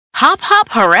Hop, hop,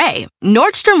 hooray!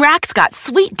 Nordstrom Rack's got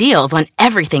sweet deals on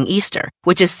everything Easter,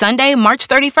 which is Sunday, March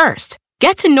 31st.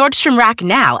 Get to Nordstrom Rack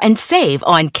now and save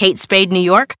on Kate Spade New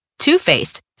York, Too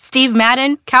Faced, Steve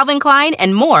Madden, Calvin Klein,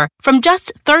 and more from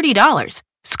just $30.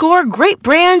 Score great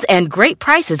brands and great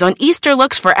prices on Easter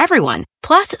looks for everyone,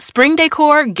 plus spring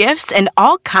decor, gifts, and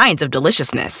all kinds of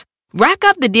deliciousness. Rack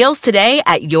up the deals today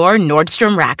at your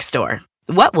Nordstrom Rack store.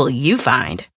 What will you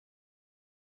find?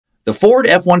 The Ford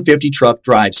F-150 truck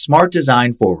drives smart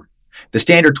design forward. The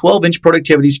standard 12-inch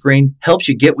productivity screen helps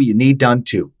you get what you need done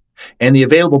too. And the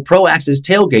available Pro Access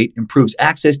tailgate improves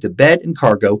access to bed and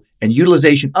cargo and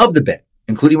utilization of the bed,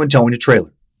 including when towing a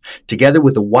trailer. Together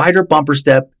with a wider bumper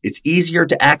step, it's easier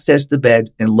to access the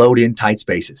bed and load in tight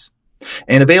spaces.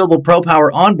 And available Pro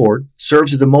Power onboard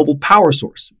serves as a mobile power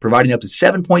source, providing up to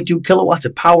 7.2 kilowatts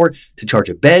of power to charge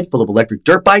a bed full of electric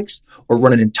dirt bikes or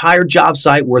run an entire job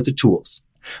site worth of tools.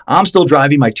 I'm still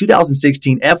driving my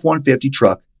 2016 F-150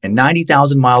 truck and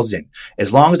 90,000 miles in.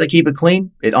 As long as I keep it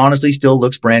clean, it honestly still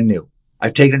looks brand new.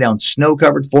 I've taken it down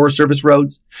snow-covered Forest Service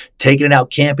roads, taken it out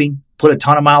camping, put a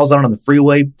ton of miles on the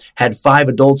freeway, had 5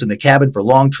 adults in the cabin for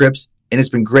long trips, and it's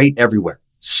been great everywhere.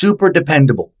 Super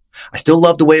dependable. I still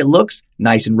love the way it looks,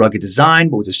 nice and rugged design,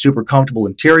 but with a super comfortable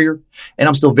interior. And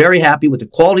I'm still very happy with the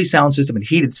quality sound system and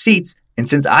heated seats. And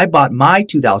since I bought my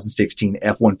 2016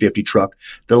 F-150 truck,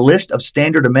 the list of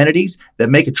standard amenities that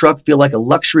make a truck feel like a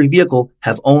luxury vehicle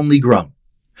have only grown.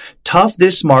 Tough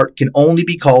this smart can only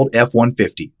be called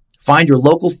F-150. Find your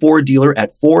local Ford dealer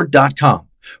at Ford.com.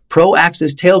 Pro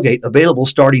Access tailgate available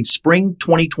starting spring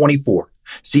 2024.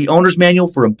 See Owner's Manual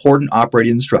for important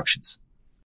operating instructions.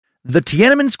 The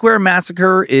Tiananmen Square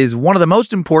massacre is one of the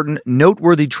most important,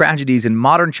 noteworthy tragedies in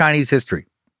modern Chinese history.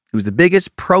 It was the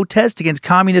biggest protest against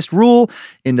communist rule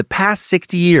in the past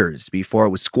 60 years before it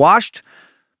was squashed.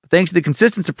 But thanks to the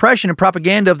consistent suppression and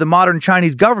propaganda of the modern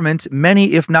Chinese government,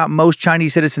 many, if not most,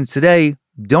 Chinese citizens today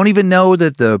don't even know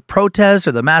that the protest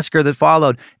or the massacre that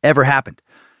followed ever happened.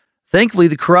 Thankfully,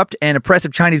 the corrupt and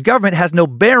oppressive Chinese government has no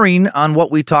bearing on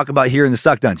what we talk about here in the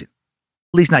Suck Dungeon.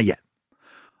 At least not yet.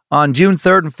 On June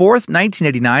 3rd and 4th,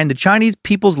 1989, the Chinese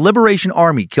People's Liberation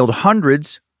Army killed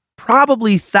hundreds,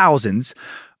 probably thousands,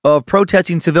 of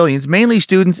protesting civilians, mainly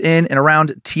students in and around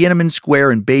Tiananmen Square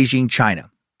in Beijing,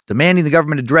 China, demanding the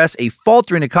government address a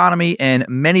faltering economy and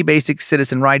many basic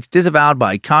citizen rights disavowed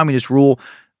by communist rule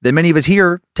that many of us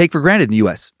here take for granted in the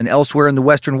U.S. and elsewhere in the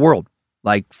Western world,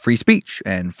 like free speech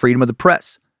and freedom of the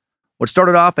press. What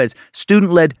started off as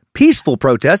student-led peaceful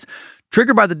protests,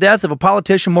 triggered by the death of a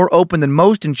politician more open than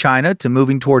most in China to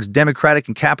moving towards democratic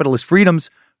and capitalist freedoms,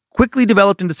 quickly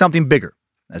developed into something bigger.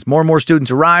 As more and more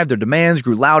students arrived, their demands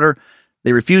grew louder.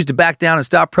 They refused to back down and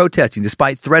stop protesting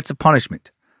despite threats of punishment.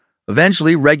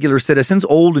 Eventually, regular citizens,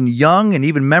 old and young, and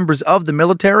even members of the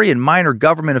military and minor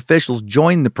government officials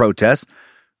joined the protests.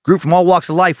 Groups from all walks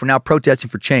of life were now protesting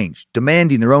for change,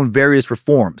 demanding their own various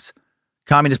reforms.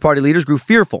 Communist Party leaders grew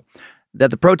fearful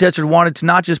that the protesters wanted to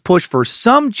not just push for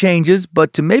some changes,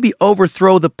 but to maybe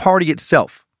overthrow the party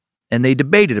itself. And they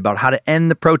debated about how to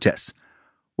end the protests.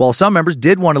 While some members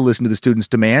did want to listen to the students'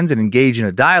 demands and engage in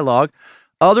a dialogue,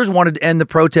 others wanted to end the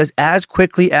protest as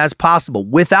quickly as possible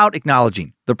without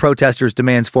acknowledging the protesters'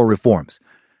 demands for reforms.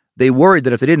 They worried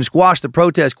that if they didn't squash the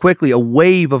protest quickly, a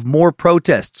wave of more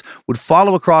protests would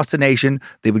follow across the nation.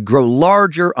 They would grow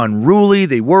larger, unruly.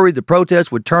 They worried the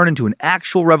protests would turn into an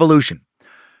actual revolution.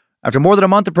 After more than a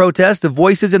month of protest, the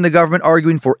voices in the government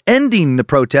arguing for ending the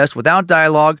protest without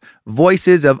dialogue,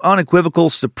 voices of unequivocal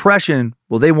suppression,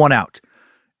 well, they won out.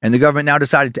 And the government now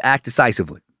decided to act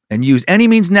decisively and use any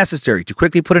means necessary to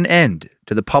quickly put an end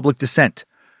to the public dissent.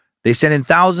 They sent in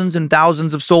thousands and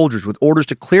thousands of soldiers with orders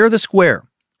to clear the square.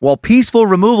 While peaceful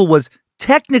removal was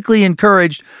technically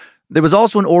encouraged, there was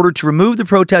also an order to remove the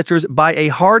protesters by a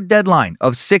hard deadline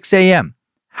of 6 a.m.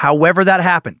 However that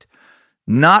happened,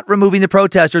 not removing the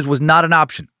protesters was not an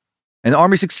option. And the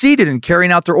army succeeded in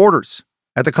carrying out their orders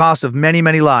at the cost of many,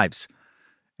 many lives.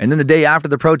 And then the day after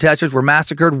the protesters were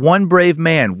massacred, one brave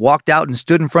man walked out and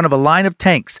stood in front of a line of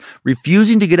tanks,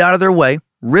 refusing to get out of their way,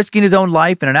 risking his own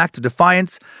life in an act of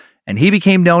defiance, and he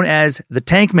became known as the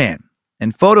Tank Man.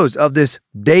 And photos of this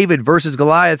David versus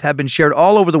Goliath have been shared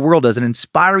all over the world as an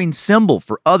inspiring symbol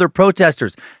for other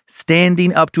protesters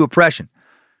standing up to oppression.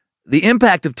 The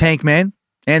impact of Tank Man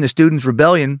and the students'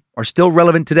 rebellion are still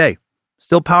relevant today,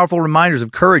 still powerful reminders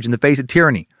of courage in the face of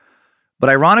tyranny. But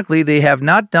ironically, they have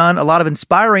not done a lot of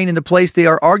inspiring in the place they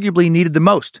are arguably needed the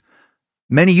most.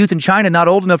 Many youth in China not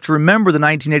old enough to remember the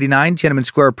 1989 Tiananmen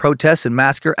Square protests and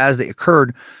massacre as they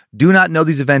occurred do not know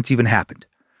these events even happened.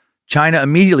 China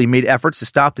immediately made efforts to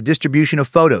stop the distribution of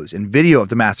photos and video of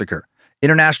the massacre.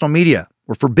 International media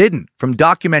were forbidden from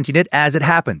documenting it as it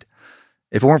happened.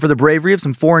 If it weren't for the bravery of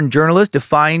some foreign journalists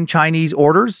defying Chinese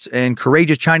orders and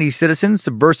courageous Chinese citizens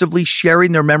subversively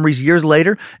sharing their memories years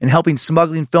later and helping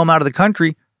smuggling film out of the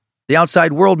country, the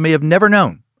outside world may have never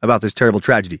known about this terrible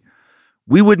tragedy.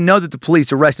 We wouldn't know that the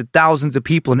police arrested thousands of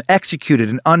people and executed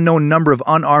an unknown number of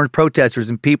unarmed protesters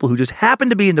and people who just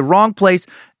happened to be in the wrong place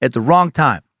at the wrong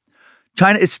time.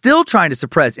 China is still trying to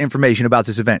suppress information about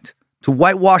this event, to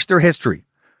whitewash their history.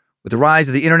 With the rise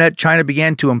of the internet, China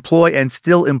began to employ and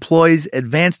still employs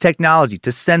advanced technology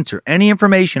to censor any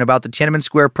information about the Tiananmen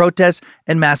Square protests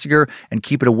and massacre and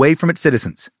keep it away from its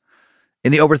citizens.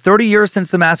 In the over 30 years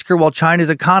since the massacre, while China's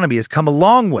economy has come a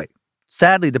long way,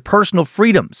 sadly, the personal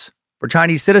freedoms for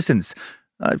Chinese citizens,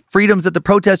 freedoms that the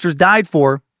protesters died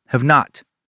for, have not.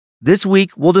 This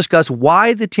week, we'll discuss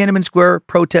why the Tiananmen Square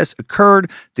protests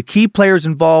occurred, the key players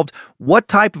involved, what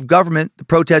type of government the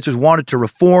protesters wanted to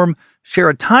reform, share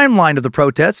a timeline of the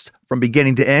protests from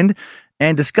beginning to end,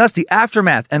 and discuss the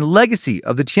aftermath and legacy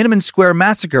of the Tiananmen Square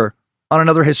massacre on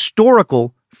another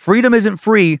historical Freedom Isn't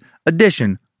Free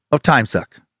edition of Time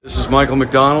Suck. This is Michael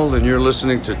McDonald, and you're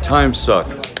listening to Time Suck.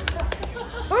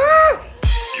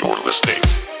 You're listening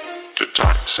to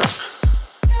Time Suck.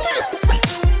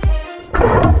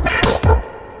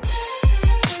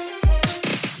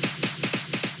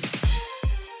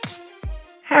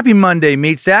 Happy Monday,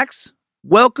 meat sacks.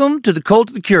 Welcome to the Cult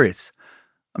of the Curious.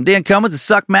 I'm Dan Cummins, a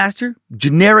suck master,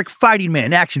 generic fighting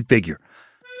man action figure,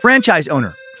 franchise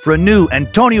owner for a new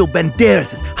Antonio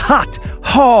Banderas' hot,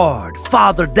 hard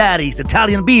Father Daddy's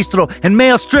Italian Bistro and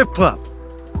Male Strip Club.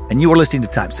 And you are listening to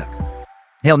Time Suck.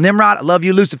 Hail Nimrod, I love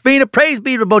you, Lucifina, praise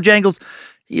be to Bojangles.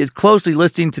 He is closely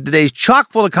listening to today's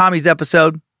chock full of commies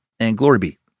episode, and glory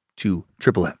be to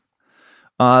Triple M.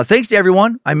 Thanks to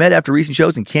everyone I met after recent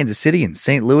shows in Kansas City and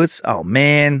St. Louis. Oh,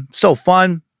 man, so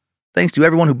fun. Thanks to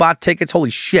everyone who bought tickets. Holy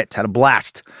shit, had a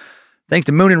blast. Thanks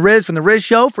to Moon and Riz from The Riz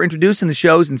Show for introducing the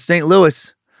shows in St.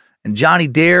 Louis, and Johnny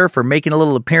Dare for making a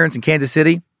little appearance in Kansas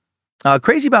City.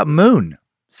 Crazy about Moon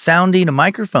sounding a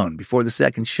microphone before the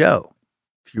second show.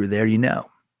 If you were there, you know.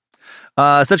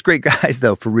 Such great guys,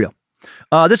 though, for real.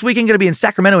 This weekend going to be in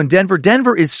Sacramento and Denver.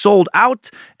 Denver is sold out,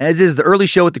 as is the early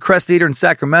show at the Crest Theater in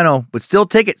Sacramento, but still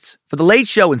tickets for the late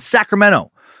show in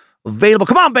Sacramento available.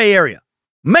 Come on, Bay Area.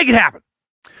 Make it happen.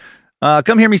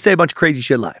 Come hear me say a bunch of crazy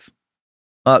shit live.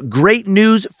 Great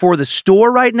news for the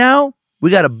store right now. We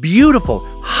got a beautiful,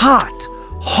 hot,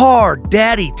 hard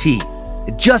daddy tee.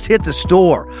 It just hit the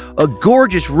store. A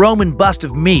gorgeous Roman bust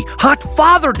of me, hot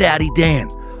Father Daddy Dan,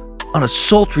 on a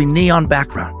sultry neon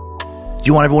background. Do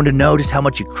you want everyone to know just how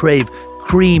much you crave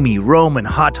creamy Roman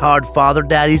hot hard Father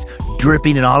Daddies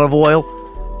dripping in olive oil?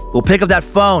 Well, pick up that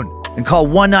phone and call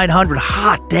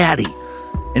 1-900-HOT-DADDY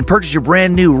and purchase your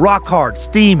brand new rock hard,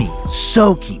 steamy,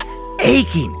 soaking,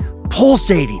 aching,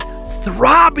 pulsating,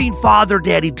 throbbing Father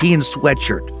Daddy tee and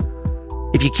sweatshirt.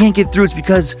 If you can't get through, it's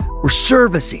because we're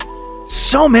servicing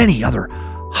so many other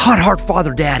hot hard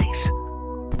Father Daddies.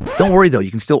 Don't worry, though.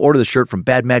 You can still order the shirt from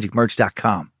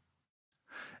badmagicmerch.com.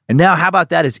 And now, how about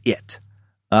that is it?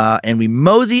 And we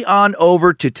mosey on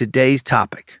over to today's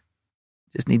topic.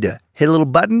 Just need to hit a little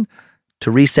button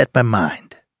to reset my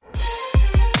mind.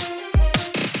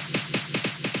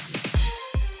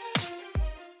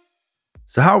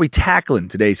 So how are we tackling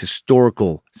today's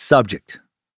historical subject?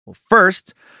 Well,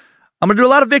 first, I'm going to do a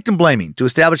lot of victim blaming to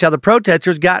establish how the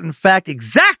protesters got, in fact,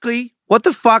 exactly what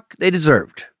the fuck they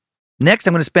deserved. Next,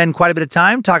 I'm going to spend quite a bit of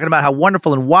time talking about how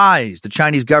wonderful and wise the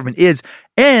Chinese government is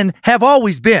and have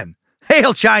always been.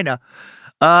 Hail China.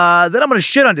 Then I'm going to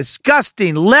shit on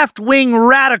disgusting left-wing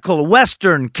radical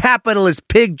Western capitalist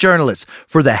pig journalists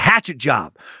for the hatchet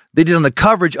job they did on the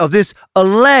coverage of this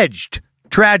alleged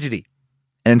tragedy.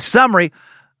 And in summary,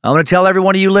 I'm going to tell every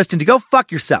one of you listening to go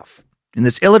fuck yourself in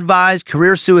this ill-advised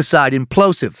career suicide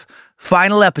implosive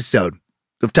final episode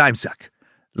of Time Suck.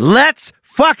 Let's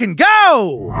fucking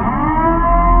go!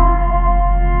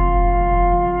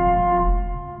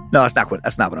 No, that's not what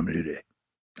I'm going to do today.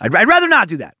 I'd rather not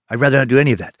do that. I'd rather not do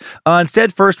any of that.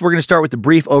 Instead, first, we're going to start with a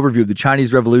brief overview of the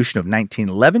Chinese Revolution of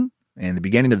 1911 and the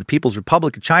beginning of the People's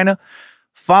Republic of China,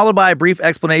 followed by a brief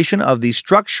explanation of the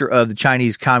structure of the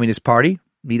Chinese Communist Party.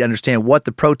 We need to understand what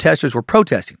the protesters were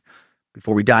protesting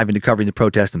before we dive into covering the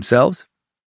protests themselves.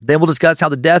 Then we'll discuss how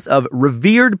the death of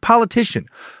revered politician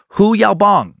Hu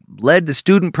Yaobang led the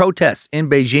student protests in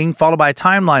Beijing, followed by a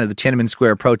timeline of the Tiananmen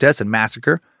Square protests and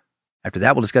massacre. After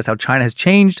that, we'll discuss how China has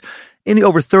changed in the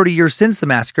over 30 years since the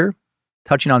massacre,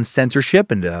 touching on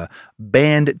censorship and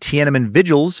banned Tiananmen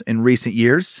vigils in recent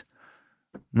years.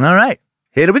 All right,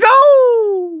 here we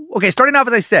go. Okay, starting off,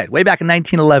 as I said, way back in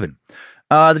 1911,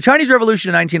 The Chinese Revolution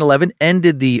in 1911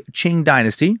 ended the Qing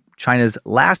dynasty, China's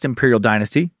last imperial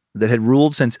dynasty that had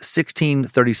ruled since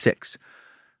 1636. I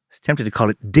was tempted to call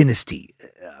it dynasty.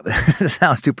 It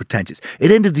sounds too pretentious.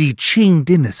 It ended the Qing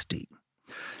dynasty.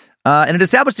 And it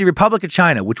established the Republic of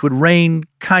China, which would reign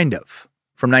kind of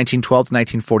from 1912 to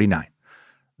 1949.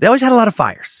 They always had a lot of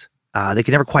fires. They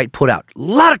could never quite put out. A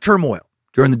lot of turmoil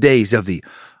during the days of the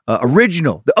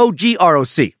original, the OG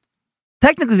ROC.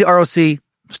 Technically, the ROC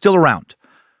still around.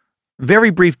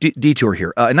 Very brief detour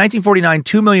here. In 1949,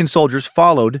 2 million soldiers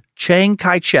followed Chiang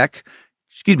Kai-shek,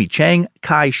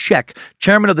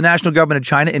 chairman of the national government of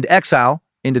China, into exile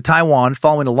into Taiwan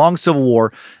following a long civil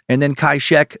war, and then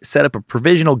Kai-shek set up a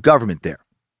provisional government there.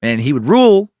 And he would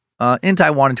rule in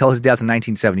Taiwan until his death in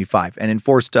 1975 and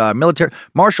enforced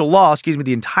martial law,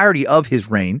 the entirety of his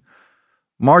reign.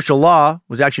 Martial law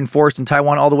was actually enforced in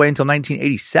Taiwan all the way until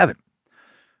 1987.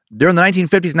 During the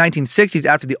 1950s and 1960s,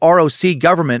 after the ROC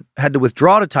government had to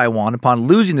withdraw to Taiwan upon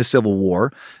losing the Civil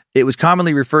War, it was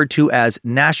commonly referred to as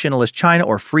Nationalist China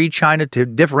or Free China to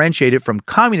differentiate it from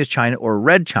Communist China or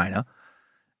Red China.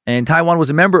 And Taiwan was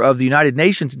a member of the United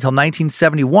Nations until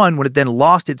 1971, when it then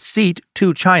lost its seat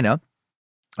to China.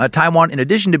 Taiwan, in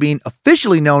addition to being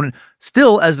officially known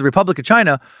still as the Republic of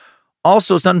China,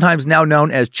 also sometimes now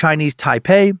known as Chinese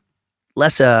Taipei,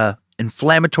 less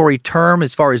inflammatory term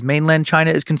as far as mainland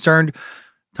China is concerned.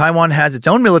 Taiwan has its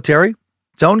own military,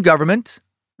 its own government,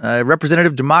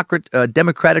 representative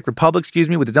democratic republic,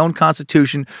 with its own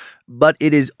constitution, but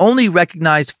it is only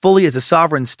recognized fully as a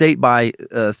sovereign state by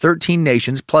 13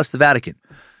 nations plus the Vatican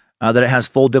that it has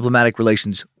full diplomatic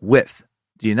relations with.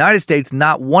 The United States,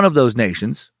 not one of those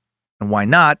nations. And why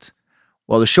not?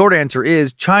 Well, the short answer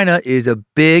is China is a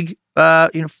big,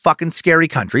 fucking scary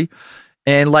country.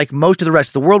 And like most of the rest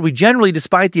of the world, we generally,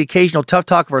 despite the occasional tough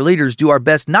talk of our leaders, do our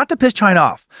best not to piss China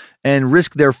off and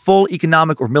risk their full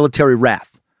economic or military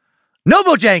wrath. No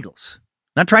Bojangles.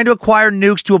 Not trying to acquire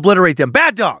nukes to obliterate them.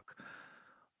 Bad dog.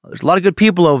 There's a lot of good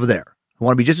people over there who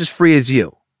want to be just as free as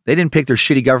you. They didn't pick their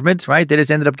shitty government, right? They just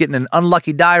ended up getting an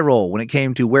unlucky die roll when it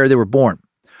came to where they were born.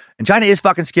 And China is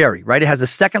fucking scary, right? It has the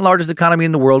second largest economy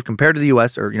in the world compared to the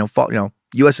U.S. or,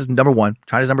 U.S. is number one.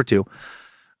 China's number two.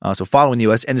 So following the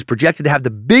U.S. and is projected to have the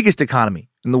biggest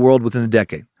economy in the world within the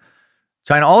decade.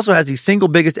 China also has the single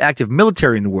biggest active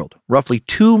military in the world, roughly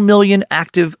 2 million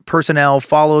active personnel,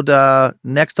 followed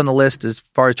next on the list as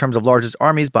far as terms of largest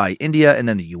armies by India and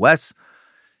then the U.S.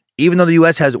 Even though the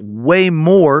U.S. has way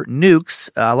more nukes,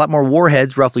 a lot more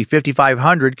warheads, roughly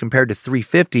 5,500 compared to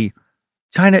 350,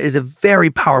 China is a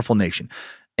very powerful nation.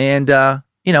 And,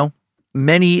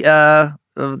 many...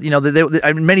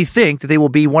 many think that they will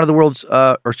be one of the world's,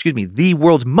 the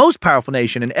world's most powerful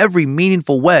nation in every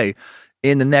meaningful way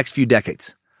in the next few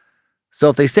decades. So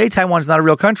if they say Taiwan's not a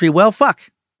real country, well, fuck.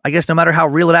 I guess no matter how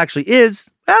real it actually is,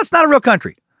 it's not a real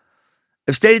country.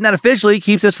 If stating that officially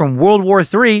keeps us from World War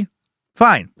III,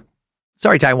 fine.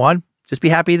 Sorry, Taiwan. Just be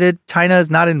happy that China is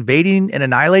not invading and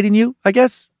annihilating you, I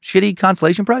guess. Shitty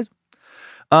consolation prize.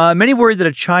 Many worry that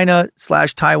a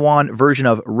China/Taiwan version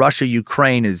of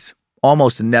Russia-Ukraine is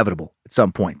almost inevitable at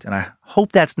some point, and I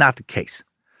hope that's not the case.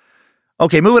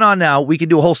 Okay, moving on now, we can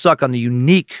do a whole suck on the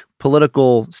unique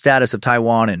political status of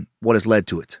Taiwan and what has led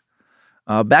to it.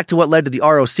 Back to what led to the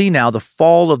ROC now, the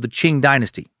fall of the Qing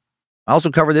dynasty. I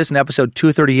also covered this in episode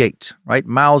 238, right?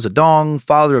 Mao Zedong,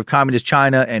 father of communist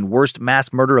China and worst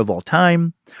mass murder of all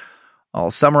time. I'll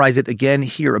summarize it again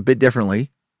here a bit differently.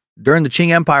 During the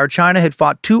Qing Empire, China had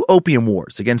fought 2 opium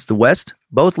wars against the West,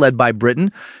 both led by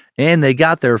Britain, and they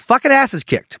got their fucking asses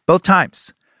kicked both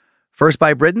times. First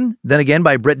by Britain, then again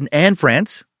by Britain and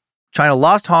France. China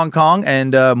lost Hong Kong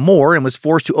and more and was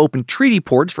forced to open treaty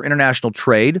ports for international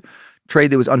trade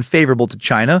that was unfavorable to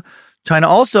China. China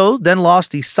also then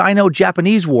lost the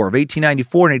Sino-Japanese War of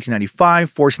 1894 and 1895,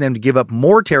 forcing them to give up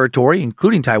more territory,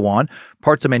 including Taiwan,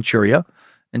 parts of Manchuria,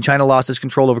 and China lost its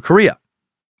control over Korea.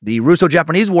 The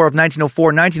Russo-Japanese War of 1904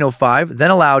 and 1905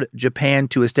 then allowed Japan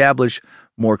to establish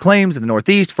more claims in the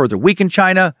Northeast, further weakened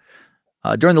China.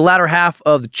 During the latter half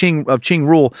of the Qing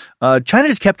rule, China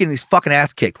just kept getting these fucking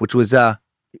ass kicked, which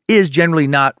is generally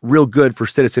not real good for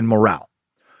citizen morale.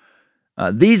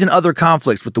 These and other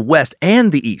conflicts with the West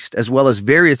and the East, as well as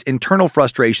various internal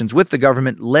frustrations with the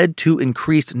government, led to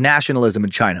increased nationalism in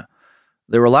China.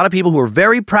 There were a lot of people who were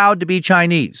very proud to be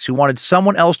Chinese, who wanted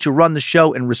someone else to run the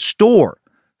show and restore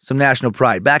some national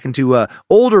pride back into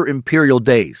older imperial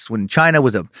days when China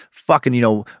was a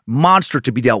fucking, monster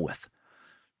to be dealt with.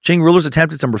 Qing rulers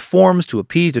attempted some reforms to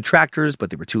appease detractors, but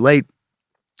they were too late.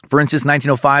 For instance, in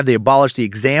 1905, they abolished the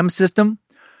exam system,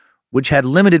 which had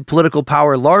limited political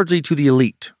power largely to the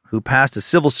elite, who passed a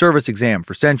civil service exam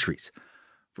for centuries.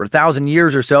 For 1,000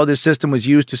 years or so, this system was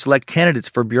used to select candidates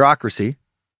for bureaucracy.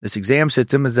 This exam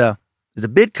system is a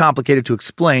bit complicated to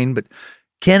explain, but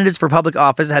candidates for public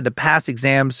office had to pass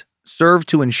exams served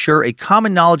to ensure a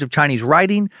common knowledge of Chinese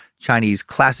writing, Chinese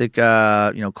classics,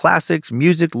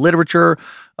 music, literature,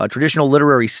 traditional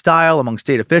literary style among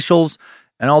state officials,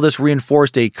 and all this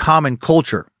reinforced a common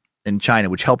culture in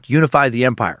China, which helped unify the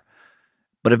empire,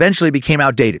 but eventually became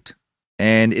outdated.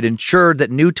 And it ensured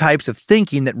that new types of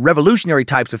thinking, that revolutionary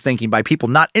types of thinking by people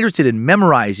not interested in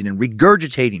memorizing and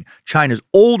regurgitating China's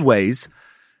old ways,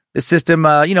 the system,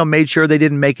 made sure they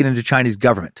didn't make it into Chinese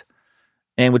government.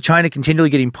 And with China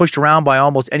continually getting pushed around by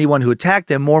almost anyone who attacked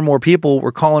them, more and more people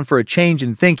were calling for a change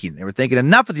in thinking. They were thinking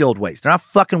enough of the old ways. They're not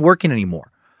fucking working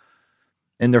anymore.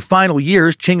 In their final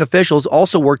years, Qing officials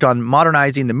also worked on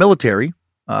modernizing the military,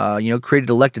 created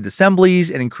elected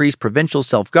assemblies and increased provincial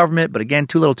self-government. But again,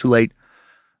 too little, too late.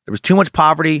 There was too much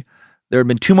poverty. There had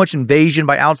been too much invasion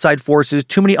by outside forces,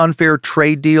 too many unfair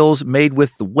trade deals made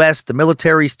with the West, the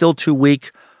military still too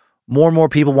weak. More and more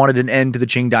people wanted an end to the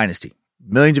Qing dynasty.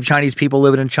 Millions of Chinese people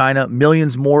living in China,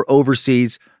 millions more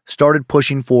overseas, started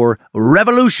pushing for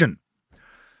revolution.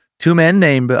 Two men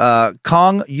named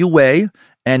Kang Youwei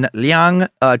and Liang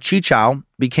Qichao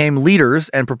became leaders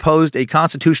and proposed a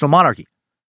constitutional monarchy.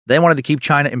 They wanted to keep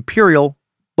China imperial,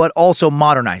 but also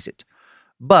modernize it.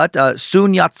 But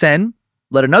Sun Yat-sen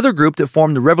led another group that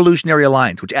formed the Revolutionary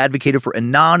Alliance, which advocated for a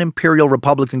non-imperial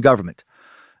republican government.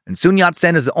 And Sun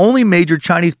Yat-sen is the only major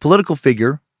Chinese political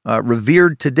figure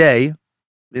revered today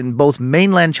in both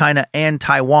mainland China and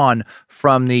Taiwan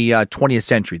from the 20th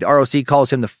century. The ROC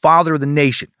calls him the father of the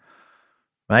nation.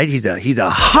 Right? He's a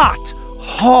hot,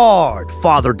 hard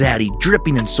father daddy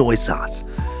dripping in soy sauce.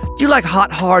 Do you like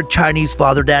hot, hard Chinese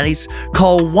father daddies?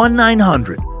 Call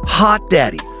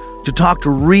 1-900-HOT-DADDY to talk to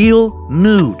real,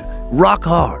 nude, rock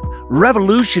hard,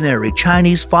 revolutionary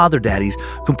Chinese father daddies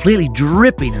completely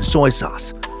dripping in soy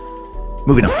sauce.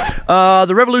 Moving on.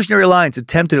 The Revolutionary Alliance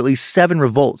attempted at least 7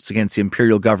 revolts against the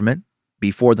imperial government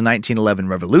before the 1911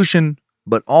 revolution,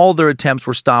 but all their attempts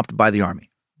were stopped by the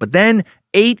army. But then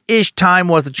 8-ish time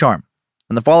was the charm.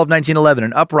 In the fall of 1911,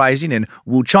 an uprising in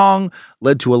Wuchang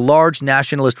led to a large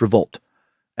nationalist revolt.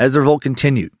 As the revolt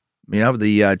continued, the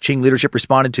Qing leadership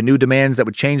responded to new demands that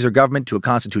would change their government to a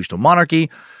constitutional monarchy.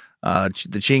 The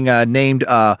Qing named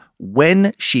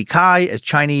Wen Shikai as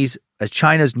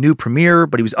China's new premier,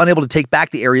 but he was unable to take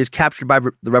back the areas captured by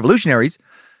the revolutionaries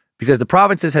because the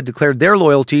provinces had declared their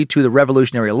loyalty to the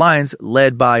Revolutionary Alliance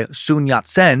led by Sun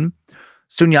Yat-sen.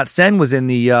 Sun Yat-sen was in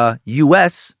the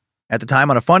U.S. at the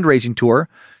time on a fundraising tour.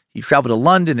 He traveled to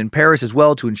London and Paris as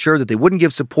well to ensure that they wouldn't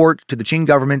give support to the Qing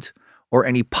government or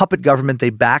any puppet government they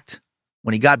backed.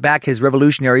 When he got back, his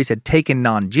revolutionaries had taken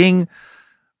Nanjing.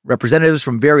 Representatives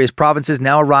from various provinces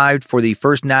now arrived for the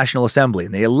First National Assembly,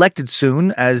 and they elected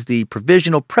Sun as the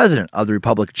provisional president of the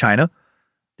Republic of China.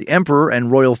 The emperor and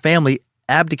royal family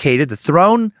abdicated the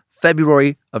throne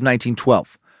February of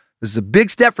 1912. This is a big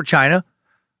step for China,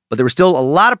 but there were still a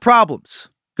lot of problems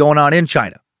going on in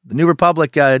China. The new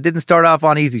republic didn't start off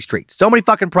on easy street. So many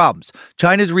fucking problems.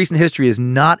 China's recent history is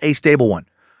not a stable one.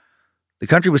 The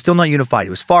country was still not unified.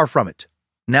 It was far from it.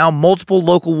 Now multiple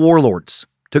local warlords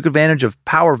took advantage of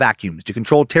power vacuums to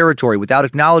control territory without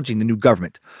acknowledging the new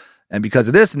government. And because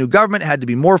of this, the new government had to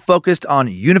be more focused on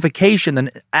unification than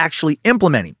actually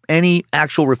implementing any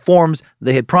actual reforms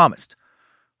they had promised.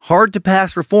 Hard to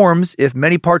pass reforms if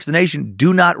many parts of the nation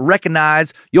do not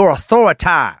recognize your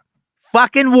authority.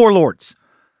 Fucking warlords.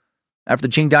 After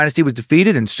the Qing dynasty was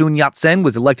defeated and Sun Yat-sen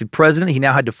was elected president, he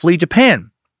now had to flee Japan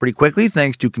pretty quickly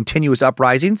thanks to continuous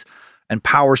uprisings and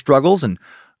power struggles, and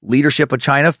leadership of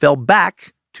China fell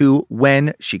back to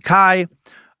Wen Shikai,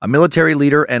 a military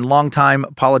leader and longtime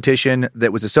politician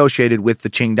that was associated with the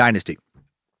Qing dynasty.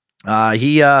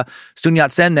 Sun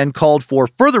Yat-sen then called for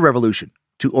further revolution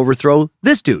to overthrow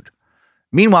this dude.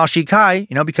 Meanwhile, Shikai,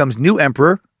 becomes new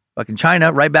emperor, fucking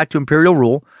China, right back to imperial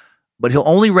rule, but he'll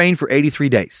only reign for 83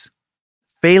 days.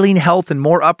 Failing health and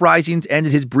more uprisings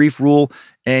ended his brief rule,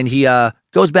 and he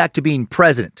goes back to being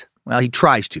president. Well, he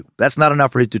tries to. That's not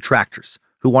enough for his detractors,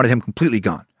 who wanted him completely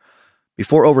gone.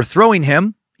 Before overthrowing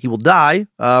him, he will die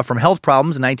from health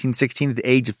problems in 1916 at the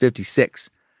age of 56.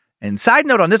 And side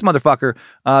note on this motherfucker,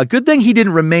 good thing he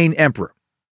didn't remain emperor.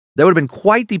 There would have been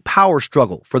quite the power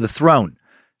struggle for the throne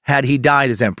had he died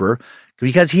as emperor,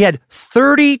 because he had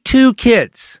 32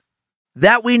 kids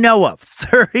that we know of.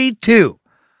 32.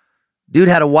 Dude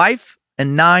had a wife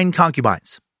and 9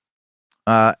 concubines.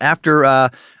 After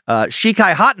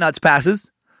Shikai Hot Nuts passes,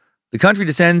 the country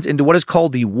descends into what is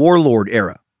called the warlord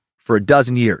era for a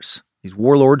dozen years. These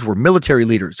warlords were military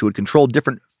leaders who had controlled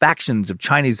different factions of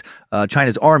China's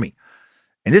army.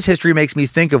 And this history makes me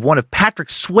think of one of Patrick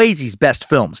Swayze's best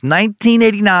films,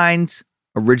 1989's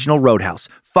original Roadhouse.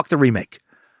 Fuck the remake.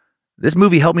 This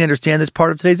movie helped me understand this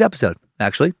part of today's episode,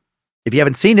 actually. If you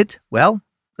haven't seen it, well,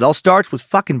 it all starts with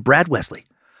fucking Brad Wesley.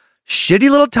 Shitty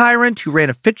little tyrant who ran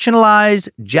a fictionalized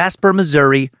Jasper,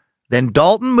 Missouri. Then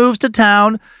Dalton moves to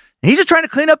town, and he's just trying to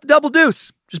clean up the Double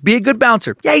Deuce. Just be a good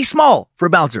bouncer. Yeah, he's small for a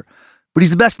bouncer, but he's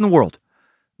the best in the world.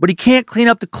 But he can't clean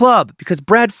up the club because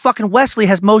Brad fucking Wesley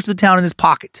has most of the town in his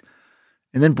pocket.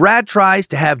 And then Brad tries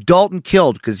to have Dalton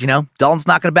killed because, Dalton's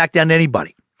not going to back down to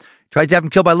anybody. Tries to have him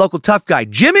killed by local tough guy,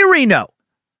 Jimmy Reno.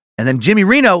 And then Jimmy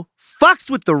Reno fucks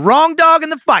with the wrong dog in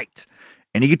the fight,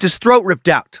 and he gets his throat ripped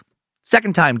out.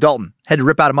 Second time, Dalton had to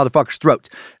rip out a motherfucker's throat.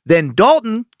 Then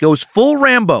Dalton goes full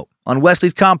Rambo on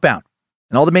Wesley's compound,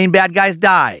 and all the main bad guys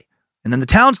die. And then the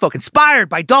townsfolk, inspired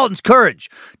by Dalton's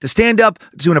courage to stand up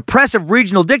to an oppressive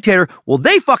regional dictator, well,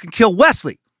 they fucking kill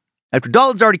Wesley after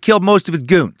Dalton's already killed most of his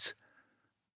goons.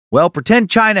 Well,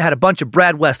 pretend China had a bunch of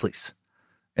Brad Wesleys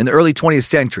in the early 20th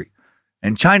century,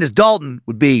 and China's Dalton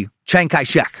would be Chiang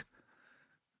Kai-shek.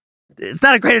 It's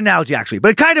not a great analogy, actually, but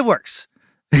it kind of works.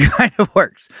 It kind of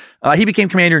works. He became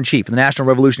commander-in-chief of the National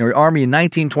Revolutionary Army in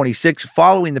 1926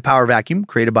 following the power vacuum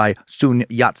created by Sun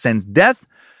Yat-sen's death.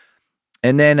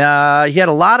 And then he had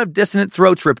a lot of dissident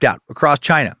throats ripped out across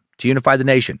China to unify the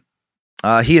nation.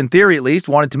 He, in theory at least,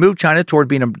 wanted to move China toward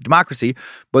being a democracy,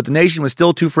 but the nation was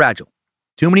still too fragile.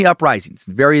 Too many uprisings,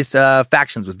 various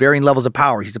factions with varying levels of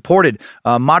power. He supported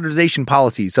modernization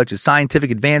policies such as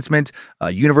scientific advancement,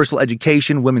 universal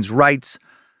education, women's rights.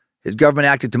 His government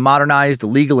acted to modernize the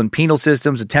legal and penal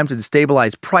systems, attempted to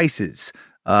stabilize prices,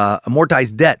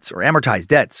 amortize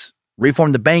debts,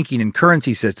 reform the banking and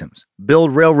currency systems,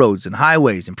 build railroads and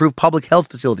highways, improve public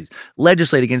health facilities,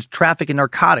 legislate against traffic in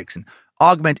narcotics, and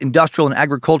augment industrial and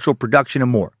agricultural production and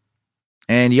more.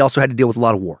 And he also had to deal with a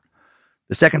lot of war.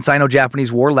 The Second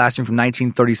Sino-Japanese War lasting from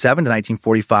 1937 to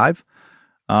 1945.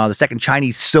 The Second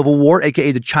Chinese Civil War,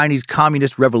 a.k.a. the Chinese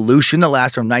Communist Revolution that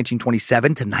lasted from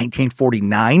 1927 to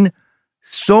 1949.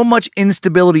 So much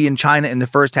instability in China in the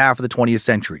first half of the 20th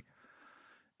century.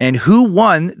 And who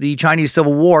won the Chinese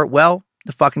Civil War? Well,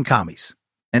 the fucking commies.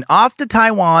 And off to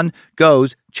Taiwan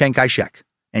goes Chiang Kai-shek.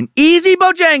 And easy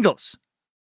Bojangles.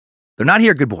 They're not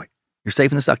here, good boy. You're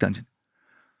safe in the suck dungeon.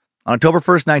 On October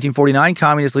 1st, 1949,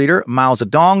 communist leader Mao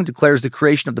Zedong declares the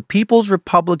creation of the People's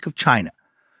Republic of China.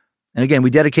 And again, we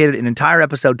dedicated an entire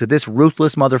episode to this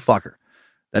ruthless motherfucker.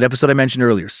 That episode I mentioned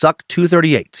earlier, Suck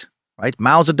 238, right?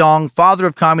 Mao Zedong, father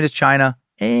of communist China,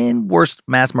 and worst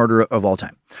mass murderer of all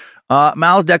time.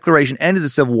 Mao's declaration ended the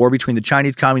civil war between the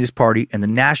Chinese Communist Party and the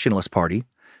Nationalist Party,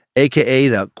 a.k.a.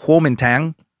 the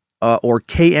Kuomintang, or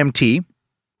KMT,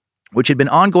 which had been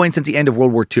ongoing since the end of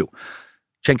World War II.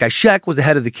 Chiang Kai-shek was the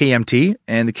head of the KMT,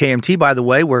 and the KMT, by the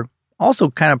way, were also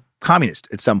kind of communist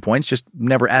at some points, just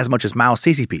never as much as Mao's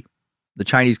CCP, the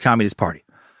Chinese Communist Party.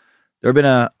 There had been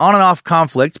an on and off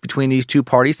conflict between these two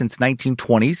parties since the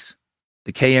 1920s.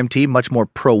 The KMT, much more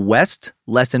pro-West,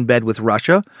 less in bed with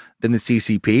Russia than the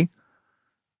CCP.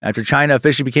 After China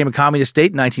officially became a communist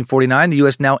state in 1949, the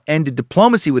U.S. now ended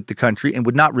diplomacy with the country and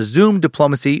would not resume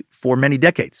diplomacy for many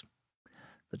decades.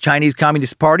 The Chinese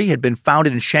Communist Party had been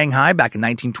founded in Shanghai back in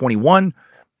 1921.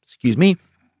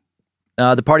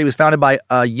 The party was founded by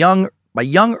young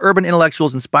urban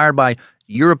intellectuals inspired by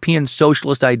European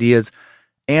socialist ideas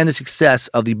and the success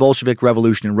of the Bolshevik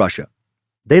Revolution in Russia.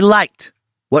 They liked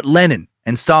what Lenin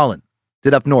and Stalin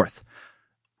did up north,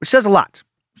 which says a lot.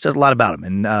 It says a lot about them,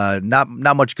 and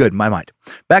not much good in my mind.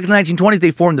 Back in the 1920s,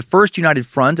 they formed the First United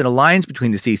Front, an alliance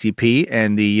between the CCP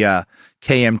and the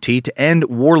KMT to end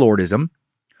warlordism.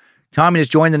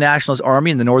 Communists joined the Nationalist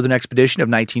Army in the Northern Expedition of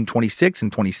 1926 and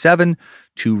 27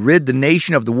 to rid the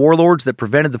nation of the warlords that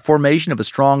prevented the formation of a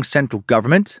strong central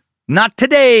government. Not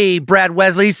today, Brad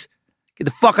Wesleys. Get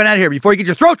the fuck on out of here before you get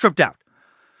your throat tripped out.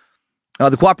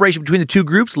 The cooperation between the two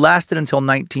groups lasted until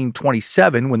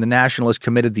 1927 when the Nationalists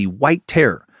committed the White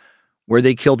Terror, where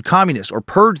they killed communists or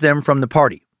purged them from the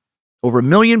party. Over 1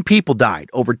 million people died.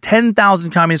 Over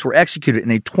 10,000 communists were executed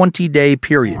in a 20-day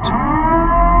period.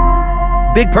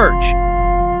 Big purge.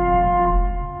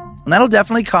 And that'll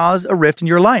definitely cause a rift in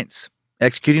your alliance,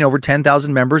 executing over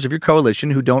 10,000 members of your coalition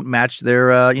who don't match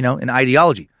their, an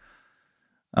ideology,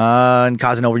 and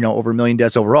causing over 1 million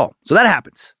deaths overall. So that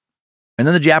happens. And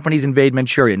then the Japanese invade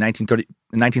Manchuria in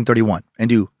 1931 and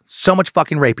do so much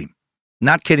fucking raping.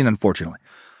 Not kidding, unfortunately.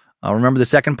 Remember the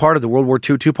second part of the World War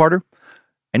II two-parter?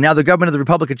 And now the government of the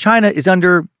Republic of China is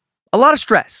under a lot of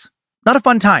stress. Not a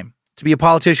fun time to be a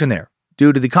politician there.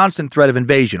 due to the constant threat of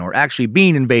invasion or actually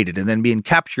being invaded and then being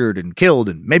captured and killed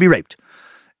and maybe raped.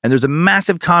 And there's a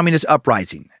massive communist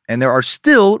uprising, and there are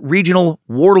still regional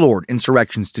warlord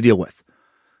insurrections to deal with.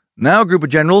 Now a group of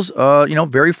generals,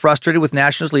 very frustrated with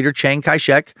nationalist leader Chiang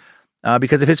Kai-shek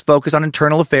because of his focus on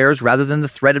internal affairs rather than the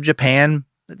threat of Japan.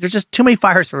 There's just too many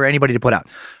fires for anybody to put out.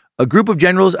 A group of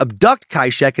generals abduct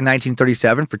Kai-shek in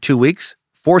 1937 for 2 weeks,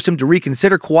 force him to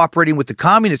reconsider cooperating with the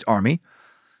Communist Army.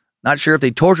 Not sure if they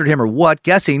tortured him or what,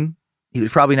 guessing he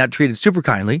was probably not treated super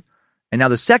kindly. And now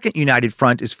the Second United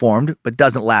Front is formed, but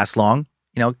doesn't last long.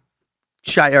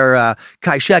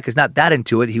 Kai-shek is not that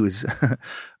into it. He was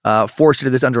forced into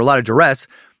this under a lot of duress.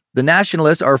 The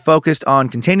nationalists are focused on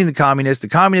containing the communists. The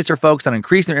communists are focused on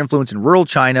increasing their influence in rural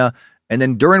China. And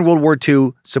then during World War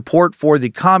II, support for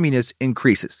the communists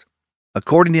increases.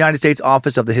 According to the United States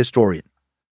Office of the Historian,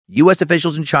 U.S.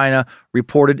 officials in China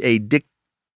reported a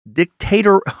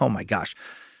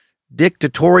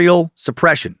dictatorial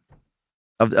suppression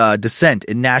of dissent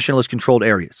in nationalist-controlled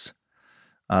areas.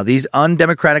 These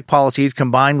undemocratic policies,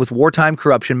 combined with wartime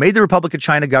corruption, made the Republic of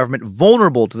China government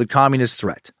vulnerable to the communist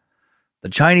threat. The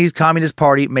Chinese Communist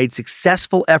Party made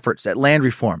successful efforts at land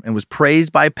reform and was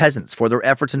praised by peasants for their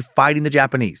efforts in fighting the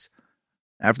Japanese.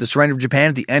 After the surrender of Japan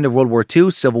at the end of World War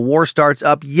II, civil war starts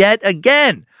up yet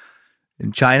again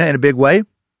in China in a big way.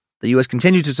 The U.S.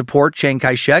 continued to support Chiang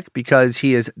Kai-shek because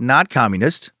he is not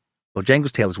communist. Well,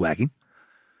 Django's tail is wagging.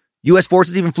 U.S.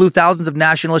 forces even flew thousands of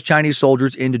nationalist Chinese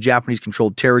soldiers into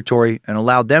Japanese-controlled territory and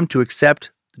allowed them to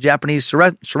accept the Japanese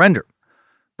surrender.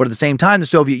 But at the same time, the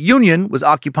Soviet Union was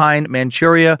occupying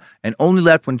Manchuria and only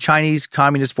left when Chinese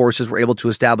communist forces were able to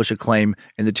establish a claim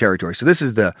in the territory. So this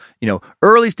is the,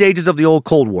 early stages of the old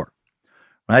Cold War.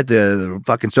 Right? The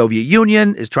fucking Soviet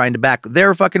Union is trying to back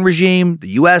their fucking regime, the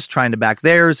U.S. trying to back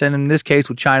theirs, and in this case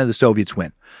with China, the Soviets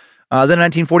win. Then in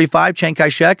 1945, Chiang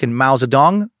Kai-shek and Mao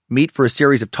Zedong meet for a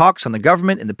series of talks on the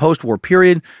government in the post-war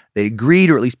period. They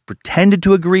agreed, or at least pretended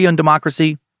to agree, on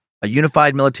democracy, a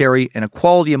unified military, and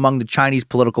equality among the Chinese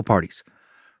political parties.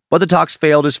 But the talks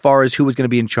failed as far as who was going to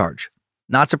be in charge.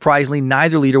 Not surprisingly,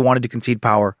 neither leader wanted to concede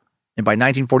power, and by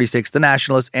 1946, the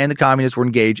nationalists and the communists were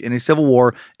engaged in a civil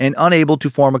war and unable to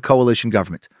form a coalition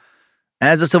government.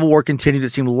 As the civil war continued, it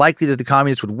seemed likely that the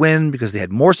communists would win because they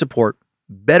had more support,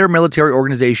 better military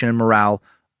organization and morale,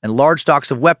 and large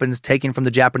stocks of weapons taken from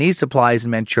the Japanese supplies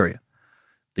in Manchuria.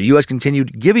 The U.S.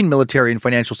 continued giving military and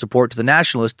financial support to the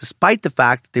nationalists despite the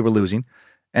fact that they were losing,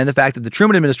 and the fact that the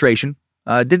Truman administration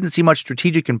didn't see much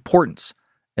strategic importance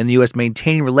in the U.S.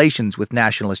 maintaining relations with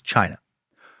nationalist China.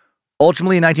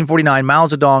 Ultimately, in 1949, Mao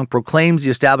Zedong proclaims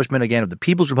the establishment again of the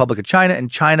People's Republic of China,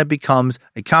 and China becomes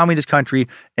a communist country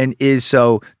and is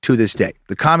so to this day.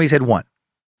 The commies had won,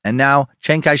 and now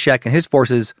Chiang Kai-shek and his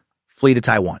forces flee to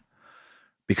Taiwan.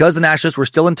 Because the nationalists were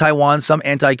still in Taiwan, some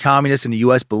anti-communists in the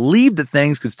U.S. believed that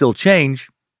things could still change.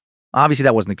 Obviously,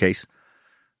 that wasn't the case.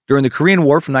 During the Korean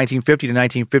War from 1950 to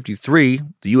 1953,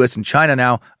 the U.S. and China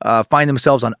now find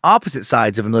themselves on opposite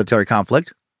sides of a military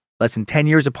conflict, less than 10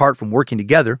 years apart from working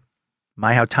together.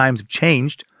 My, how times have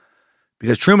changed.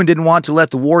 Because Truman didn't want to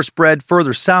let the war spread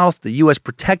further south, the U.S.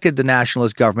 protected the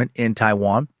nationalist government in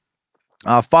Taiwan.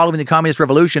 Following the Communist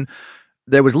Revolution,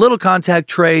 there was little contact,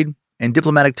 trade, and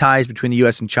diplomatic ties between the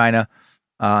U.S. and China.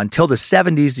 Until the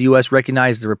 70s, the U.S.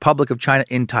 recognized the Republic of China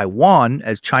in Taiwan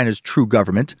as China's true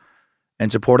government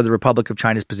and supported the Republic of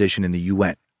China's position in the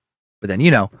UN. But then,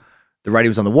 the writing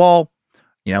was on the wall.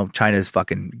 China's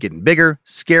fucking getting bigger,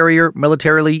 scarier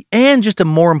militarily, and just a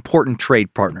more important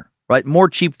trade partner, right? More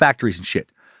cheap factories and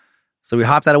shit. So we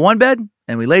hopped out of one bed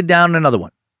and we laid down in another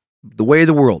one. The way of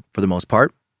the world, for the most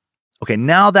part. Okay,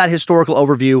 now that historical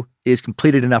overview is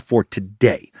completed enough for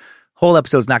today. Whole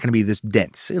episode's not going to be this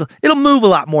dense. It'll move a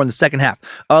lot more in the second half.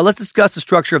 Let's discuss the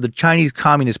structure of the Chinese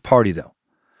Communist Party, though.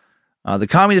 The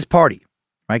Communist Party,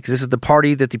 right? Because this is the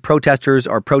party that the protesters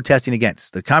are protesting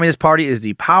against. The Communist Party is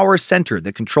the power center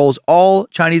that controls all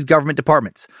Chinese government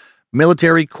departments,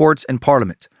 military, courts, and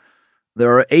parliament.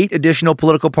 There are 8 additional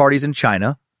political parties in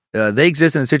China. They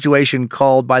exist in a situation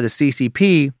called by the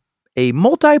CCP a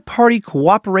multi-party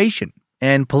cooperation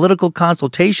and political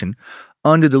consultation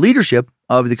under the leadership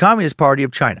of the Communist Party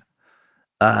of China.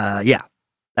 Yeah,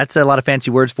 that's a lot of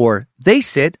fancy words for they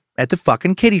sit at the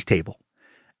fucking kiddies table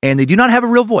and they do not have a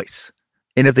real voice.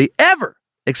 And if they ever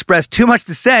express too much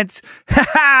dissent,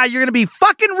 you're going to be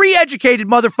fucking re-educated,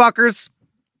 motherfuckers,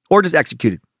 or just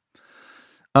executed,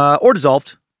 or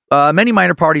dissolved. Many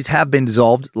minor parties have been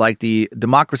dissolved, like the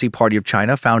Democracy Party of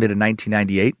China, founded in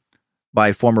 1998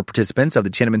 by former participants of the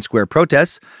Tiananmen Square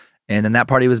protests, and then that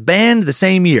party was banned the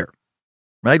same year.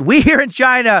 Right? We here in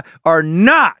China are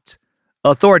not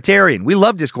authoritarian. We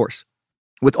love discourse.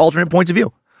 with alternate points of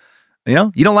view. You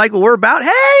know, you don't like what we're about?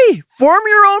 Hey, form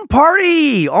your own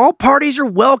party. All parties are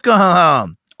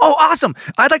welcome. Oh, awesome.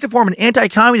 I'd like to form an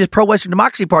anti-communist pro-Western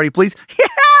democracy party, please.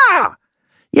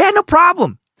 Yeah, no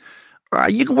problem.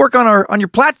 You can work on your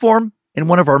platform in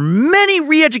one of our many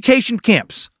re-education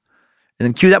camps. And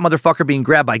then cue that motherfucker being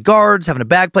grabbed by guards, having a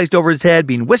bag placed over his head,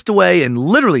 being whisked away, and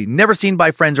literally never seen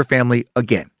by friends or family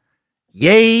again.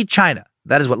 Yay, China.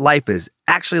 That is what life is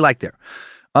actually like there.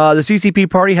 The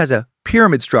CCP party has a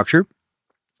pyramid structure.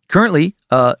 Currently,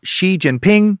 Xi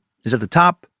Jinping is at the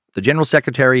top, the general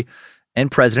secretary and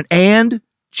president and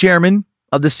chairman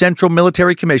of the Central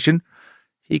Military Commission.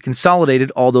 He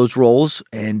consolidated all those roles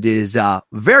and is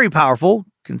very powerful,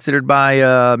 considered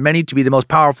by many to be the most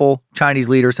powerful Chinese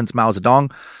leader since Mao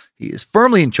Zedong. He is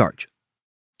firmly in charge,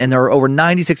 and there are over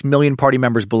 96 million party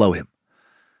members below him.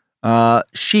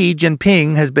 Xi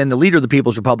Jinping has been the leader of the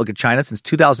People's Republic of China since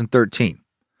 2013.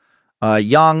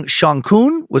 Yang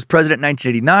Shangkun was president in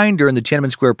 1989 during the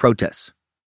Tiananmen Square protests.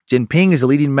 Jinping is a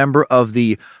leading member of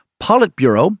the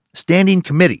Politburo Standing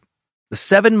Committee, the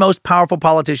 7 most powerful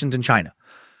politicians in China.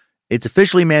 Its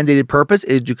officially mandated purpose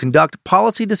is to conduct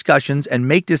policy discussions and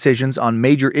make decisions on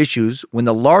major issues when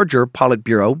the larger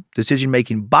Politburo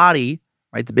decision-making body,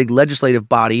 right, the big legislative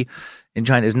body in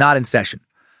China, is not in session.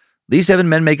 These 7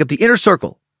 men make up the inner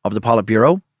circle of the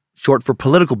Politburo, short for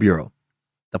Political Bureau.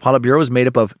 The Politburo is made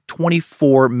up of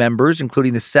 24 members,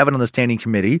 including the 7 on the Standing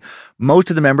Committee. Most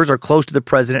of the members are close to the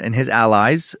president and his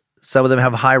allies. Some of them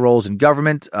have high roles in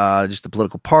government, just the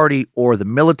political party or the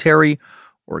military,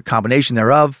 or a combination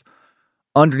thereof.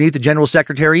 Underneath the general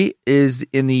secretary is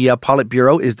in the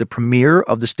Politburo is the premier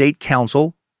of the State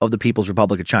Council of the People's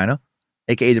Republic of China,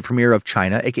 aka the premier of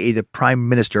China, aka the prime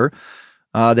minister,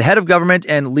 the head of government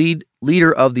and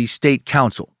leader of the State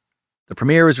Council. The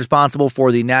premier is responsible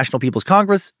for the National People's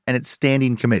Congress and its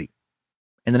standing committee.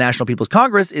 And the National People's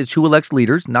Congress is who elects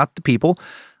leaders, not the people.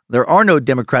 There are no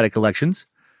democratic elections.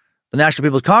 The National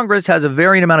People's Congress has a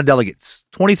varying amount of delegates.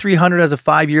 2,300 as of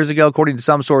 5 years ago, according to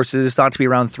some sources, thought to be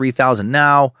around 3,000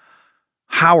 now.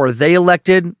 How are they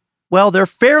elected? Well, they're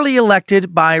fairly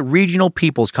elected by regional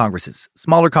people's congresses,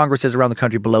 smaller congresses around the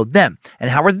country below them. And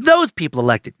how are those people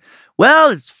elected?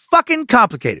 Well, it's fucking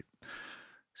complicated.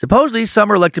 Supposedly,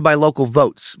 some are elected by local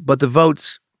votes, but the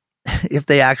votes, if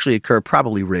they actually occur,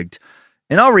 probably rigged.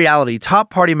 In all reality,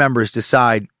 top party members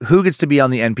decide who gets to be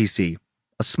on the NPC.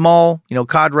 A small,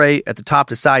 cadre at the top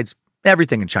decides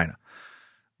everything in China,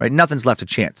 right? Nothing's left to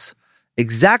chance.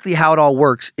 Exactly how it all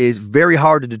works is very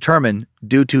hard to determine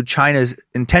due to China's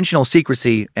intentional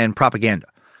secrecy and propaganda.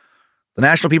 The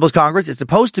National People's Congress is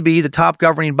supposed to be the top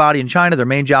governing body in China. Their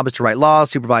main job is to write laws,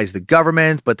 supervise the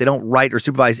government, but they don't write or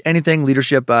supervise anything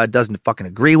leadership doesn't fucking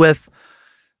agree with.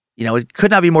 It could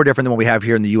not be more different than what we have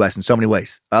here in the U.S. in so many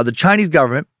ways. The Chinese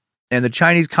government and the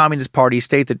Chinese Communist Party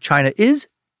state that China is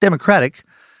democratic,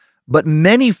 but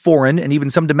many foreign and even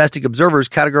some domestic observers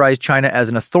categorize China as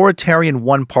an authoritarian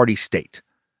one-party state.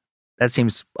 That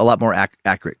seems a lot more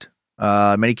accurate.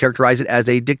 Many characterize it as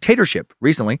a dictatorship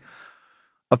recently.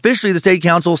 Officially, the State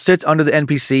Council sits under the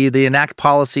NPC. They enact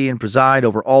policy and preside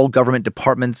over all government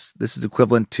departments. This is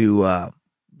equivalent to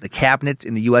the cabinet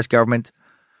in the U.S. government.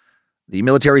 The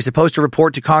military is supposed to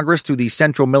report to Congress through the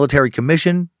Central Military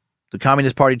Commission. The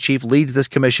Communist Party chief leads this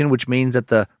commission, which means that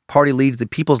the party leads the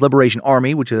People's Liberation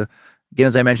Army, which, again,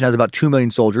 as I mentioned, has about 2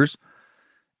 million soldiers.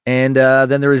 And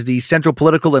then there is the Central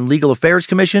Political and Legal Affairs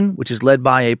Commission, which is led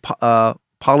by a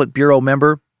Politburo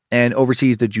member and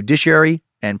oversees the judiciary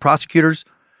and prosecutors.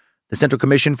 The Central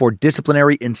Commission for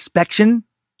Disciplinary Inspection,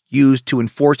 used to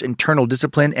enforce internal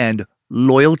discipline and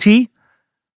loyalty.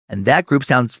 And that group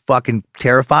sounds fucking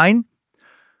terrifying.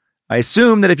 I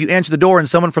assume that if you answer the door and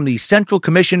someone from the Central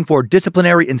Commission for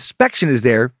Disciplinary Inspection is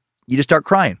there, you just start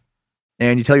crying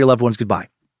and you tell your loved ones goodbye.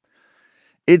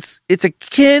 It's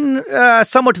akin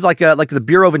somewhat to like the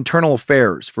Bureau of Internal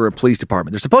Affairs for a police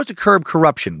department. They're supposed to curb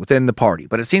corruption within the party,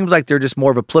 but it seems like they're just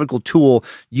more of a political tool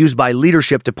used by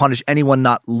leadership to punish anyone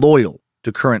not loyal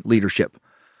to current leadership.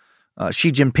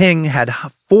 Xi Jinping had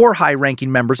 4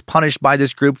 high-ranking members punished by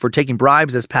this group for taking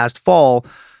bribes this past fall,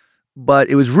 but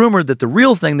it was rumored that the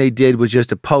real thing they did was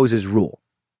just oppose his rule.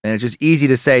 And it's just easy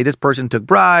to say this person took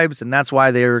bribes, and that's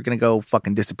why they're going to go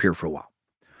fucking disappear for a while.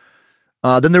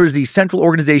 Then there is the Central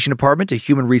Organization Department, a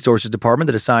human resources department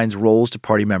that assigns roles to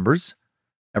party members.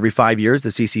 Every 5 years, the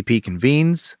CCP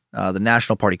convenes the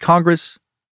National Party Congress,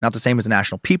 not the same as the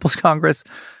National People's Congress,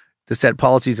 to set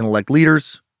policies and elect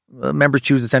leaders. Members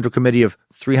choose a central committee of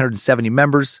 370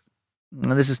 members.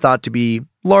 And this is thought to be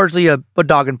largely a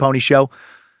dog and pony show.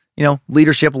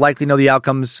 leadership likely know the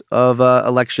outcomes of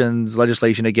elections,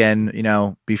 legislation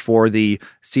again, before the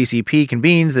CCP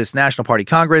convenes this National Party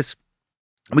Congress.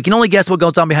 We can only guess what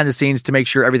goes on behind the scenes to make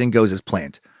sure everything goes as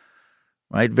planned.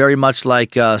 Right? Very much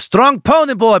like strong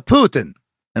pony boy Putin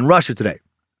in Russia today.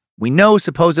 We know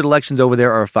supposed elections over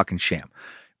there are a fucking sham.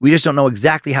 We just don't know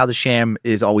exactly how the sham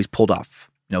is always pulled off.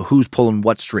 Who's pulling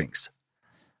what strings.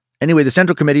 Anyway, the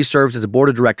Central Committee serves as a board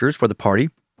of directors for the party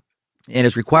and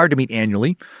is required to meet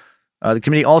annually. The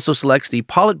committee also selects the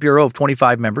Politburo of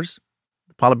 25 members.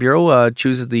 The Politburo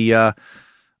chooses the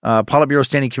Politburo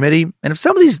Standing Committee. And if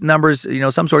some of these numbers,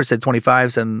 some sources said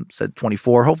 25, some said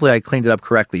 24. Hopefully I cleaned it up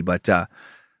correctly. But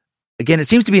again, it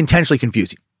seems to be intentionally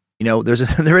confusing. There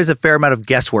is a fair amount of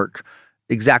guesswork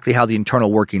exactly how the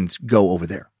internal workings go over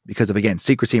there because of, again,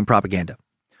 secrecy and propaganda.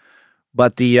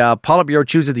 But the Politburo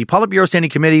chooses the Politburo Standing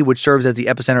Committee, which serves as the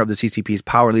epicenter of the CCP's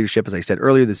power and leadership. As I said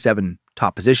earlier, the 7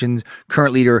 top positions.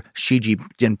 Current leader Xi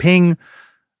Jinping,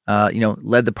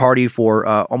 led the party for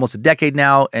almost a decade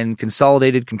now and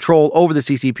consolidated control over the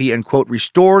CCP and, quote,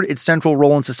 restored its central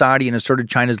role in society and asserted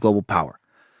China's global power.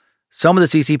 Some of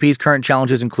the CCP's current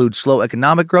challenges include slow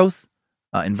economic growth,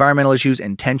 environmental issues,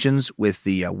 and tensions with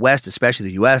the West, especially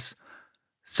the U.S.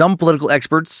 Some political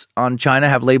experts on China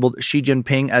have labeled Xi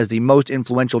Jinping as the most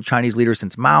influential Chinese leader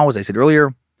since Mao, as I said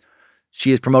earlier. She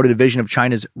has promoted a vision of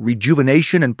China's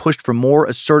rejuvenation and pushed for more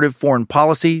assertive foreign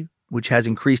policy, which has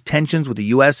increased tensions with the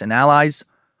U.S. and allies.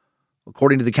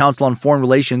 According to the Council on Foreign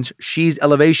Relations, Xi's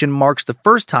elevation marks the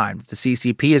first time that the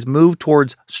CCP has moved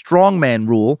towards strongman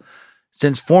rule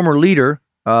since former leader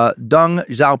Deng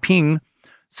Xiaoping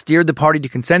steered the party to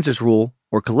consensus rule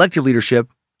or collective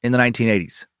leadership in the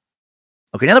 1980s.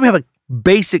 Okay, now that we have a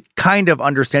basic kind of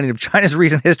understanding of China's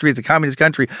recent history as a communist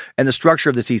country and the structure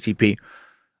of the CCP,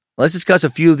 let's discuss a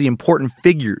few of the important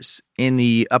figures in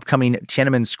the upcoming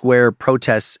Tiananmen Square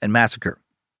protests and massacre.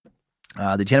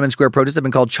 The Tiananmen Square protests have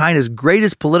been called China's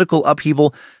greatest political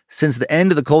upheaval since the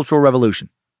end of the Cultural Revolution.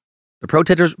 The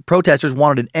protesters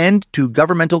wanted an end to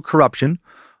governmental corruption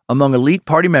among elite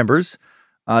party members,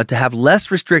 to have less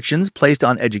restrictions placed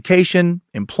on education,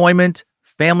 employment,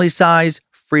 family size,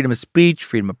 freedom of speech,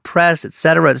 freedom of press,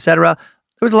 etc., etc.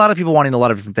 There was a lot of people wanting a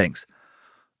lot of different things.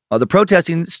 The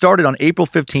protesting started on April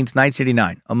 15th,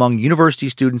 1989, among university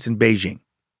students in Beijing,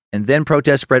 and then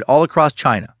protests spread all across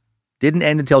China. Didn't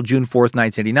end until June 4th,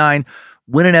 1989,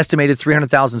 when an estimated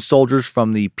 300,000 soldiers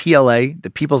from the PLA,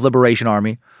 the People's Liberation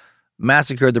Army,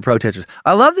 massacred the protesters.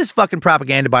 I love this fucking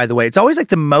propaganda, by the way. It's always like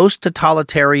the most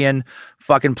totalitarian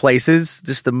fucking places,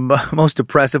 just the most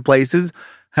oppressive places,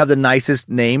 have the nicest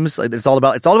names. Like it's all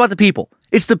about the people.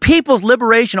 It's the People's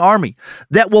Liberation Army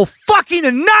that will fucking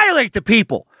annihilate the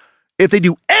people if they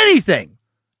do anything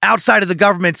outside of the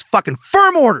government's fucking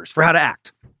firm orders for how to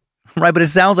act. Right? But it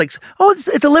sounds like,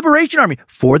 it's a liberation army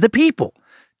for the people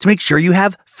to make sure you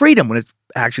have freedom, when it's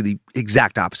actually the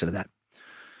exact opposite of that.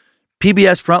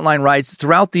 PBS Frontline writes,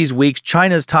 throughout these weeks,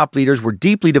 China's top leaders were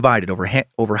deeply divided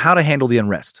over how to handle the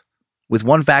unrest, with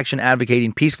one faction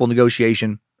advocating peaceful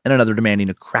negotiation and another demanding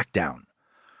a crackdown.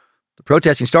 The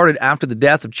protesting started after the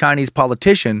death of Chinese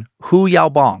politician Hu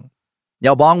Yaobang.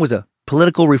 Yaobang was a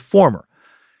political reformer.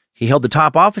 He held the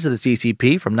top office of the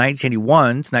CCP from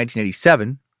 1981 to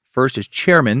 1987, first as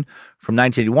chairman from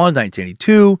 1981 to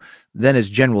 1982, then as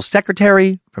general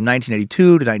secretary from 1982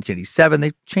 to 1987.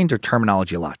 They changed their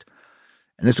terminology a lot.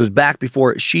 And this was back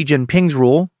before Xi Jinping's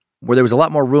rule, where there was a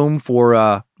lot more room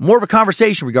for more of a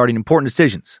conversation regarding important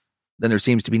decisions than there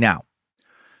seems to be now.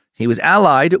 He was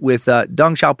allied with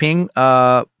Deng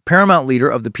Xiaoping, paramount leader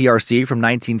of the PRC from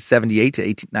 1978 to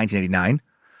 1989.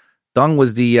 Deng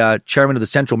was the chairman of the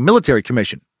Central Military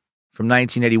Commission from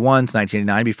 1981 to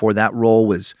 1989, before that role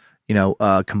was,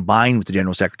 combined with the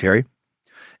general secretary.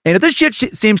 And if this shit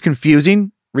seems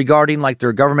confusing regarding like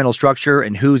their governmental structure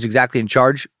and who's exactly in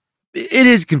charge, it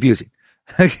is confusing.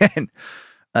 Again,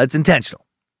 it's intentional.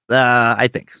 I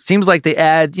think. Seems like they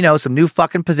add, some new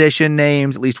fucking position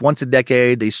names at least once a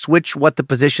decade. They switch what the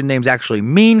position names actually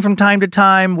mean from time to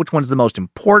time, which one's the most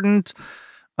important.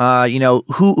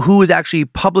 Who is actually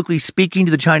publicly speaking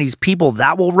to the Chinese people.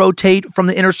 That will rotate from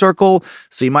the inner circle.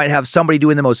 So you might have somebody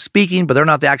doing the most speaking, but they're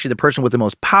not actually the person with the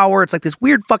most power. It's like this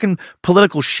weird fucking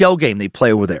political shell game they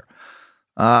play over there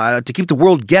to keep the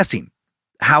world guessing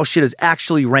how shit is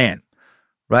actually ran,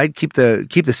 right? Keep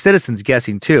the citizens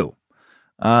guessing too.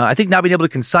 I think not being able to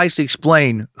concisely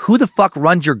explain who the fuck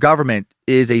runs your government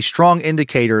is a strong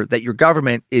indicator that your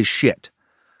government is shit.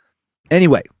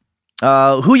 Anyway, Hu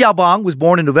Yaobang was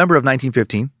born in November of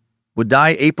 1915, would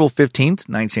die April 15th,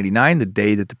 1989, the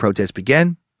day that the protests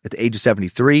began, at the age of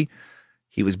 73.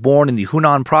 He was born in the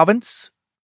Hunan province,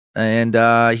 And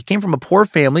he came from a poor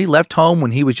family, left home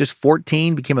when he was just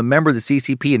 14, became a member of the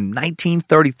CCP in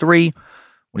 1933.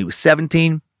 When he was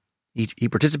 17, he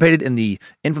participated in the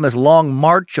infamous Long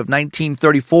March of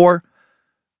 1934.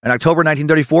 In October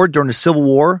 1934, during the Civil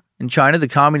War in China, the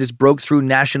communists broke through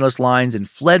nationalist lines and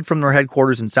fled from their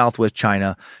headquarters in southwest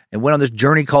China and went on this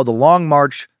journey called the Long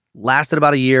March, lasted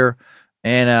about a year,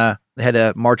 and they had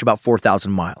to march about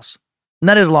 4,000 miles. And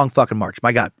that is a long fucking march,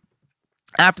 my God.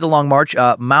 After the Long March,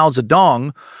 Mao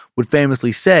Zedong would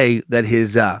famously say that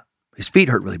his feet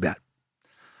hurt really bad.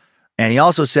 And he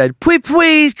also said,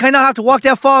 please, can I not have to walk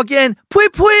that far again?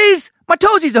 Please, my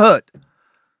toesies are hurt.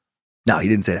 No, he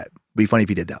didn't say that. It'd be funny if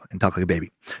he did that and talk like a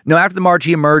baby. No, after the march,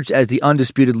 he emerged as the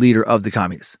undisputed leader of the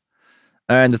communists.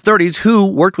 In the 30s, Hu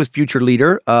worked with future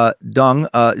leader Deng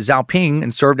Xiaoping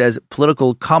and served as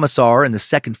political commissar in the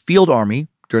Second Field Army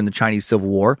during the Chinese Civil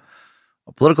War.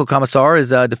 A political commissar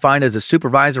is defined as a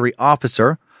supervisory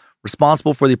officer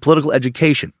responsible for the political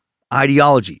education,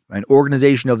 ideology, and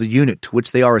organization of the unit to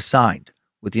which they are assigned,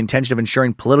 with the intention of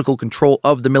ensuring political control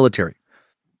of the military.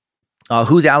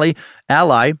 Hu's ally,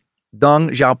 Deng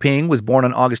Xiaoping, was born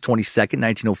on August 22nd,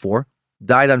 1904,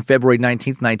 died on February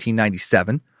 19th,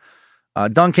 1997.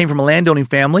 Deng came from a landowning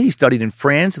family. He studied in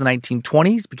France in the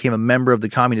 1920s, became a member of the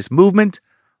communist movement,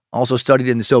 also studied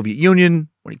in the Soviet Union.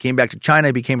 When he came back to China,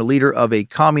 he became a leader of a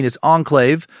communist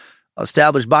enclave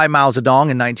established by Mao Zedong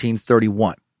in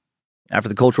 1931. After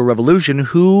the Cultural Revolution,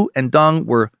 Hu and Deng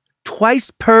were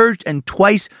twice purged and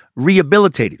twice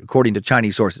rehabilitated, according to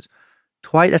Chinese sources.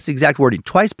 That's the exact wording.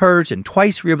 Twice purged and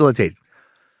twice rehabilitated.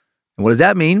 And what does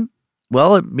that mean?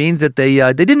 Well, it means that they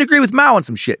didn't agree with Mao on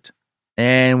some shit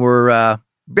and were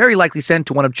very likely sent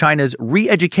to one of China's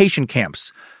re-education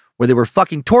camps where they were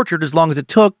fucking tortured as long as it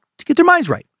took to get their minds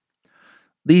right.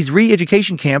 These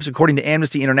re-education camps, according to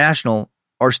Amnesty International,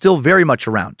 are still very much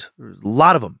around. There's a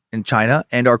lot of them in China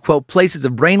and are, quote, places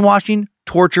of brainwashing,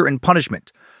 torture, and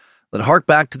punishment that hark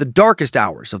back to the darkest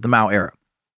hours of the Mao era.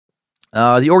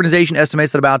 The organization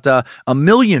estimates that about 1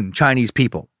 million Chinese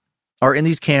people are in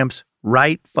these camps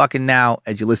right fucking now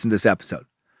as you listen to this episode.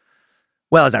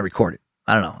 Well, as I record it.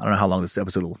 I don't know how long this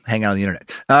episode will hang out on the internet.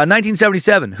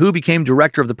 1977, Hu became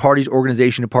director of the party's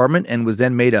organization department and was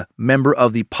then made a member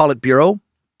of the Politburo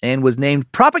and was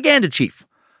named propaganda chief.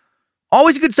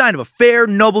 Always a good sign of a fair,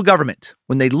 noble government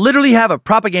when they literally have a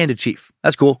propaganda chief.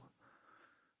 That's cool.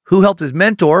 Hu helped his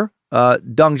mentor,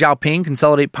 Deng Xiaoping,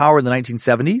 consolidate power in the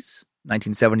 1970s.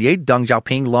 1978, Deng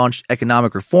Xiaoping launched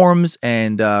economic reforms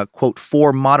and, quote,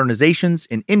 4 modernizations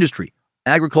in industry,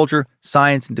 agriculture,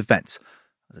 science, and defense.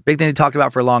 That's a big thing they talked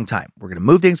about for a long time. We're going to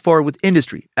move things forward with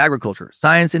industry, agriculture,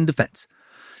 science, and defense.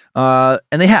 And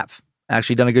they have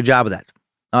actually done a good job of that.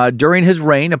 During his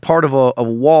reign, a part of a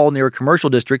wall near a commercial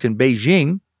district in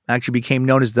Beijing actually became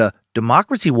known as the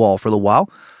Democracy Wall for a little while.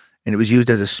 And it was used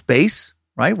as a space,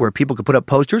 right, where people could put up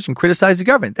posters and criticize the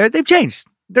government. They've changed.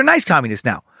 They're nice communists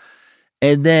now.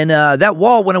 And then that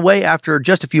wall went away after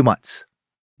just a few months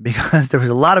because there was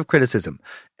a lot of criticism.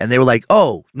 And they were like,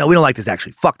 oh, no, we don't like this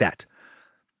actually. Fuck that.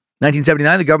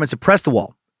 1979, the government suppressed the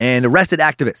wall and arrested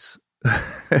activists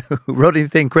who wrote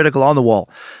anything critical on the wall.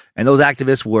 And those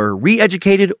activists were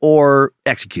re-educated or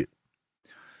executed.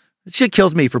 This shit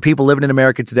kills me for people living in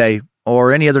America today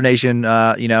or any other nation,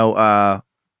 that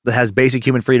has basic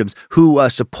human freedoms who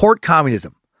support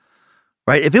communism,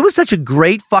 right? If it was such a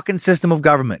great fucking system of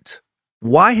government,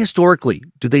 why historically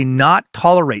do they not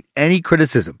tolerate any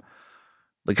criticism?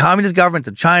 The communist governments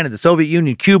of China, the Soviet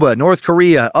Union, Cuba, North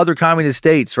Korea, other communist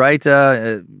states, right?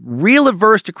 Real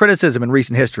averse to criticism in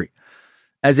recent history.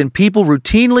 As in people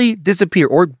routinely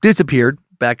disappeared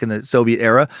back in the Soviet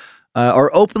era, are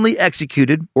openly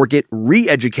executed or get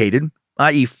re-educated,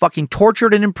 i.e. fucking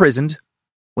tortured and imprisoned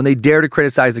when they dare to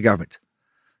criticize the government.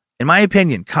 In my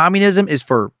opinion, communism is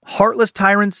for heartless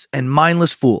tyrants and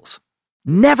mindless fools.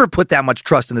 Never put that much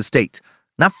trust in the state.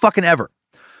 Not fucking ever.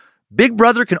 Big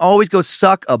Brother can always go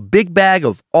suck a big bag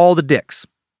of all the dicks.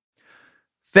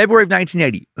 February of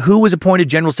 1980, Hu was appointed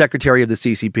General Secretary of the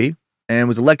CCP and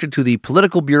was elected to the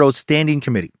Political Bureau's Standing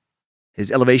Committee. His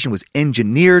elevation was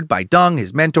engineered by Deng,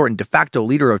 his mentor and de facto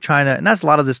leader of China. And that's a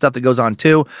lot of the stuff that goes on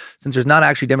too. Since there's not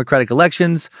actually democratic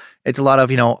elections, it's a lot of,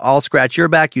 I'll scratch your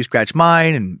back, you scratch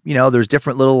mine. And, there's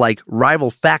different little like rival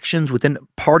factions within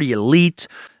party elite.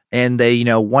 And they,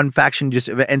 one faction just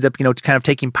ends up, kind of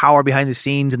taking power behind the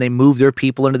scenes and they move their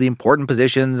people into the important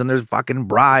positions and there's fucking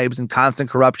bribes and constant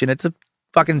corruption. It's a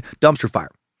fucking dumpster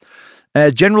fire.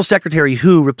 As General Secretary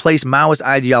Hu replaced Maoist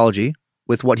ideology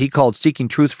with what he called seeking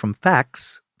truth from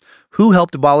facts, Hu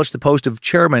helped abolish the post of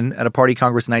chairman at a party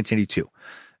congress in 1982.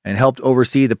 and helped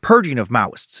oversee the purging of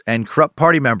Maoists and corrupt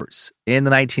party members in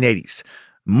the 1980s.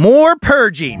 More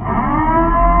purging.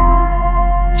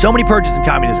 So many purges in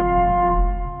communism.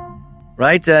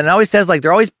 Right? And it always says like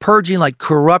they're always purging like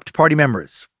corrupt party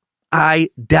members. I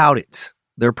doubt it.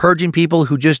 They're purging people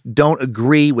who just don't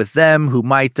agree with them, who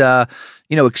might,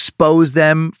 expose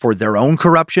them for their own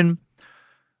corruption,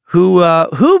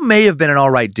 who may have been an all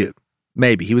right dude.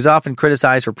 Maybe. He was often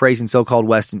criticized for praising so-called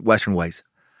Western ways.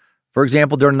 For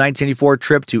example, during the 1984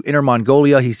 trip to Inner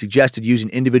Mongolia, he suggested using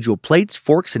individual plates,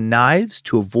 forks, and knives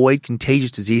to avoid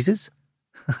contagious diseases.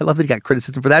 I love that he got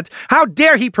criticism for that. How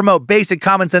dare he promote basic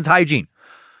common sense hygiene,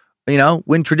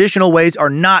 when traditional ways are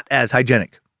not as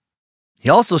hygienic. He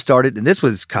also started, and this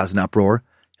was causing uproar,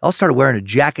 he also started wearing a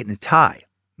jacket and a tie.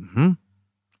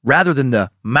 Rather than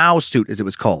the Mao suit, as it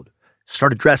was called.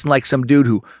 Started dressing like some dude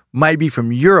who might be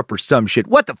from Europe or some shit.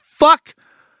 What the fuck?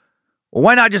 Well,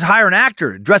 why not just hire an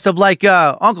actor, dress up like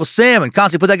Uncle Sam and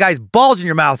constantly put that guy's balls in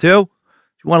your mouth, who? You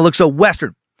want to look so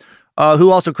Western. Who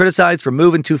also criticized for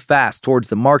moving too fast towards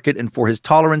the market and for his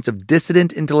tolerance of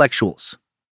dissident intellectuals.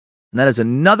 And that is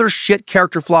another shit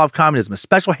character flaw of communism, a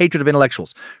special hatred of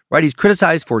intellectuals. Right? He's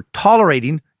criticized for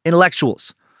tolerating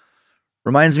intellectuals.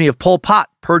 Reminds me of Pol Pot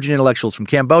purging intellectuals from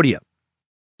Cambodia.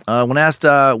 When asked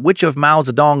which of Mao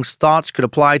Zedong's thoughts could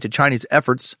apply to Chinese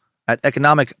efforts at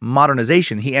economic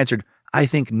modernization, he answered, I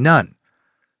think none.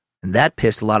 And that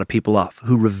pissed a lot of people off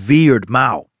who revered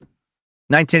Mao.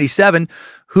 1987,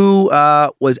 who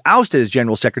was ousted as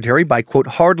general secretary by, quote,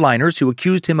 hardliners who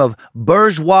accused him of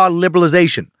bourgeois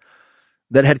liberalization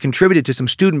that had contributed to some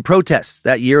student protests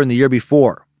that year and the year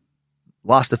before.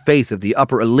 Lost the faith of the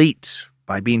upper elite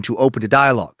by being too open to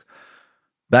dialogue.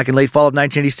 Back in late fall of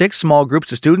 1986, small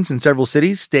groups of students in several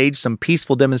cities staged some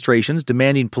peaceful demonstrations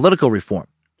demanding political reform.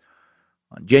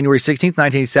 On January 16,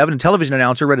 1987, a television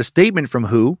announcer read a statement from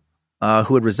who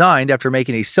had resigned after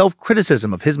making a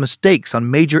self-criticism of his mistakes on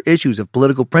major issues of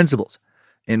political principles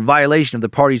in violation of the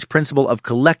party's principle of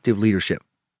collective leadership.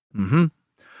 The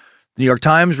New York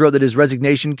Times wrote that his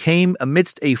resignation came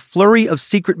amidst a flurry of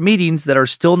secret meetings that are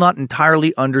still not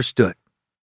entirely understood.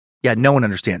 Yeah, no one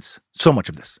understands so much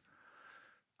of this.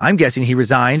 I'm guessing he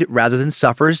resigned rather than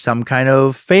suffer some kind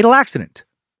of fatal accident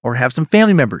or have some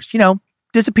family members,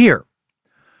 disappear.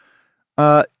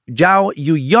 Zhao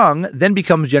Yuyang then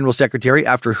becomes general secretary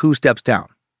after Hu steps down.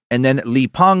 And then Li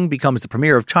Peng becomes the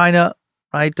premier of China,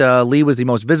 right? Li was the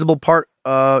most visible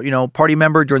party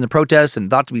member during the protests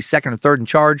and thought to be second or third in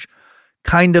charge,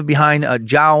 kind of behind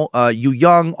Zhao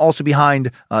Yuyang, also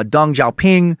behind Deng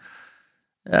Xiaoping.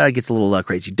 It gets a little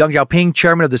crazy. Deng Xiaoping,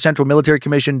 chairman of the Central Military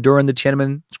Commission during the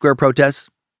Tiananmen Square protests.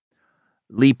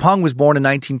 Li Peng was born in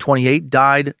 1928,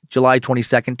 died July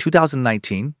 22nd,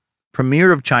 2019.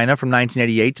 Premier of China from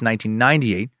 1988 to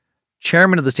 1998.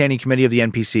 Chairman of the Standing Committee of the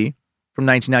NPC from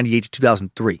 1998 to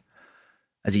 2003.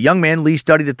 As a young man, Li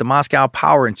studied at the Moscow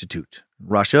Power Institute in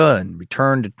Russia and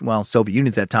returned to, Soviet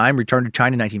Union at that time, returned to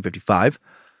China in 1955.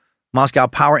 Moscow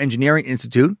Power Engineering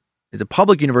Institute is a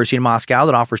public university in Moscow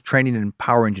that offers training in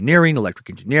power engineering, electric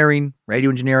engineering, radio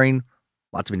engineering,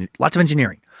 lots of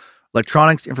engineering,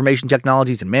 electronics, information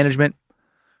technologies, and management.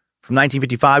 From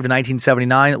 1955 to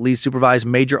 1979, Li supervised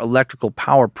major electrical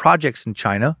power projects in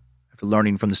China. After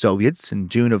learning from the Soviets, in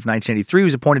June of 1983, he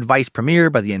was appointed vice premier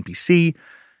by the NPC,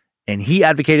 and he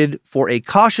advocated for a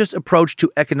cautious approach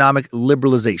to economic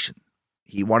liberalization.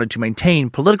 He wanted to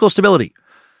maintain political stability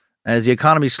as the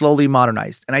economy slowly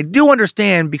modernized. And I do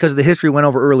understand, because of the history we went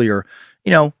over earlier,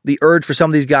 the urge for some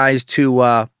of these guys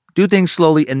to do things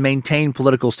slowly and maintain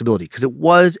political stability, because it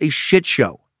was a shit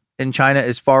show in China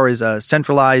as far as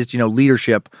centralized,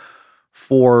 leadership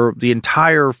for the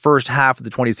entire first half of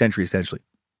the 20th century, essentially.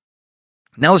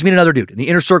 Now let's meet another dude in the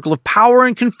inner circle of power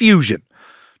and confusion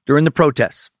during the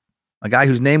protests. A guy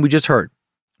whose name we just heard,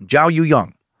 Zhao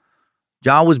Yuyang.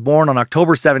 Zhao was born on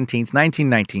October 17th,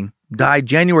 1919, died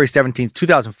January 17th,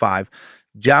 2005.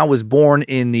 Zhao was born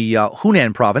in the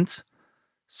Hunan province,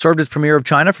 served as premier of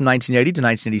China from 1980 to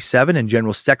 1987 and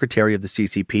general secretary of the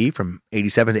CCP from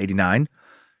 87 to 89.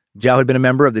 Zhao had been a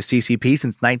member of the CCP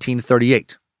since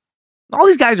 1938. All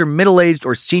these guys are middle-aged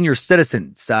or senior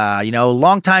citizens,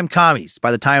 longtime commies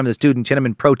by the time of the student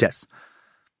Tiananmen protests.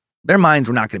 Their minds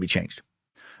were not going to be changed.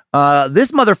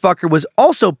 This motherfucker was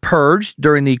also purged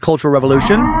during the Cultural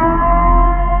Revolution.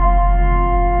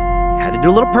 Had to do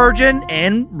a little purging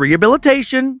and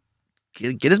rehabilitation,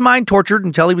 get his mind tortured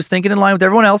until he was thinking in line with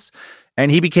everyone else.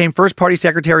 And he became first party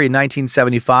secretary in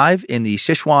 1975 in the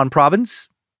Sichuan province,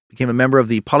 became a member of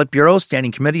the Politburo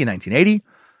Standing Committee in 1980.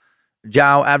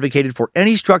 Zhao advocated for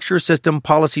any structure, system,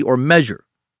 policy, or measure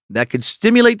that could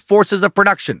stimulate forces of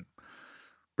production,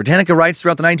 Britannica writes,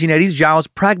 throughout the 1980s, Zhao's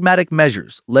pragmatic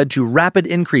measures led to rapid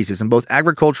increases in both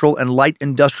agricultural and light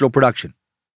industrial production,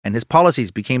 and his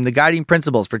policies became the guiding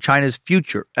principles for China's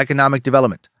future economic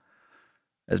development.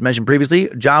 As mentioned previously,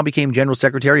 Zhao became general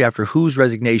secretary after Hu's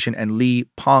resignation and Li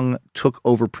Peng took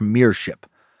over premiership.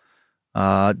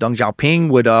 Deng Xiaoping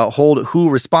would hold Hu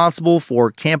responsible for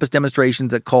campus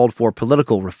demonstrations that called for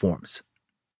political reforms.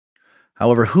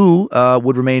 However, Hu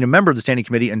would remain a member of the Standing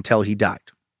Committee until he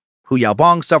died. Hu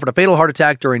Yaobang suffered a fatal heart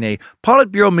attack during a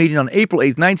Politburo meeting on April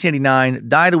 8, 1989,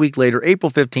 died a week later, April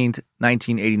 15,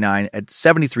 1989, at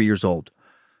 73 years old.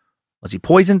 Was he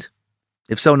poisoned?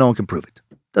 If so, no one can prove it.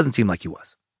 Doesn't seem like he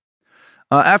was.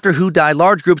 After Hu died,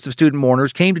 large groups of student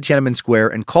mourners came to Tiananmen Square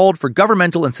and called for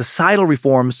governmental and societal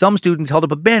reform. Some students held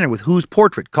up a banner with Hu's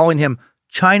portrait, calling him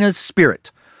China's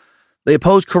spirit. They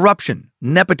opposed corruption,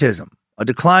 nepotism, a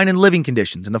decline in living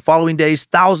conditions. In the following days,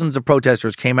 thousands of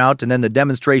protesters came out, and then the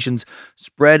demonstrations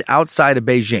spread outside of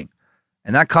Beijing.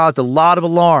 And that caused a lot of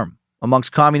alarm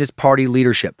amongst Communist Party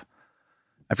leadership.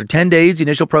 After 10 days, the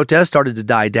initial protests started to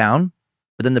die down,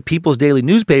 but then the People's Daily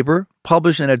newspaper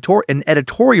published an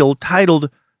editorial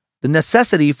titled "The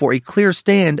Necessity for a Clear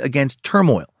Stand Against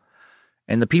Turmoil."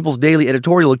 And the People's Daily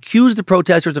editorial accused the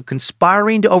protesters of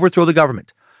conspiring to overthrow the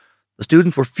government. The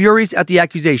students were furious at the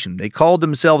accusation. They called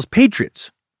themselves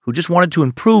patriots who just wanted to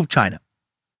improve China.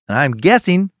 And I'm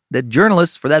guessing that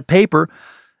journalists for that paper,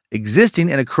 existing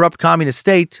in a corrupt communist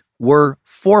state, were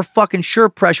for fucking sure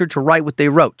pressured to write what they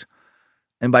wrote.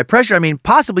 And by pressure, I mean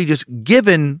possibly just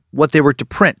given what they were to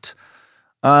print.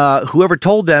 Whoever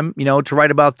told them, to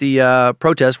write about the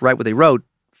protest, write what they wrote,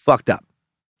 fucked up.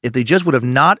 If they just would have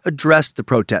not addressed the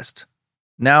protest,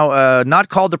 now not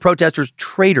called the protesters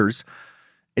traitors,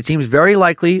 it seems very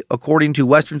likely, according to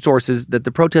Western sources, that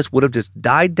the protest would have just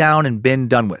died down and been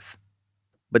done with.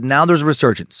 But now there's a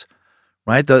resurgence,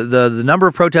 right? The number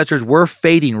of protesters were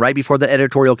fading right before the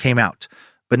editorial came out.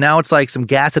 But now it's like some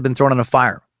gas had been thrown on a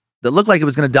fire that looked like it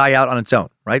was going to die out on its own,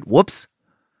 right? Whoops.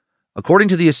 According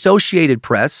to the Associated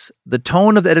Press, the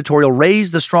tone of the editorial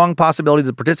raised the strong possibility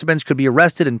that participants could be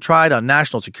arrested and tried on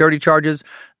national security charges.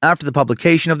 After the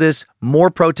publication of this, more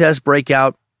protests break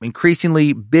out.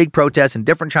 Increasingly big protests in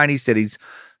different Chinese cities.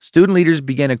 Student leaders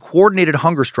began a coordinated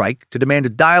hunger strike to demand a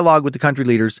dialogue with the country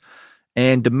leaders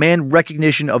and demand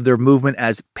recognition of their movement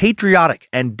as patriotic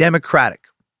and democratic.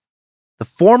 The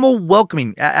formal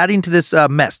welcoming, adding to this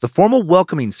mess, the formal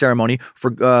welcoming ceremony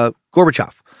for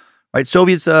Gorbachev, right,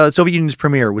 Soviet Union's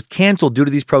premier, was canceled due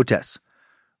to these protests,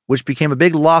 which became a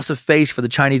big loss of face for the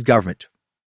Chinese government.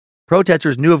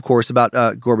 Protesters knew, of course, about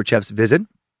Gorbachev's visit.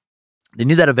 They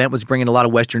knew that event was bringing a lot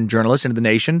of Western journalists into the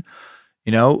nation,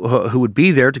 who would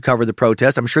be there to cover the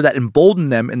protests. I'm sure that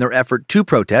emboldened them in their effort to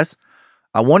protest.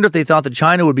 I wonder if they thought that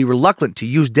China would be reluctant to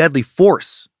use deadly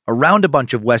force around a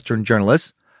bunch of Western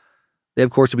journalists. They,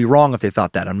 of course, would be wrong if they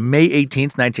thought that. On May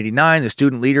 18th, 1989, the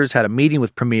student leaders had a meeting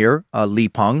with Premier Li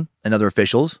Peng and other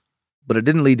officials, but it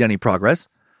didn't lead to any progress.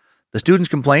 The students'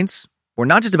 complaints were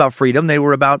not just about freedom, they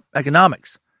were about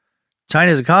economics.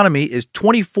 China's economy is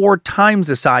 24 times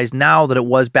the size now that it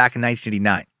was back in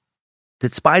 1989,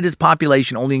 despite its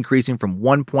population only increasing from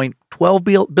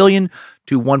 1.12 billion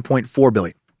to 1.4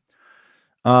 billion.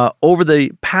 Over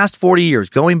the past 40 years,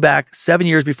 going back 7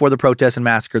 years before the protests and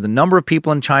massacre, the number of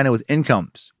people in China with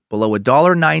incomes below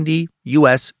 $1.90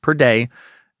 US per day,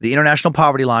 the international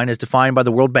poverty line as defined by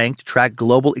the World Bank to track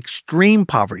global extreme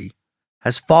poverty,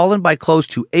 has fallen by close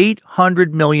to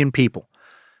 800 million people.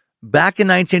 Back in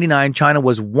 1989, China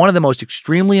was one of the most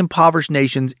extremely impoverished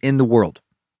nations in the world.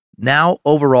 Now,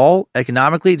 overall,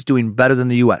 economically, it's doing better than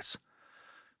the U.S.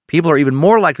 People are even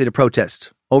more likely to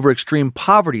protest over extreme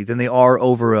poverty than they are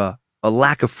over a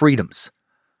lack of freedoms.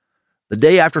 The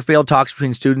day after failed talks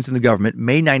between students and the government,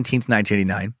 May 19th,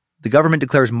 1989, the government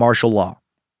declares martial law.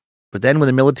 But then when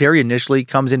the military initially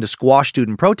comes in to squash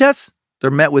student protests, they're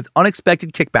met with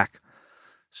unexpected kickback.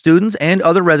 Students and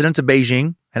other residents of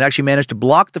Beijing had actually managed to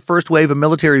block the first wave of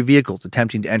military vehicles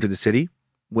attempting to enter the city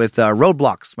with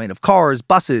roadblocks made of cars,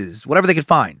 buses, whatever they could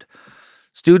find.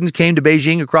 Students came to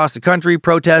Beijing across the country.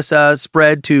 Protests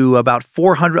spread to about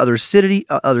 400 other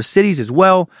cities as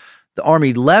well. The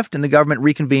army left and the government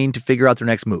reconvened to figure out their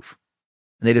next move.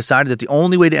 And they decided that the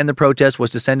only way to end the protest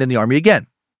was to send in the army again.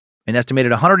 An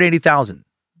estimated 180,000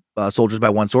 soldiers by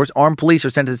one source. Armed police are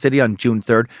sent to the city on June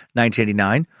 3rd,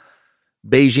 1989.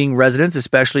 Beijing residents,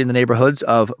 especially in the neighborhoods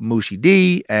of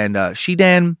Muxidi and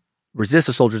Xidan, resist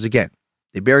the soldiers again.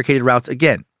 They barricaded routes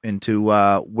again into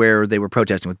where they were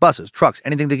protesting with buses, trucks,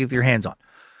 anything they could get their hands on.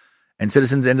 And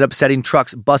citizens ended up setting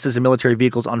trucks, buses, and military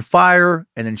vehicles on fire,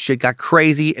 and then shit got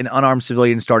crazy and unarmed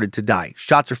civilians started to die.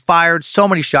 Shots are fired, so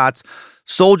many shots.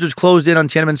 Soldiers closed in on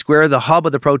Tiananmen Square, the hub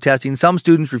of the protesting. Some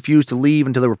students refused to leave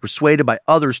until they were persuaded by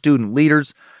other student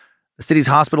leaders. The city's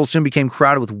hospital soon became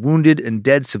crowded with wounded and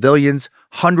dead civilians.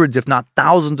 Hundreds, if not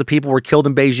thousands, of people were killed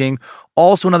in Beijing.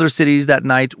 Also in other cities that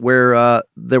night where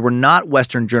there were not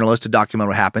Western journalists to document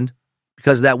what happened.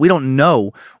 Because of that, we don't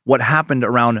know what happened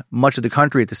around much of the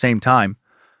country at the same time.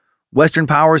 Western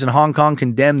powers in Hong Kong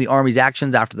condemned the army's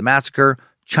actions after the massacre.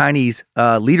 Chinese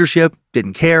leadership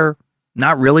didn't care.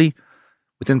 Not really.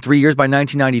 Within 3 years, by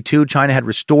 1992, China had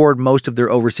restored most of their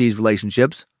overseas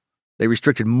relationships. They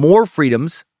restricted more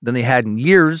freedoms than they had in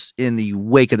years in the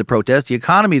wake of the protests. The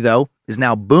economy, though, is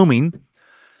now booming.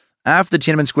 After the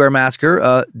Tiananmen Square massacre,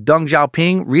 Deng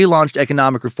Xiaoping relaunched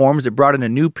economic reforms that brought in a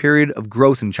new period of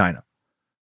growth in China.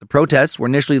 The protests were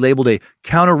initially labeled a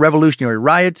counter-revolutionary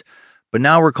riot, but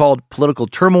now were called political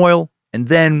turmoil and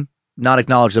then not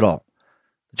acknowledged at all.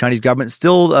 The Chinese government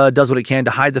still does what it can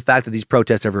to hide the fact that these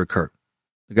protests ever occurred.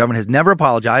 The government has never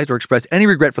apologized or expressed any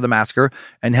regret for the massacre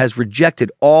and has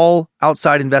rejected all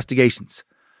outside investigations.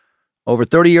 Over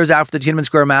 30 years after the Tiananmen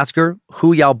Square massacre,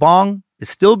 Hu Yaobang is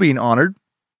still being honored.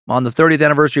 On the 30th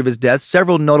anniversary of his death,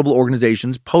 several notable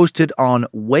organizations posted on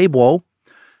Weibo,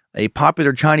 a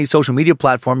popular Chinese social media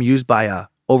platform used by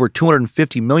over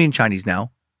 250 million Chinese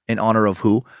now, in honor of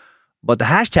Hu. But the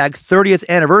hashtag 30th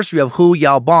anniversary of Hu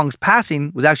Yaobang's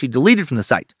passing was actually deleted from the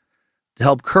site to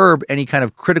help curb any kind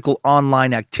of critical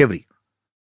online activity.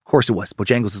 Of course it was.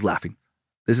 Bojangles is laughing.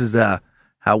 This is how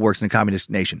it works in a communist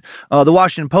nation. The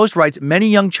Washington Post writes, many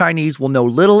young Chinese will know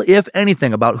little, if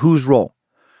anything, about Hu's role.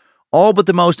 All but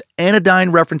the most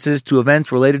anodyne references to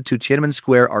events related to Tiananmen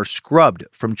Square are scrubbed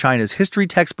from China's history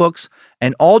textbooks,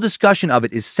 and all discussion of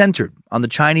it is centered on the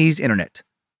Chinese internet.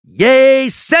 Yay,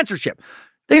 censorship!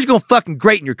 Things are going fucking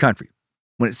great in your country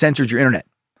when it censors your internet.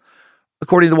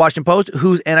 According to the Washington Post,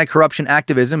 Hu's anti-corruption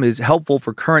activism is helpful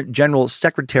for current General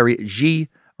Secretary Xi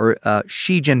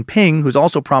Jinping, who's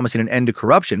also promising an end to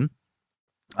corruption.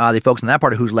 They focus on that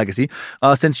part of Hu's legacy.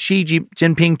 Since Xi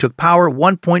Jinping took power,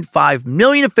 1.5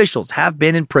 million officials have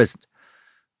been imprisoned.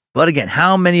 But again,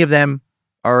 how many of them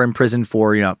are imprisoned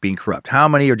for, being corrupt? How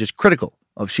many are just critical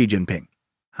of Xi Jinping?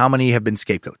 How many have been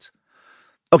scapegoats?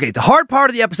 Okay, the hard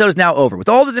part of the episode is now over. With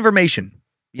all this information,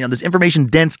 this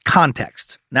information-dense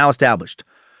context now established,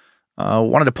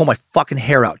 wanted to pull my fucking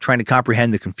hair out trying to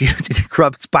comprehend the confusing and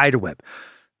corrupt spiderweb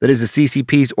that is the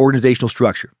CCP's organizational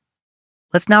structure.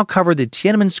 Let's now cover the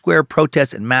Tiananmen Square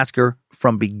protests and massacre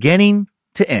from beginning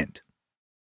to end.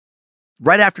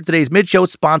 Right after today's mid-show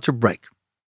sponsor break.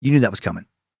 You knew that was coming.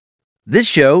 This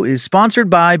show is sponsored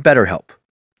by BetterHelp.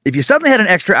 If you suddenly had an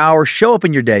extra hour show up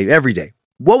in your day every day,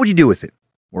 what would you do with it?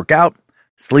 Work out,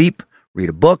 sleep, read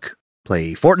a book,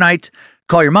 play Fortnite,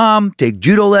 call your mom, take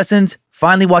judo lessons,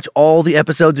 finally watch all the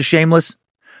episodes of Shameless?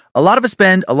 A lot of us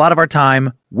spend a lot of our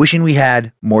time wishing we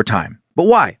had more time. But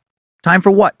why? Time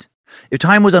for what? If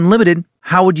time was unlimited,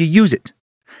 how would you use it?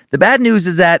 The bad news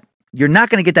is that you're not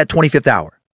going to get that 25th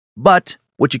hour. But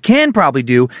what you can probably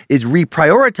do is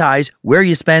reprioritize where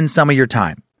you spend some of your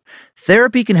time.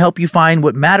 Therapy can help you find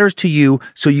what matters to you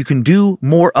so you can do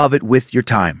more of it with your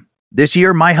time. This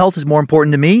year, my health is more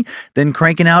important to me than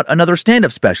cranking out another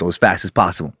stand-up special as fast as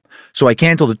possible. So I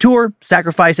canceled a tour,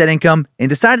 sacrificed that income, and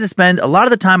decided to spend a lot of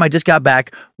the time I just got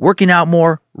back working out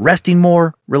more, resting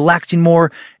more, relaxing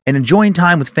more, and enjoying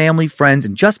time with family, friends,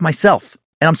 and just myself.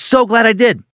 And I'm so glad I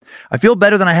did. I feel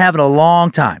better than I have in a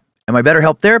long time. And my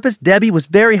BetterHelp therapist, Debbie, was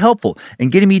very helpful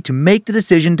in getting me to make the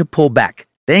decision to pull back.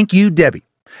 Thank you, Debbie.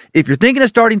 If you're thinking of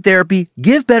starting therapy,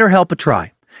 give BetterHelp a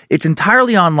try. It's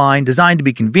entirely online, designed to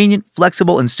be convenient,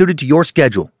 flexible, and suited to your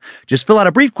schedule. Just fill out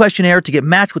a brief questionnaire to get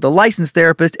matched with a licensed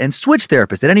therapist and switch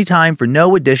therapists at any time for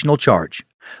no additional charge.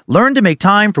 Learn to make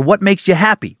time for what makes you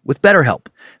happy with BetterHelp.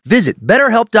 Visit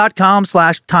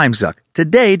BetterHelp.com/timesuck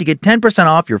today to get 10%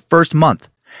 off your first month.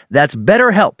 That's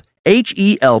BetterHelp,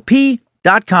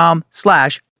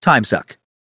 HELP.com/timesuck.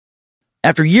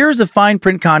 After years of fine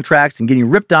print contracts and getting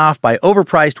ripped off by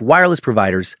overpriced wireless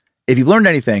providers, if you've learned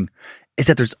anything, it's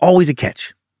that there's always a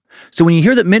catch. So when you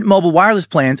hear that Mint Mobile wireless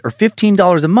plans are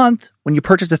 $15 a month when you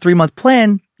purchase a 3-month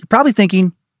plan, you're probably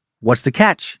thinking, what's the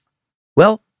catch?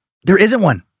 Well, there isn't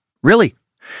one. Really.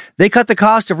 They cut the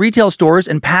cost of retail stores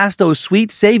and pass those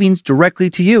sweet savings directly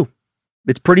to you.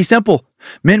 It's pretty simple.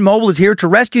 Mint Mobile is here to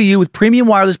rescue you with premium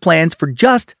wireless plans for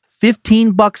just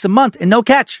 $15 a month and no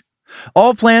catch.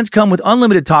 All plans come with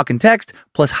unlimited talk and text,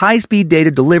 plus high-speed data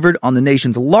delivered on the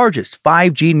nation's largest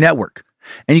 5G network.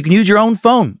 And you can use your own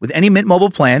phone with any Mint Mobile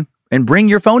plan and bring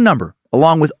your phone number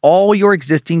along with all your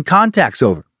existing contacts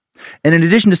over. And in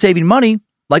addition to saving money,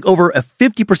 like over a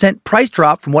 50% price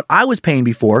drop from what I was paying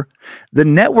before, the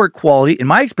network quality, in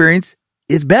my experience,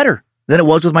 is better than it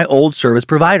was with my old service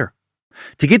provider.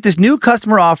 To get this new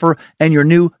customer offer and your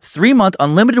new 3-month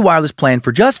unlimited wireless plan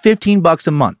for just $15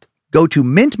 a month, go to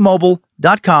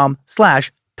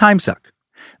mintmobile.com/timesuck.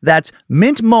 That's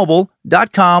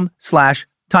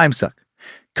mintmobile.com/timesuck.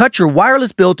 Cut your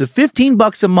wireless bill to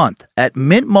 $15 a month at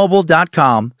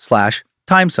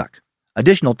mintmobile.com/timesuck.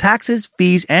 Additional taxes,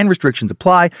 fees, and restrictions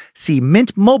apply. See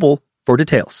Mint Mobile for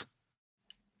details.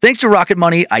 Thanks to Rocket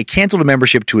Money, I canceled a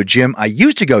membership to a gym I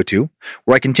used to go to,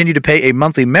 where I continued to pay a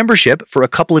monthly membership for a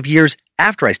couple of years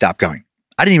after I stopped going.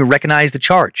 I didn't even recognize the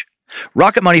charge.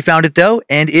 Rocket Money found it, though,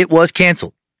 and it was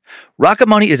canceled. Rocket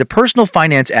Money is a personal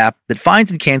finance app that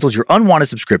finds and cancels your unwanted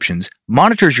subscriptions,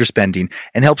 monitors your spending,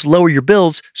 and helps lower your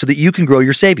bills so that you can grow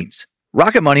your savings.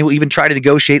 Rocket Money will even try to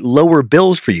negotiate lower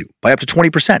bills for you by up to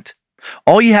 20%.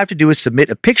 All you have to do is submit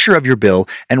a picture of your bill,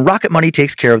 and Rocket Money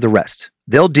takes care of the rest.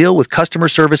 They'll deal with customer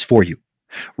service for you.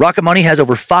 Rocket Money has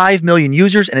over 5 million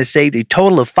users and has saved a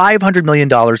total of $500 million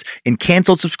in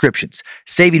canceled subscriptions,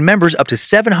 saving members up to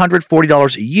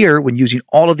 $740 a year when using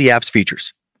all of the app's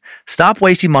features. Stop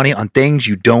wasting money on things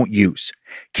you don't use.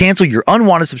 Cancel your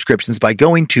unwanted subscriptions by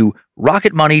going to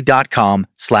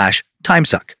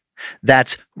rocketmoney.com/timesuck.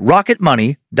 That's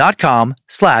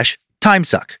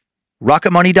rocketmoney.com/timesuck.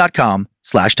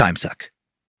 rocketmoney.com/timesuck.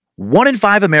 1 in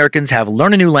 5 Americans have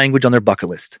learn a new language on their bucket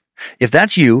list. If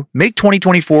that's you, make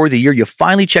 2024 the year you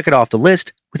finally check it off the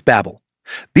list with Babbel.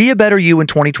 Be a better you in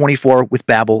 2024 with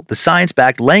Babbel, the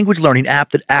science-backed language learning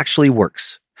app that actually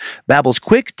works. Babbel's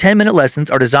quick 10-minute lessons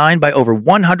are designed by over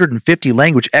 150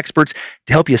 language experts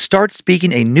to help you start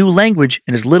speaking a new language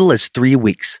in as little as 3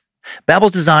 weeks.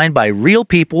 Babbel's designed by real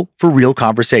people for real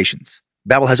conversations.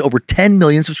 Babbel has over 10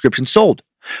 million subscriptions sold.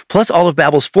 Plus, all of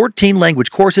Babbel's 14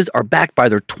 language courses are backed by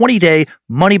their 20-day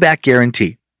money-back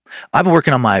guarantee. I've been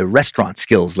working on my restaurant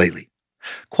skills lately.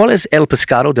 ¿Cuál es el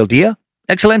pescado del día?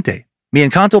 Excelente. Mi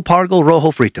encanto pargo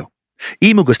rojo frito.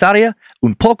 Y me gustaría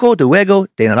un poco de jugo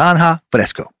de naranja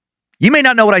fresco. You may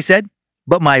not know what I said,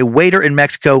 but my waiter in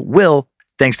Mexico will,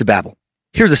 thanks to Babbel.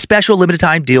 Here's a special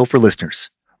limited-time deal for listeners.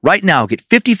 Right now, get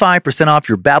 55% off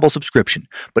your Babbel subscription,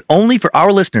 but only for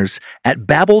our listeners at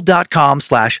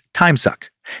babbel.com/timesuck.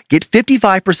 Get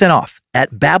 55% off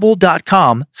at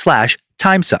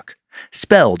babbel.com/timesuck.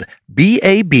 Spelled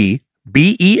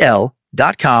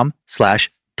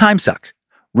BABBEL.com/timesuck.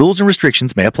 Rules and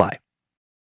restrictions may apply.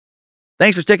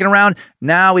 Thanks for sticking around.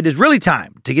 Now it is really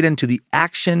time to get into the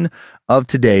action of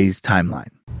today's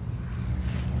timeline.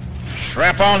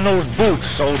 Strap on those boots,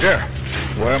 soldier.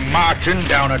 We're marching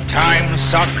down a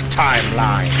time-suck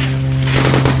timeline.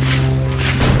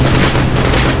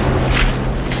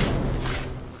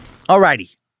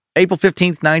 Alrighty, April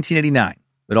 15th, 1989.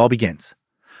 It all begins.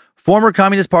 Former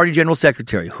Communist Party General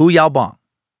Secretary Hu Yaobang,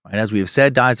 and as we have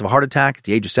said, dies of a heart attack at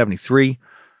the age of 73.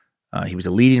 He was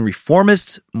a leading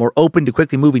reformist, more open to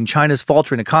quickly moving China's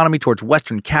faltering economy towards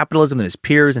Western capitalism than his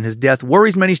peers, and his death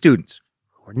worries many students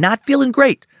who are not feeling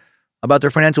great about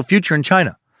their financial future in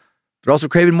China. They're also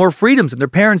craving more freedoms than their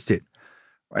parents did.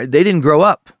 Right? They didn't grow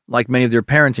up like many of their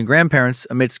parents and grandparents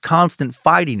amidst constant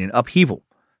fighting and upheaval.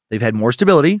 They've had more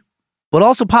stability, but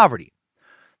also poverty.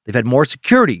 They've had more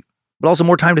security, but also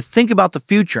more time to think about the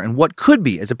future and what could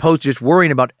be, as opposed to just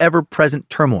worrying about ever-present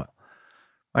turmoil.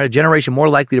 Right, a generation more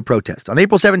likely to protest. On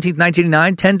April 17,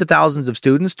 1989, tens of thousands of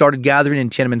students started gathering in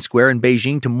Tiananmen Square in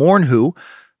Beijing to mourn Hu.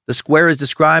 The square is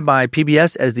described by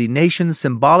PBS as the nation's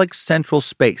symbolic central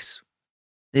space.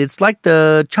 It's like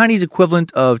the Chinese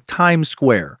equivalent of Times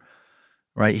Square,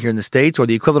 right here in the States, or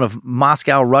the equivalent of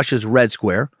Moscow, Russia's Red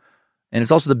Square. And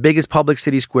it's also the biggest public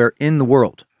city square in the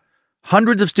world.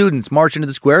 Hundreds of students marched into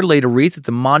the square, laid a wreath at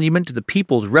the monument to the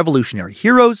people's revolutionary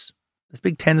heroes. This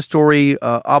big 10-story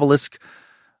obelisk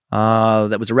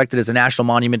that was erected as a national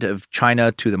monument of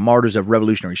China to the martyrs of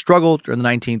revolutionary struggle during the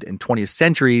 19th and 20th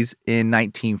centuries in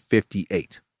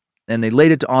 1958. And they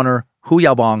laid it to honor Hu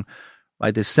Yaobang,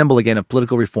 right, this symbol again of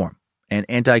political reform and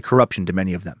anti-corruption to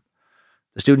many of them.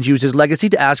 The students used his legacy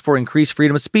to ask for increased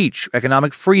freedom of speech,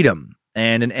 economic freedom,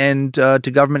 and an end to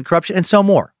government corruption, and so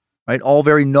more. Right, all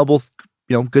very noble,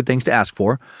 good things to ask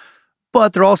for.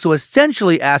 But they're also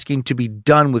essentially asking to be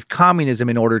done with communism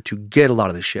in order to get a lot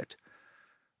of this shit.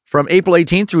 From April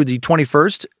 18th through the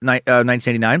 21st,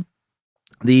 1989,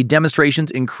 the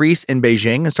demonstrations increase in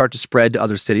Beijing and start to spread to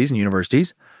other cities and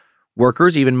universities.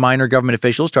 Workers, even minor government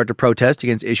officials, start to protest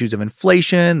against issues of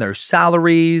inflation, their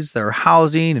salaries, their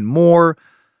housing, and more.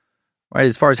 Right,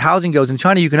 as far as housing goes in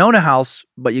China, you can own a house,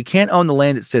 but you can't own the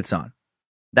land it sits on.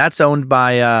 That's owned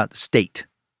by the state.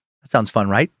 That sounds fun,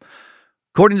 right?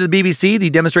 According to the BBC, the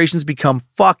demonstrations become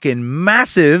fucking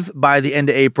massive by the end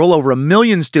of April. Over 1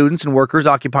 million students and workers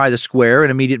occupy the square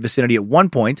in immediate vicinity at one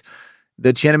point.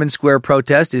 The Tiananmen Square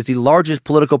protest is the largest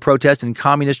political protest in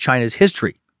communist China's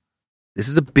history. This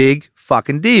is a big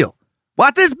fucking deal.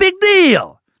 What is big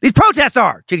deal? These protests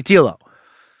are, Chikatilo.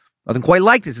 Nothing quite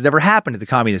like this has ever happened to the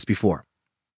communists before.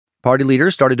 Party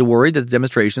leaders started to worry that the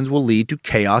demonstrations will lead to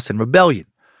chaos and rebellion.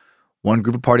 One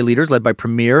group of party leaders, led by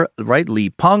Premier Li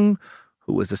Peng,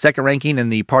 who was the second ranking in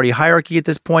the party hierarchy at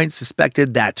this point,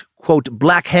 suspected that, quote,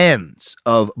 black hands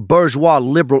of bourgeois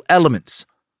liberal elements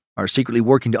are secretly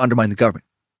working to undermine the government.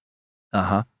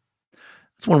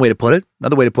 That's one way to put it.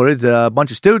 Another way to put it is a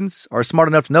bunch of students are smart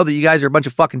enough to know that you guys are a bunch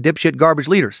of fucking dipshit garbage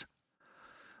leaders.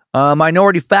 A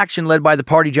minority faction led by the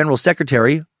party general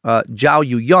secretary, Zhao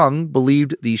Yuyang,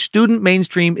 believed the student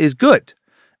mainstream is good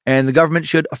and the government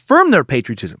should affirm their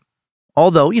patriotism.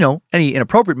 Although, any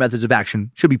inappropriate methods of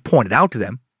action should be pointed out to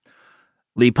them.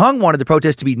 Li Peng wanted the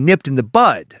protest to be nipped in the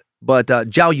bud, but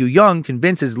Zhao Yuyang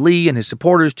convinces Li and his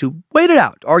supporters to wait it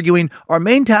out, arguing, our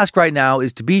main task right now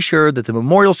is to be sure that the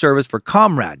memorial service for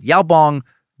Comrade Yao Bong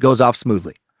goes off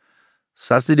smoothly.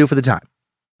 So that's what they do for the time.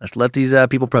 Let's let these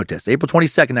people protest. April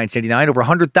 22nd, 1989, over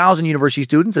 100,000 university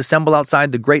students assemble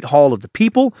outside the Great Hall of the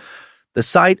People, the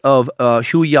site of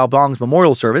Hu Yaobong's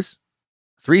memorial service.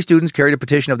 3 students carried a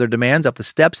petition of their demands up the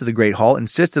steps of the Great Hall,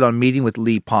 insisted on meeting with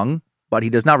Li Peng, but he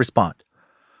does not respond.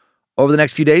 Over the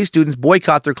next few days, students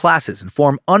boycott their classes and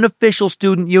form unofficial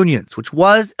student unions, which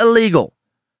was illegal.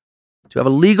 To have a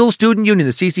legal student union,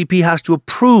 the CCP has to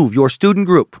approve your student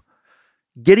group.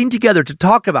 Getting together to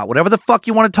talk about whatever the fuck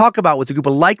you want to talk about with a group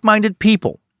of like-minded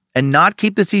people and not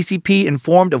keep the CCP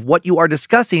informed of what you are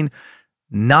discussing,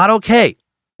 not okay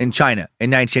in China in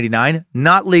 1989,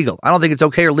 not legal. I don't think it's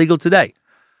okay or legal today.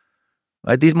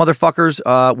 Right? These motherfuckers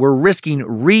were risking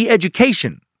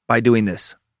re-education by doing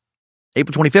this.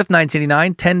 April 25th,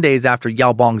 1989, 10 days after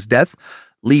Yao Bong's death,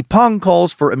 Li Peng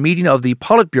calls for a meeting of the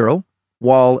Politburo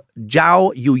while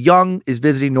Zhao Yuyang is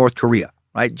visiting North Korea.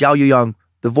 Right? Zhao Yuyang,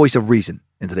 the voice of reason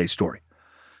in today's story.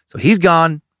 So he's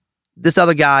gone. This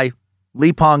other guy,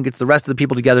 Li Peng, gets the rest of the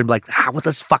people together and be like,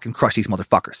 let's fucking crush these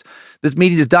motherfuckers. This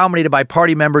meeting is dominated by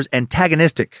party members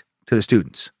antagonistic to the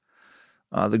students.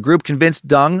 The group convinced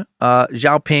Deng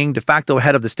Xiaoping, de facto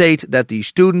head of the state, that the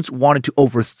students wanted to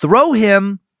overthrow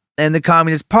him and the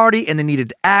Communist Party, and they needed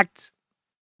to act.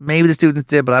 Maybe the students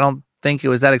did, but I don't think it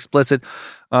was that explicit.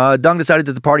 Deng decided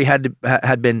that the party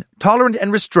had been tolerant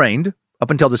and restrained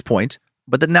up until this point,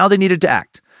 but that now they needed to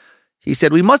act. He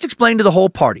said, we must explain to the whole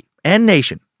party and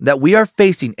nation that we are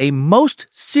facing a most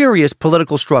serious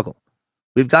political struggle.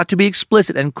 We've got to be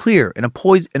explicit and clear in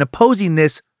opposing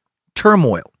this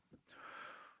turmoil.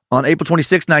 On April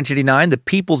 26, 1989, the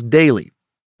People's Daily,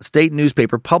 a state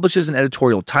newspaper, publishes an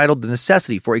editorial titled The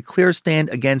Necessity for a Clear Stand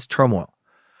Against Turmoil.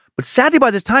 But sadly,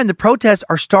 by this time, the protests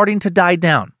are starting to die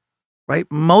down, right?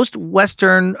 Most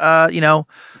Western,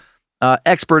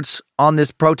 experts on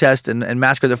this protest and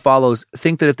massacre that follows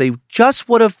think that if they just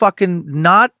would have fucking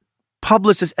not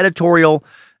published this editorial,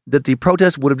 that the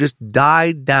protest would have just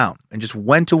died down and just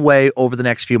went away over the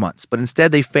next few months. But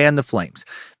instead, they fanned the flames.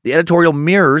 The editorial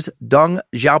mirrors Deng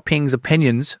Xiaoping's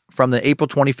opinions from the April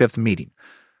 25th meeting.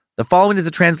 The following is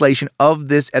a translation of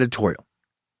this editorial.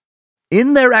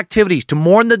 In their activities to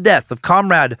mourn the death of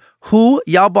Comrade Hu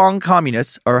Yaobong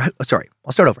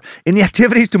In the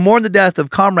activities to mourn the death of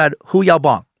Comrade Hu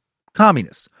Yaobong,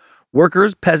 communists,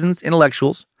 workers, peasants,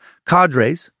 intellectuals,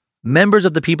 cadres, members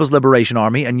of the People's Liberation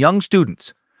Army, and young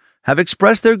students have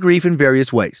expressed their grief in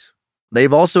various ways.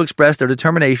 They've also expressed their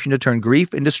determination to turn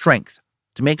grief into strength,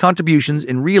 to make contributions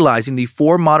in realizing the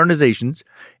 4 modernizations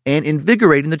and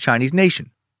invigorating the Chinese nation.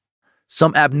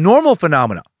 Some abnormal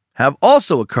phenomena have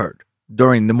also occurred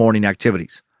during the mourning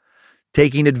activities.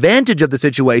 Taking advantage of the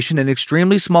situation, an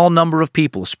extremely small number of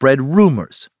people spread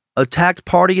rumors, attacked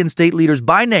party and state leaders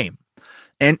by name,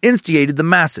 and instigated the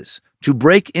masses to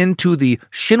break into the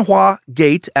Xinhua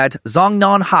Gate at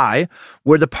Zhongnan High,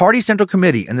 where the party central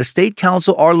committee and the state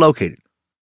council are located.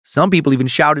 Some people even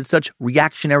shouted such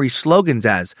reactionary slogans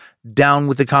as, "Down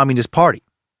with the Communist Party."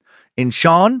 In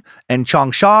Shan and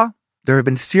Changsha, there have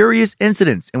been serious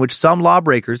incidents in which some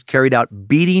lawbreakers carried out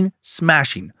beating,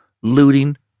 smashing,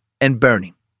 looting, and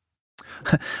burning.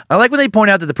 I like when they point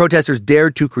out that the protesters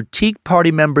dared to critique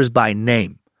party members by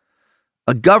name.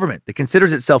 A government that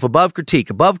considers itself above critique,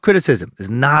 above criticism, is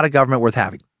not a government worth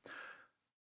having.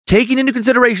 Taking into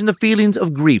consideration the feelings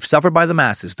of grief suffered by the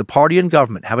masses, the party and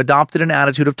government have adopted an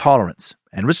attitude of tolerance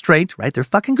and restraint, right? They're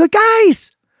fucking good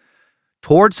guys.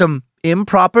 Towards some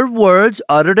improper words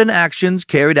uttered and actions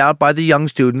carried out by the young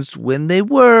students when they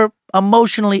were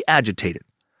emotionally agitated.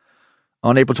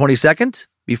 On April 22nd,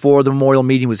 before the memorial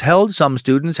meeting was held, some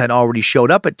students had already showed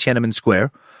up at Tiananmen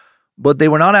Square, but they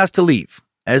were not asked to leave,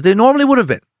 as they normally would have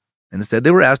been. Instead,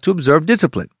 they were asked to observe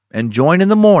discipline and join in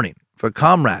the mourning for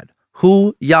Comrade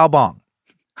Hu Yaobang.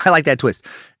 I like that twist.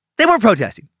 They weren't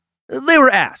protesting. They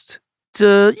were asked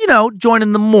to, join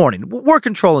in the mourning. We're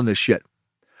controlling this shit.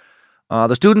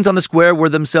 The students on the square were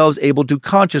themselves able to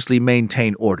consciously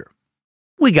maintain order.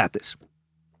 We got this.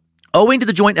 Owing to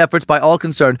the joint efforts by all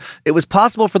concerned, it was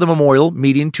possible for the memorial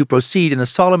meeting to proceed in a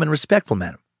solemn and respectful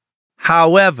manner.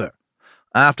 However,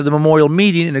 after the memorial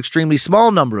meeting, an extremely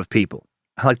small number of people,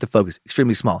 I like to focus,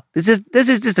 extremely small. This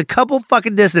is just a couple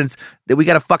fucking distance that we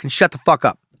gotta fucking shut the fuck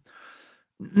up.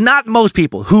 Not most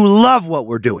people who love what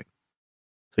we're doing.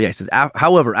 So yeah, it says,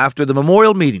 however, after the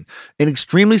memorial meeting, an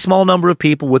extremely small number of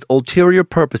people with ulterior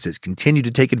purposes continued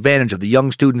to take advantage of the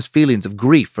young students' feelings of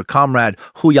grief for Comrade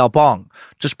Hu Yaobang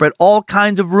to spread all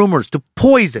kinds of rumors to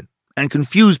poison and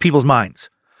confuse people's minds,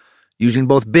 using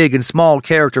both big and small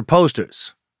character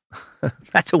posters.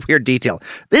 That's a weird detail.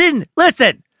 They didn't,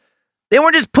 listen, they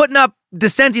weren't just putting up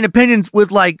dissenting opinions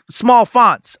with small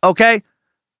fonts, okay?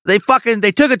 They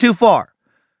took it too far.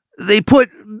 They put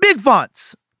big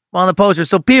fonts on the poster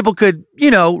so people could,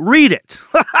 read it.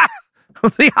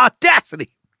 The audacity.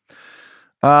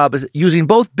 But using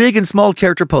both big and small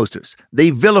character posters,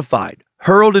 they vilified,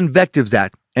 hurled invectives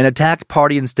at, and attacked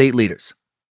party and state leaders.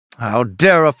 How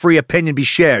dare a free opinion be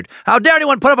shared? How dare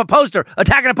anyone put up a poster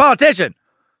attacking a politician?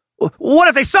 What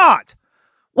if they saw it?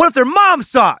 What if their mom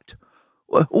saw it?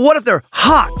 What if their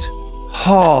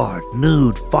hard,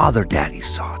 nude father daddy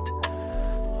saw it?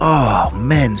 Oh,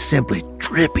 men simply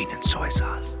dripping in soy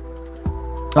sauce.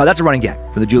 Oh, that's a running gag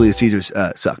from the Julius Caesar's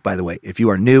suck, by the way, if you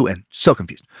are new and so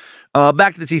confused.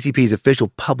 Back to the CCP's official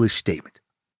published statement.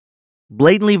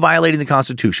 Blatantly violating the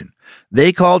Constitution,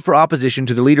 they called for opposition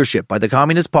to the leadership by the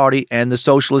Communist Party and the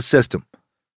socialist system.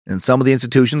 In some of the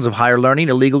institutions of higher learning,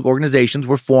 illegal organizations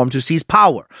were formed to seize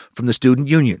power from the student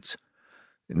unions.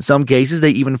 In some cases,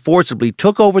 they even forcibly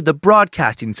took over the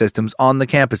broadcasting systems on the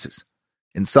campuses.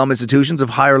 In some institutions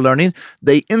of higher learning,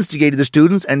 they instigated the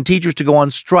students and teachers to go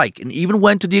on strike and even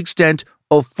went to the extent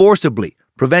of forcibly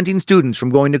preventing students from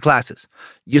going to classes,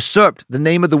 usurped the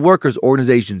name of the workers'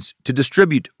 organizations to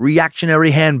distribute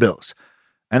reactionary handbills,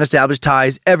 and established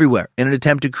ties everywhere in an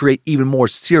attempt to create even more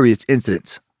serious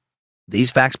incidents.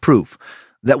 These facts prove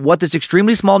that what this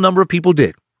extremely small number of people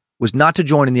did was not to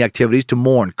join in the activities to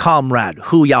mourn Comrade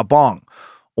Hu Yaobang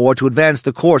or to advance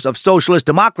the course of socialist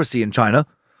democracy in China.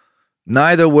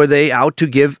 Neither were they out to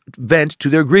give vent to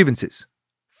their grievances.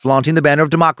 Flaunting the banner of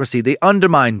democracy, they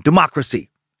undermined democracy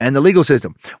and the legal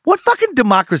system. What fucking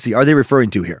democracy are they referring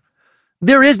to here?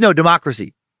 There is no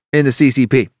democracy in the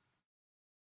CCP.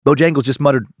 Bojangles just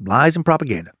muttered lies and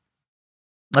propaganda.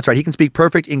 That's right, he can speak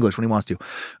perfect English when he wants to.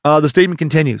 The statement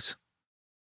continues.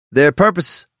 Their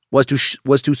purpose was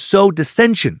to sow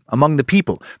dissension among the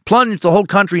people, plunge the whole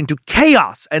country into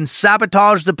chaos, and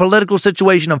sabotage the political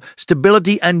situation of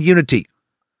stability and unity.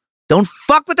 Don't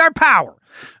fuck with our power.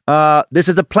 This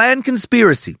is a planned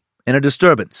conspiracy and a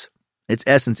disturbance. Its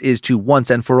essence is to once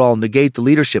and for all negate the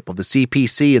leadership of the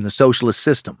CPC and the socialist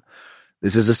system.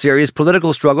 This is a serious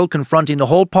political struggle confronting the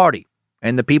whole party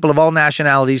and the people of all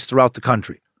nationalities throughout the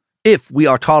country. If we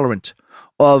are tolerant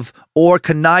of or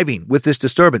conniving with this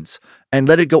disturbance and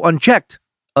let it go unchecked,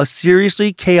 a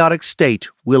seriously chaotic state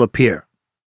will appear.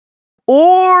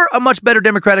 Or a much better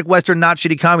democratic Western not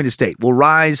shitty communist state will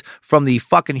rise from the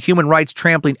fucking human rights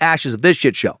trampling ashes of this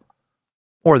shit show.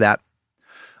 Or that.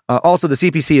 Also, the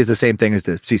CPC is the same thing as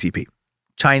the CCP.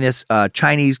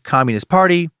 Chinese Communist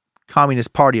Party,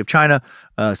 Communist Party of China,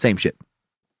 same shit.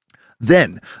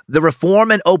 Then, the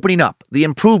reform and opening up, the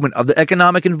improvement of the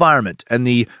economic environment, and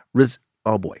the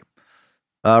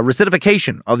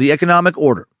recidification of the economic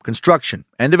order, construction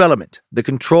and development, the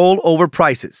control over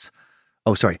prices.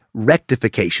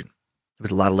 Rectification. There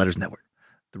was a lot of letters in that word.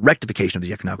 The rectification of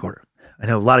the economic order. I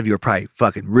know a lot of you are probably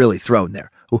fucking really thrown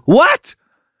there. What?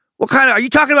 What kind of, are you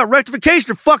talking about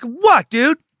rectification or fucking what,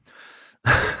 dude?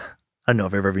 I don't know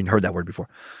if I've ever even heard that word before.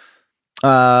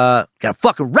 Gotta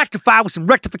fucking rectify with some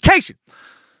rectification.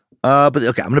 But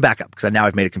okay, I'm going to back up because now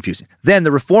I've made it confusing. Then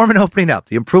the reform and opening up,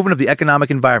 the improvement of the economic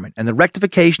environment, and the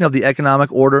rectification of the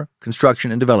economic order,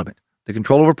 construction, and development, the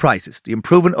control over prices, the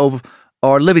improvement of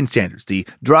our living standards, the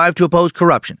drive to oppose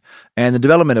corruption, and the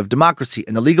development of democracy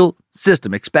and the legal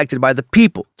system expected by the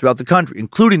people throughout the country,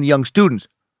 including the young students,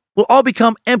 will all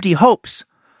become empty hopes.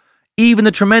 Even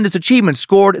the tremendous achievements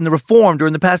scored in the reform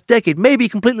during the past decade may be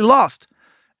completely lost.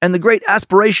 And the great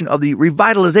aspiration of the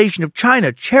revitalization of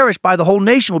China, cherished by the whole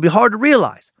nation, will be hard to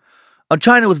realize. A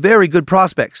China with very good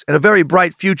prospects and a very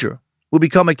bright future will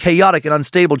become a chaotic and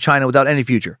unstable China without any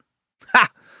future. Ha!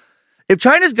 If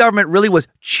China's government really was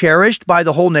cherished by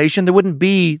the whole nation, there wouldn't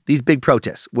be these big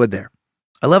protests, would there?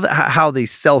 I love how they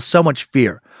sell so much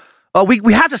fear. Oh,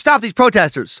 we have to stop these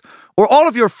protesters, or all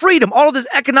of your freedom, all of this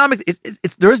economic.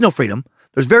 There is no freedom.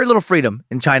 There's very little freedom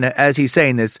in China as he's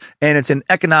saying this, and it's an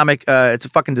economic, it's a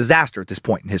fucking disaster at this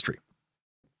point in history.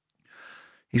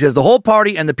 He says the whole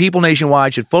party and the people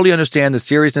nationwide should fully understand the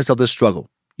seriousness of this struggle.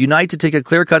 Unite to take a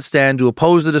clear-cut stand to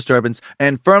oppose the disturbance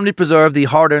and firmly preserve the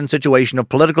hard-earned situation of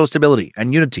political stability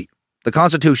and unity, the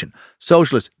Constitution,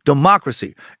 socialist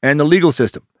democracy, and the legal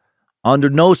system. Under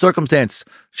no circumstance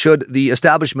should the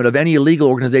establishment of any illegal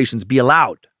organizations be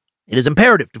allowed. It is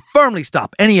imperative to firmly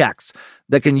stop any acts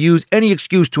that can use any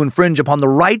excuse to infringe upon the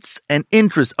rights and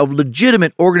interests of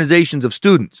legitimate organizations of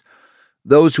students.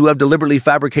 Those who have deliberately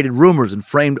fabricated rumors and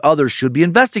framed others should be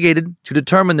investigated to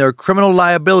determine their criminal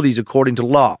liabilities according to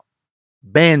law.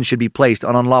 Bans should be placed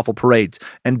on unlawful parades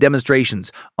and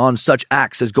demonstrations on such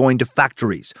acts as going to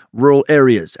factories, rural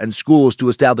areas, and schools to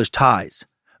establish ties.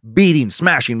 Beating,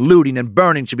 smashing, looting, and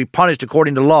burning should be punished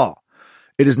according to law.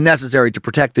 It is necessary to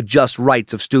protect the just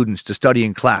rights of students to study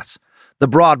in class. The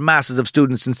broad masses of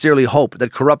students sincerely hope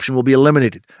that corruption will be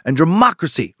eliminated and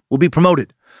democracy will be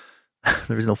promoted.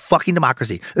 There is no fucking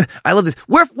democracy. I love this.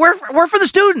 We're for the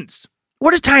students.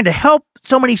 We're just trying to help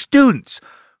so many students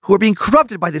who are being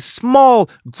corrupted by this small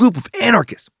group of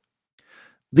anarchists.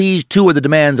 These too are the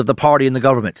demands of the party and the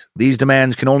government. These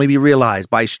demands can only be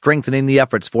realized by strengthening the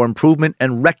efforts for improvement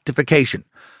and rectification,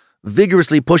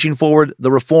 vigorously pushing forward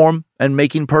the reform and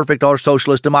making perfect our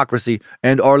socialist democracy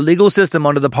and our legal system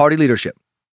under the party leadership.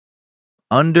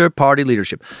 Under party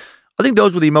leadership. I think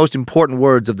those were the most important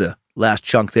words of the last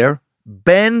chunk there.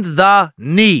 Bend the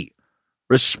knee.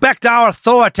 Respect our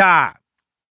authority.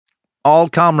 All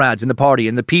comrades in the party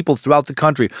and the people throughout the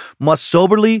country must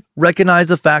soberly recognize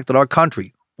the fact that our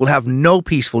country will have no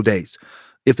peaceful days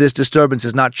if this disturbance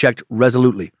is not checked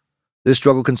resolutely. This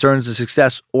struggle concerns the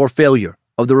success or failure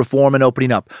of the reform and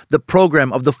opening up, the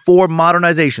program of the 4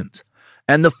 modernizations,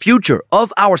 and the future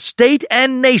of our state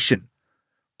and nation.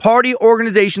 Party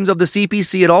organizations of the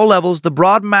CPC at all levels, the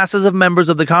broad masses of members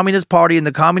of the Communist Party and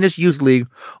the Communist Youth League,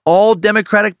 all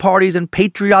democratic parties and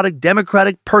patriotic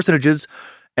democratic personages,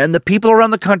 and the people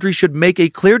around the country should make a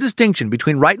clear distinction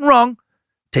between right and wrong,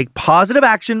 take positive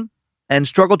action, and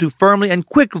struggle to firmly and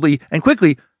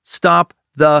quickly stop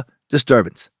the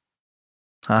disturbance.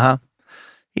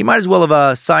 He might as well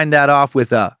have signed that off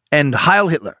with "End Heil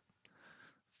Hitler."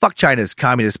 Fuck China's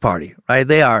Communist Party, right?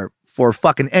 They are for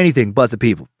fucking anything but the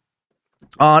people.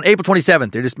 On April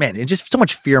 27th, it's just so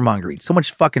much fear-mongering, so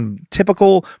much fucking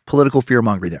typical political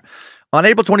fear-mongering there. On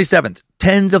April 27th,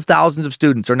 tens of thousands of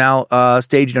students are now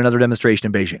staging another demonstration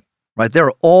in Beijing, right?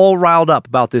 They're all riled up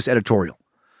about this editorial.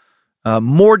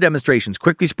 More demonstrations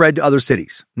quickly spread to other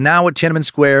cities. Now at Tiananmen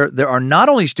Square, there are not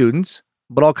only students,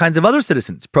 but all kinds of other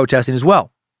citizens protesting as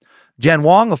well. Jan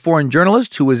Wang, a foreign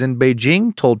journalist who was in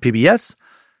Beijing, told PBS,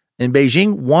 in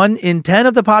Beijing, 1 in 10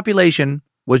 of the population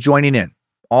was joining in.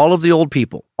 All of the old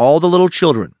people, all the little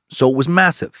children. So it was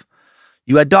massive.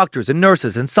 You had doctors and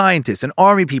nurses and scientists and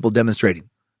army people demonstrating.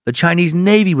 The Chinese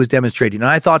Navy was demonstrating. And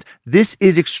I thought, this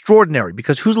is extraordinary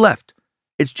because who's left?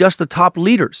 It's just the top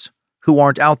leaders who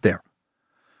aren't out there.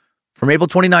 From April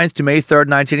 29th to May 3rd,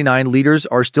 1989, leaders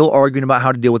are still arguing about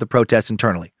how to deal with the protests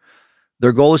internally.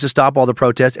 Their goal is to stop all the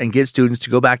protests and get students to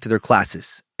go back to their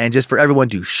classes. And just for everyone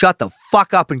to shut the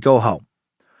fuck up and go home.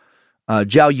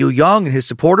 Zhao Yuyang and his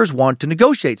supporters want to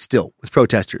negotiate still with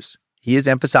protesters. He is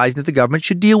emphasizing that the government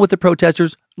should deal with the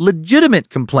protesters' legitimate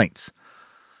complaints.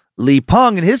 Li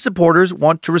Peng and his supporters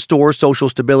want to restore social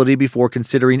stability before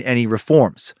considering any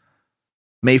reforms.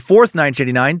 May 4th,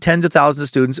 1989, tens of thousands of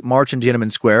students march in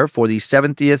Tiananmen Square for the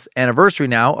 70th anniversary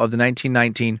now of the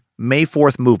 1919 May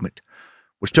 4th movement,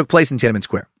 which took place in Tiananmen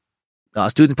Square.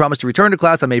 Students promised to return to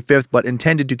class on May 5th, but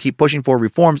intended to keep pushing for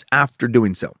reforms after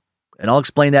doing so. And I'll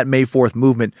explain that May 4th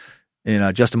movement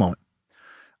in just a moment.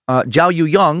 Zhao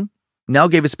Yuyang now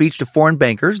gave a speech to foreign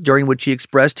bankers during which he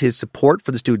expressed his support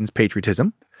for the students'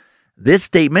 patriotism. This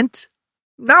statement,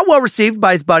 not well received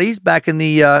by his buddies back in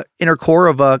the inner core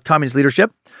of communist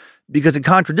leadership because it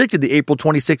contradicted the April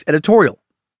 26th editorial.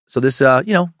 So this,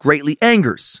 greatly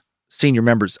angers senior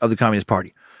members of the Communist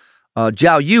Party.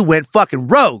 Zhao Yu went fucking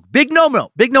rogue. Big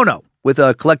no-no with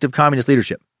a collective communist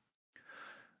leadership.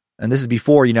 And this is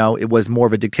before, it was more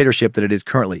of a dictatorship than it is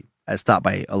currently, as thought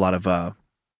by a lot of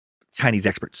Chinese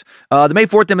experts. The May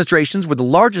 4th demonstrations were the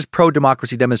largest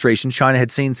pro-democracy demonstrations China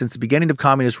had seen since the beginning of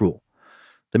communist rule.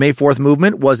 The May 4th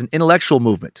movement was an intellectual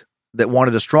movement that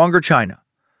wanted a stronger China.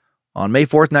 On May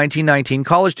 4th, 1919,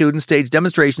 college students staged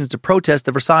demonstrations to protest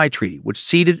the Versailles Treaty, which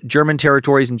ceded German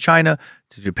territories in China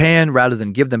to Japan rather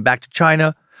than give them back to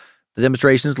China. The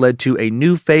demonstrations led to a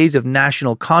new phase of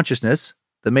national consciousness.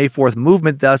 The May 4th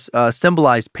movement thus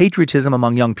symbolized patriotism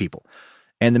among young people.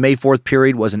 And the May 4th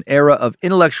period was an era of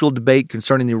intellectual debate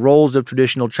concerning the roles of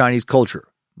traditional Chinese culture,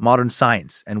 modern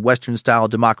science, and Western-style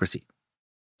democracy.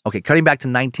 Okay, cutting back to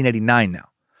 1989 now.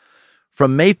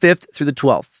 From May 5th through the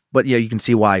 12th, but yeah, you can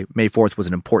see why May 4th was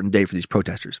an important day for these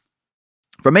protesters.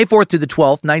 From May 4th to the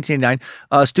 12th, 1989,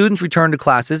 students returned to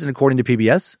classes, and according to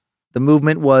PBS, the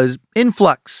movement was in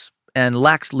flux and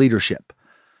lacks leadership.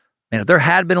 And if there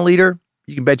had been a leader,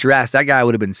 you can bet your ass that guy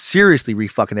would have been seriously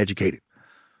re-fucking educated.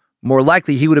 More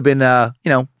likely, he would have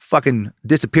been, fucking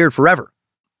disappeared forever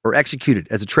or executed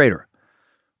as a traitor.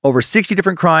 Over 60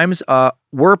 different crimes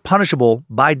were punishable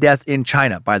by death in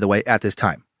China, by the way, at this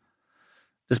time.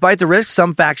 Despite the risks,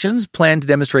 some factions plan to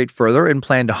demonstrate further and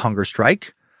plan to hunger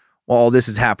strike. While all this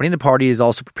is happening, the party is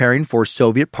also preparing for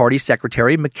Soviet Party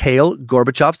Secretary Mikhail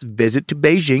Gorbachev's visit to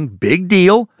Beijing. Big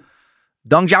deal.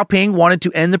 Deng Xiaoping wanted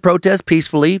to end the protest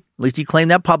peacefully, at least he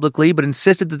claimed that publicly, but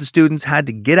insisted that the students had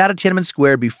to get out of Tiananmen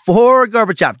Square before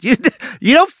Gorbachev.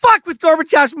 You don't fuck with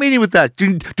Gorbachev's meeting with us.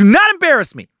 Do not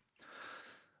embarrass me.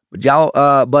 But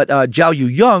Zhao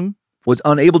Yuyang was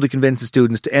unable to convince the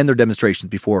students to end their demonstrations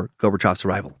before Gorbachev's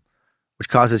arrival, which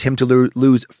causes him to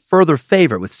lose further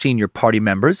favor with senior party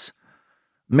members.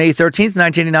 May 13th,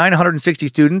 1989, 160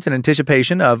 students in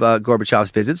anticipation of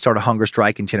Gorbachev's visit started a hunger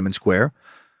strike in Tiananmen Square.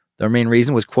 Their main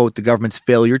reason was, quote, the government's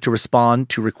failure to respond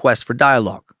to requests for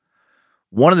dialogue.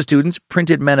 One of the students'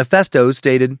 printed manifestos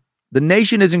stated, "The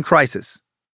nation is in crisis,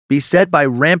 beset by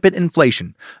rampant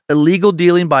inflation, illegal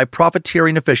dealing by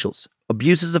profiteering officials,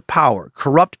 abuses of power,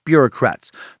 corrupt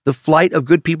bureaucrats, the flight of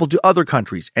good people to other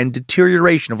countries, and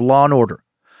deterioration of law and order.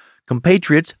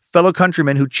 Compatriots, fellow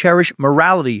countrymen who cherish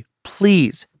morality,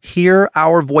 please hear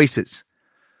our voices."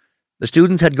 The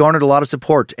students had garnered a lot of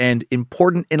support, and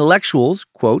important intellectuals,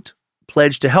 quote,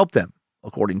 pledged to help them,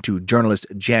 according to journalist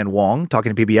Jan Wong, talking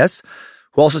to PBS,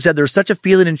 who also said there's such a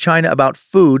feeling in China about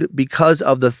food because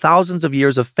of the thousands of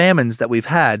years of famines that we've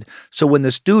had. So when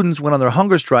the students went on their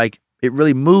hunger strike, it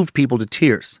really moved people to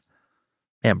tears.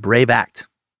 And brave act.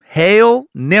 Hail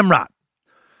Nimrod.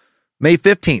 May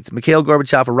 15th, Mikhail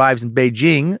Gorbachev arrives in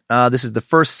Beijing. This is the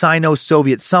first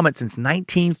Sino-Soviet summit since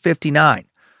 1959.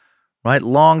 Right?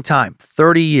 Long time.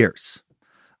 30 years.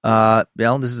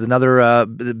 This is another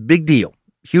big deal.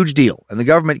 Huge deal. And the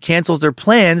government cancels their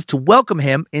plans to welcome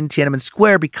him in Tiananmen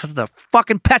Square because of the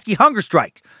fucking pesky hunger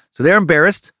strike. So they're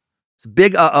embarrassed. It's a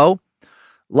big uh-oh. A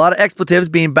lot of expletives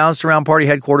being bounced around party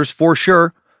headquarters for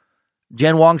sure.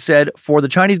 Jen Wong said, for the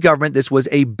Chinese government, this was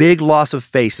a big loss of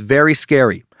face, very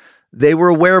scary. They were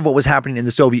aware of what was happening in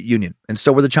the Soviet Union, and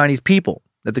so were the Chinese people,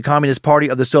 that the Communist Party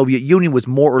of the Soviet Union was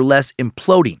more or less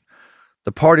imploding.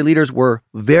 The party leaders were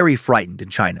very frightened in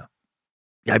China.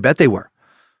 Yeah, I bet they were.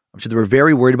 I'm sure they were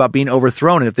very worried about being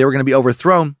overthrown, and if they were going to be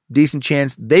overthrown, decent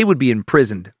chance they would be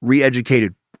imprisoned,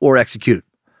 re-educated, or executed.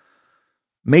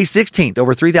 May 16th,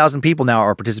 over 3,000 people now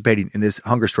are participating in this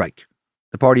hunger strike.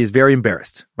 The party is very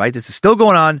embarrassed, right? This is still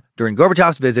going on during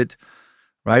Gorbachev's visit,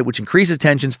 right, which increases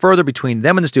tensions further between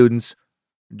them and the students.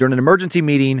 During an emergency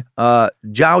meeting, Zhao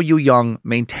Yuyang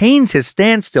maintains his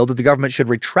standstill that the government should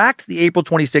retract the April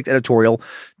 26th editorial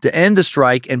to end the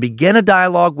strike and begin a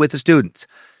dialogue with the students.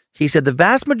 He said the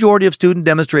vast majority of student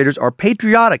demonstrators are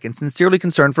patriotic and sincerely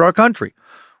concerned for our country.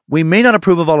 We may not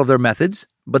approve of all of their methods,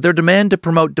 but their demand to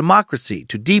promote democracy,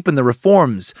 to deepen the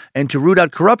reforms, and to root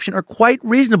out corruption are quite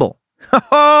reasonable.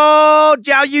 Oh,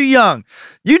 Zhao Yuyang,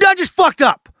 you done just fucked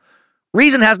up.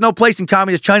 Reason has no place in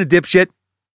communist China, dipshit.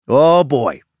 Oh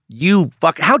boy,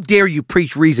 how dare you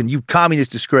preach reason, you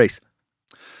communist disgrace.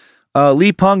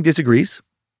 Li Peng disagrees,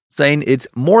 saying it's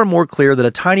more and more clear that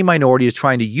a tiny minority is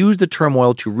trying to use the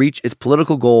turmoil to reach its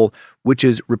political goal, which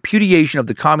is repudiation of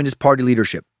the Communist Party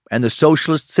leadership and the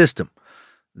socialist system.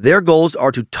 Their goals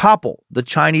are to topple the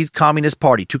Chinese Communist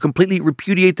Party, to completely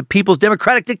repudiate the people's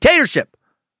democratic dictatorship.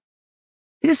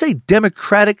 Did you say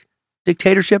democratic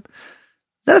dictatorship?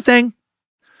 Is that a thing?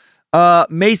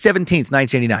 May 17th,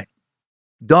 1989.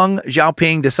 Deng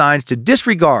Xiaoping decides to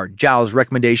disregard Zhao's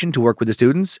recommendation to work with the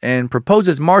students and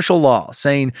proposes martial law,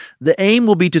 saying the aim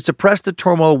will be to suppress the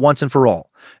turmoil once and for all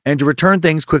and to return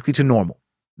things quickly to normal.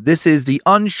 This is the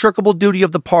unshirkable duty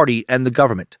of the party and the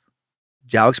government.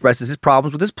 Zhao expresses his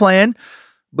problems with his plan,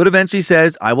 but eventually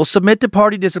says, I will submit to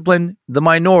party discipline. The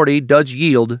minority does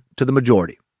yield to the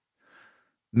majority.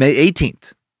 May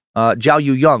 18th, Zhao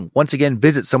Yuyang once again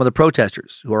visits some of the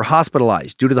protesters who are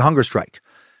hospitalized due to the hunger strike.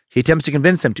 He attempts to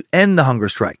convince them to end the hunger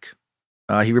strike.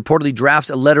 He reportedly drafts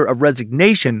a letter of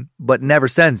resignation, but never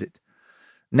sends it.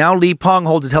 Now Li Peng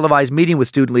holds a televised meeting with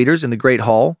student leaders in the Great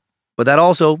Hall, but that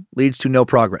also leads to no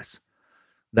progress.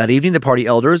 That evening, the party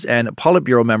elders and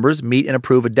Politburo members meet and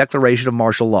approve a declaration of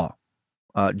martial law.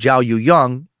 Zhao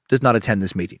Yuyang does not attend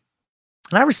this meeting.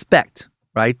 And I respect,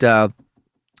 right, Zhao.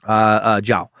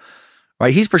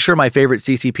 Right, he's for sure my favorite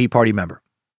CCP party member.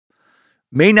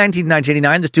 May 19,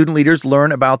 1989, the student leaders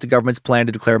learn about the government's plan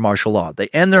to declare martial law. They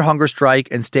end their hunger strike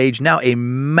and stage now a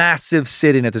massive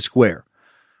sit-in at the square.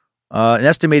 An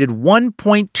estimated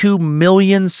 1.2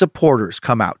 million supporters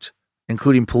come out,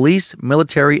 including police,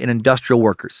 military, and industrial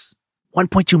workers.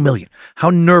 1.2 million. How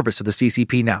nervous are the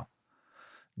CCP now?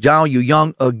 Zhao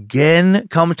Yuyang again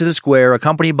comes to the square,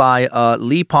 accompanied by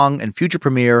Li Peng and future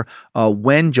premier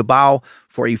Wen Jiabao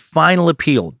for a final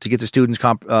appeal to get the students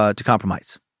to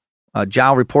compromise.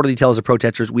 Zhao reportedly tells the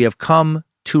protesters, "We have come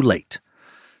too late."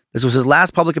 This was his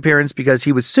last public appearance because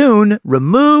he was soon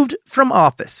removed from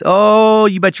office. Oh,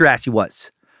 you bet your ass he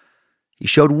was. He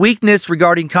showed weakness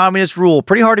regarding communist rule.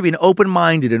 Pretty hard to be an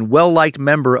open-minded and well-liked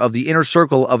member of the inner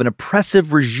circle of an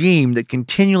oppressive regime that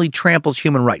continually tramples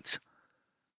human rights.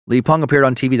 Li Peng appeared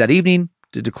on TV that evening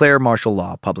to declare martial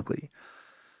law publicly.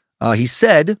 He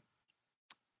said,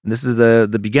 and this is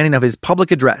the beginning of his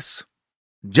public address,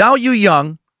 "Zhao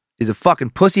Yuyang is a fucking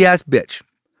pussy-ass bitch.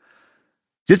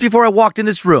 Just before I walked in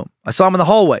this room, I saw him in the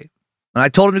hallway, and I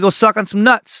told him to go suck on some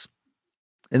nuts.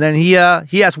 And then he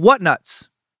asked what nuts,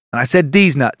 and I said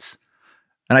D's nuts.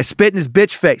 And I spit in his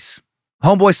bitch face.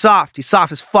 Homeboy soft, he's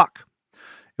soft as fuck.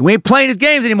 And we ain't playing his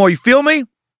games anymore, you feel me?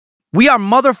 We are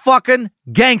motherfucking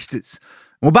gangsters.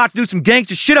 And we're about to do some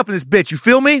gangster shit up in this bitch, you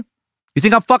feel me? You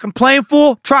think I'm fucking playing,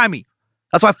 fool? Try me.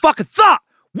 That's what I fucking thought.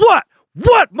 What?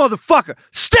 What, motherfucker?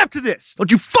 Step to this. Don't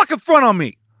you fucking front on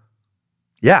me."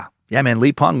 Yeah, man,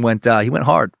 Li Peng went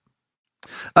hard.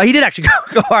 He did actually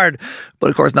go hard, but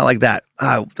of course not like that.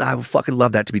 I would fucking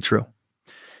love that to be true.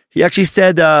 He actually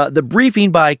said the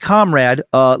briefing by Comrade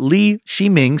Li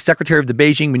Shiming, secretary of the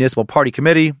Beijing Municipal Party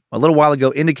Committee, a little while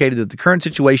ago indicated that the current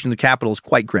situation in the capital is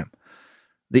quite grim.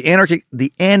 The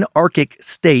anarchic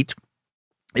state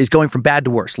is going from bad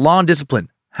to worse. Law and discipline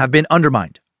have been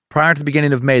undermined. Prior to the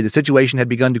beginning of May, the situation had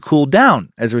begun to cool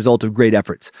down as a result of great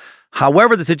efforts.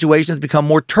 However, the situation has become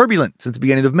more turbulent since the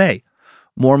beginning of May.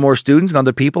 More and more students and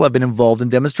other people have been involved in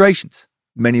demonstrations.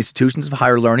 Many institutions of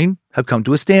higher learning have come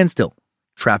to a standstill.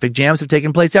 Traffic jams have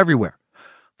taken place everywhere.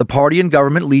 The party and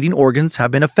government leading organs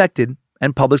have been affected,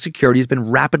 and public security has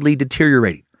been rapidly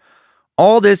deteriorating.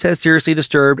 All this has seriously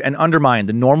disturbed and undermined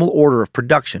the normal order of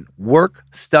production, work,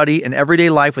 study, and everyday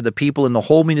life of the people in the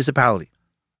whole municipality.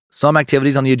 Some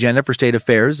activities on the agenda for state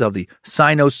affairs of the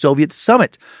Sino-Soviet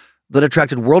summit that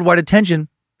attracted worldwide attention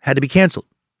had to be canceled,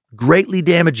 greatly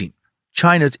damaging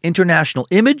China's international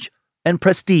image and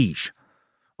prestige.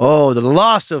 Oh, the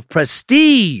loss of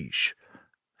prestige.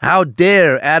 How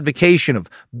dare advocation of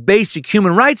basic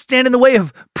human rights stand in the way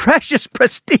of precious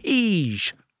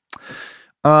prestige?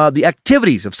 The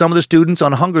activities of some of the students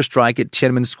on hunger strike at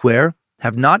Tiananmen Square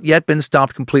have not yet been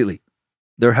stopped completely.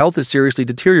 Their health is seriously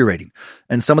deteriorating,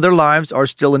 and some of their lives are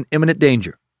still in imminent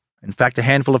danger. In fact, a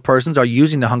handful of persons are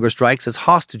using the hunger strikes as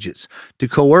hostages to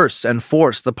coerce and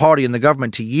force the party and the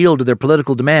government to yield to their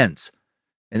political demands.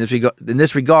 In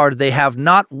this regard, they have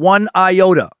not one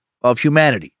iota of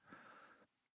humanity.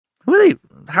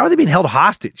 How are they being held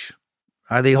hostage?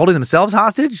 Are they holding themselves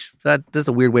hostage? That's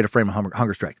a weird way to frame a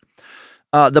hunger strike.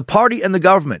 The party and the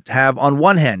government have, on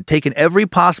one hand, taken every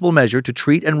possible measure to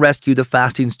treat and rescue the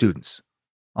fasting students.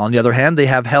 On the other hand, they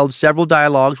have held several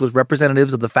dialogues with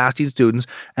representatives of the fasting students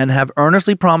and have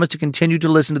earnestly promised to continue to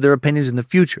listen to their opinions in the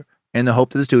future in the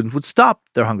hope that the students would stop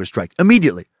their hunger strike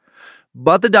immediately.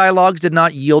 But the dialogues did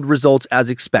not yield results as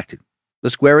expected. The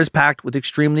square is packed with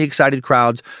extremely excited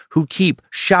crowds who keep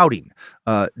shouting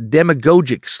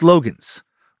demagogic slogans.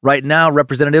 Right now,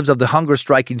 representatives of the hunger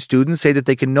striking students say that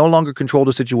they can no longer control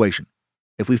the situation.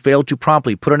 If we fail to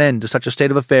promptly put an end to such a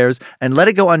state of affairs and let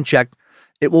it go unchecked,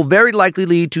 it will very likely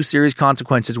lead to serious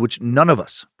consequences which none of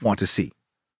us want to see.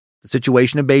 The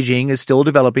situation in Beijing is still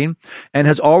developing and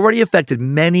has already affected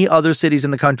many other cities in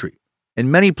the country.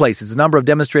 In many places, the number of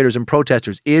demonstrators and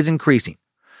protesters is increasing.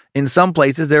 In some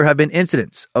places, there have been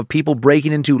incidents of people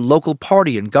breaking into local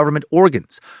party and government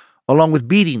organs, along with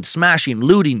beating, smashing,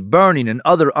 looting, burning, and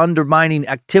other undermining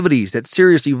activities that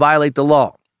seriously violate the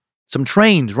law. Some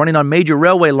trains running on major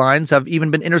railway lines have even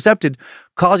been intercepted,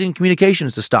 causing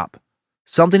communications to stop.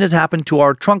 Something has happened to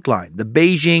our trunk line, the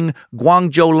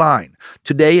Beijing-Guangzhou line.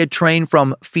 Today, a train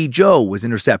from Fizhou was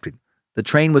intercepted. The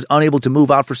train was unable to move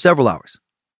out for several hours.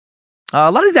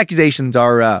 A lot of these accusations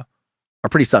are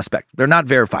pretty suspect. They're not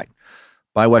verified.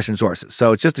 by Western sources.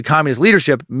 So it's just the communist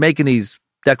leadership making these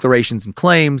declarations and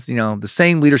claims, the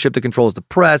same leadership that controls the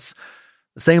press,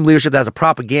 the same leadership that has a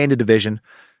propaganda division,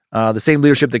 the same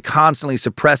leadership that constantly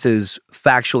suppresses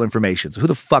factual information. So who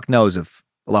the fuck knows if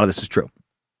a lot of this is true?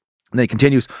 And then it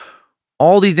continues,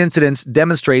 all these incidents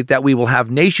demonstrate that we will have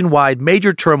nationwide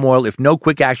major turmoil if no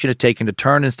quick action is taken to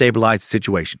turn and stabilize the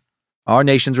situation. Our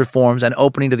nation's reforms and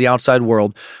opening to the outside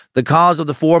world, the cause of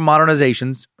the 4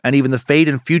 modernizations, and even the fate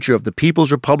and future of the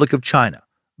People's Republic of China,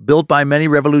 built by many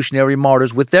revolutionary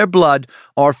martyrs with their blood,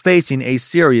 are facing a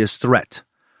serious threat.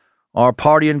 Our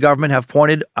party and government have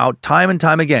pointed out time and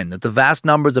time again that the vast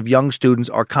numbers of young students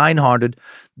are kind-hearted,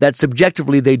 that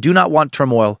subjectively they do not want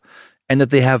turmoil, and that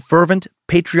they have fervent,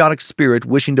 patriotic spirit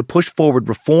wishing to push forward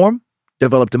reform,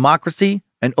 develop democracy,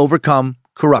 and overcome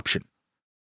corruption.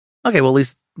 Okay, well, at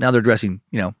least now they're addressing,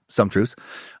 some truths.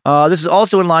 This is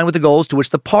also in line with the goals to which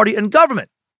the party and government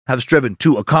have striven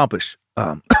to accomplish.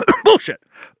 Bullshit.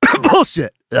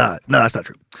 Bullshit. No, that's not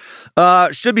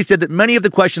true. Should be said that many of the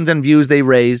questions and views they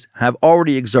raise have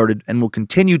already exerted and will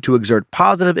continue to exert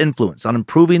positive influence on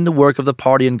improving the work of the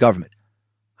party and government.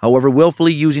 However,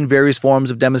 willfully using various forms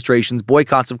of demonstrations,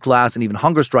 boycotts of class, and even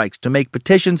hunger strikes to make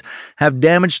petitions have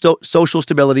damaged social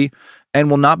stability and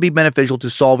will not be beneficial to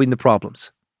solving the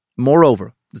problems.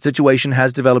 Moreover, the situation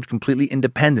has developed completely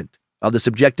independent of the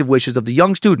subjective wishes of the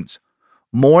young students.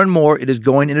 More and more, it is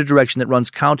going in a direction that runs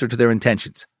counter to their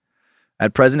intentions.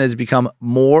 At present, it has become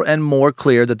more and more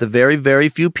clear that the very, very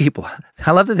few people,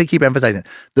 I love that they keep emphasizing it,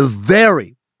 the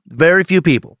very, very few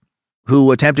people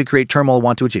who attempt to create turmoil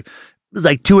want to achieve. It's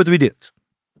like 2 or 3 dudes.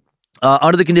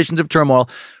 Under the conditions of turmoil,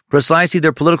 precisely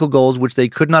their political goals, which they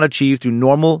could not achieve through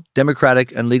normal,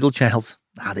 democratic, and legal channels.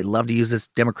 They love to use this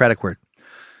democratic word.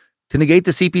 To negate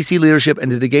the CPC leadership and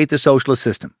to negate the socialist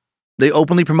system. They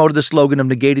openly promoted the slogan of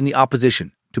negating the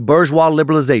opposition to bourgeois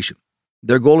liberalization.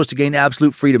 Their goal is to gain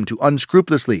absolute freedom to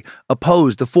unscrupulously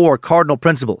oppose the 4 cardinal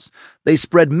principles. They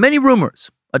spread many rumors,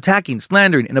 attacking,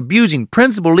 slandering, and abusing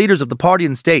principal leaders of the party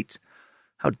and state.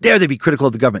 How dare they be critical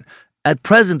of the government? At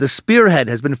present, the spearhead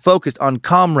has been focused on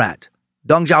Comrade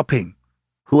Deng Xiaoping,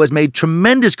 who has made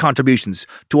tremendous contributions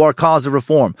to our cause of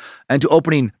reform and to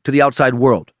opening to the outside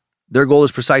world. Their goal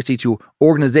is precisely to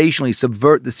organizationally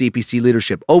subvert the CPC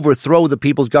leadership, overthrow the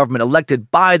people's government elected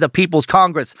by the People's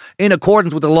Congress in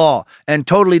accordance with the law, and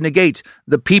totally negate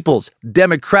the people's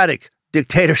democratic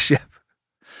dictatorship.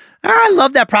 I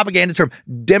love that propaganda term,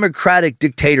 democratic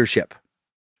dictatorship.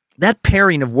 That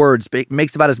pairing of words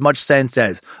makes about as much sense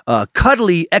as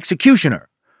cuddly executioner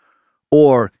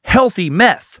or healthy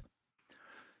meth.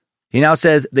 He now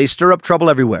says they stir up trouble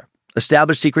everywhere,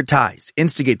 establish secret ties,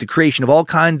 instigate the creation of all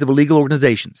kinds of illegal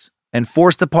organizations, and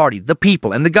force the party, the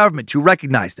people, and the government to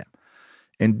recognize them.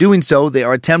 In doing so, they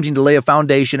are attempting to lay a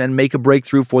foundation and make a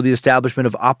breakthrough for the establishment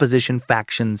of opposition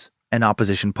factions and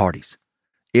opposition parties.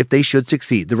 If they should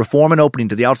succeed, the reform and opening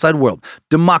to the outside world,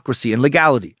 democracy and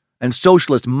legality, and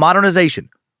socialist modernization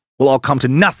will all come to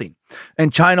nothing,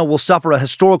 and China will suffer a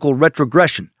historical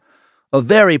retrogression. A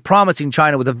very promising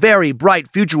China with a very bright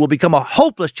future will become a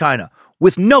hopeless China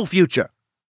with no future.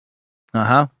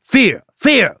 Fear,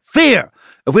 fear, fear.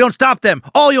 If we don't stop them,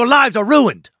 all your lives are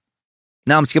ruined.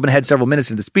 Now I'm skipping ahead several minutes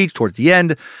into the speech towards the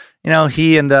end.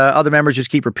 He and other members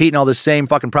just keep repeating all this same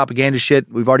fucking propaganda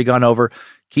shit we've already gone over.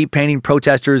 Keep painting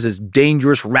protesters as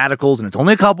dangerous radicals, and it's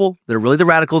only a couple that are really the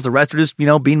radicals. The rest are just,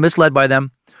 being misled by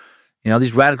them.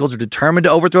 These radicals are determined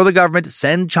to overthrow the government, to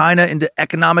send China into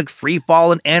economic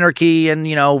freefall and anarchy, and,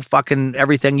 fucking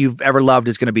everything you've ever loved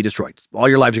is going to be destroyed. All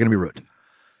your lives are going to be ruined.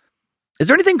 Is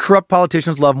there anything corrupt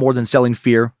politicians love more than selling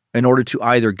fear in order to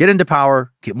either get into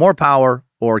power, get more power,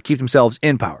 or keep themselves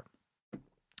in power?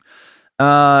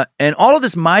 And all of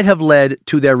this might have led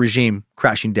to their regime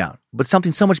crashing down, but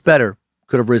something so much better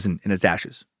could have risen in its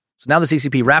ashes. So now the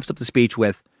CCP wraps up the speech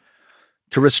with,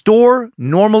 to restore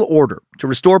normal order, to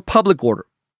restore public order,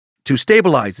 to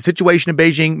stabilize the situation in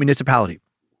Beijing municipality,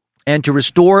 and to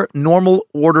restore normal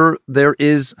order, I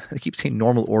keep saying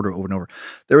normal order over and over,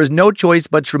 there is no choice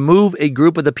but to remove a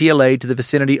group of the PLA to the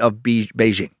vicinity of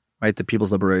Beijing, right? The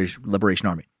People's Liberation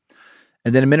Army.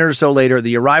 And then a minute or so later,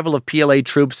 the arrival of PLA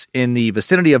troops in the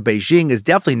vicinity of Beijing is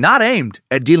definitely not aimed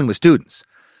at dealing with students.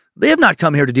 They have not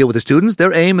come here to deal with the students.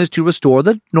 Their aim is to restore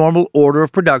the normal order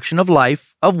of production of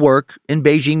life, of work in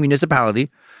Beijing municipality.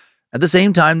 At the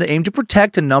same time, they aim to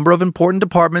protect a number of important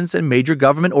departments and major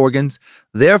government organs.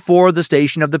 Therefore, the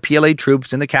station of the PLA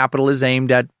troops in the capital is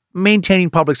aimed at maintaining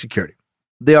public security.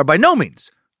 They are by no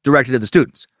means directed at the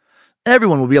students.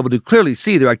 Everyone will be able to clearly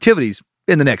see their activities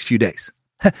in the next few days.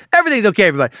 Everything's okay,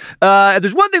 everybody. If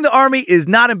there's one thing the army is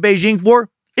not in Beijing for,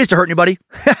 is to hurt anybody.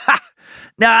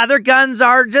 Nah, their guns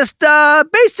are just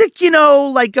basic,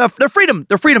 they're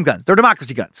freedom guns. They're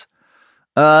democracy guns.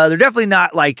 They're definitely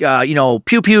not like,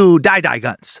 pew pew die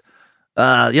guns.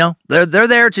 They're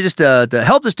there to just to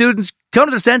help the students come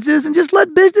to their senses and just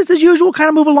let business as usual kind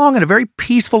of move along in a very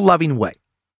peaceful, loving way.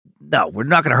 No, we're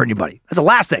not going to hurt anybody. That's the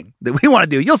last thing that we want to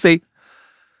do. You'll see.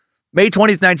 May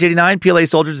 20th, 1989, PLA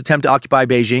soldiers attempt to occupy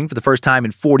Beijing for the first time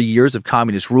in 40 years of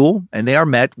communist rule, and they are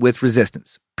met with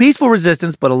resistance. Peaceful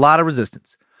resistance, but a lot of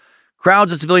resistance.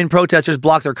 Crowds of civilian protesters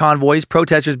block their convoys.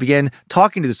 Protesters began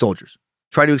talking to the soldiers,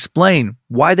 trying to explain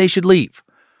why they should leave.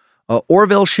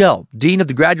 Orville Schell, dean of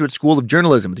the Graduate School of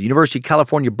Journalism at the University of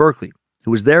California, Berkeley,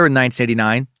 who was there in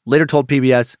 1989, later told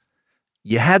PBS,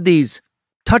 "You had these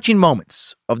touching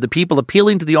moments of the people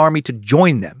appealing to the army to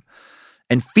join them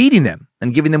and feeding them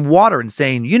and giving them water and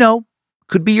saying,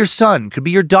 could be your son, could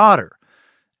be your daughter.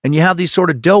 And you have these sort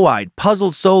of doe-eyed,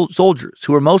 puzzled soldiers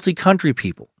who are mostly country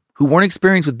people who weren't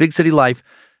experienced with big city life,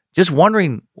 just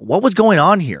wondering what was going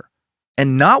on here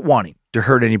and not wanting to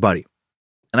hurt anybody."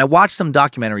 And I watched some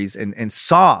documentaries and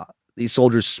saw these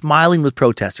soldiers smiling with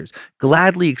protesters,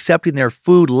 gladly accepting their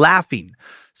food, laughing,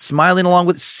 smiling along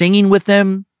with, singing with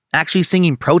them, actually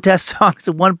singing protest songs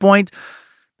at one point.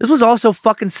 This was also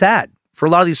fucking sad for a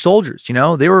lot of these soldiers.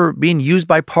 They were being used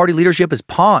by party leadership as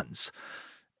pawns.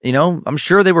 I'm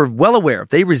sure they were well aware if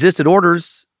they resisted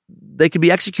orders, they could be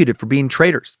executed for being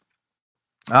traitors.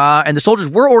 And the soldiers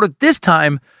were ordered this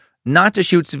time not to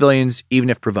shoot civilians, even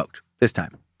if provoked, this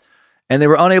time. And they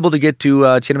were unable to get to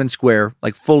Tiananmen Square,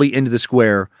 like fully into the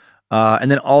square, and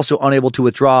then also unable to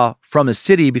withdraw from the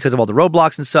city because of all the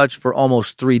roadblocks and such for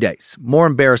almost 3 days. More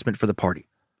embarrassment for the party.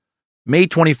 May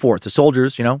 24th, the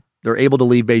soldiers, they're able to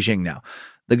leave Beijing now.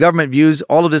 The government views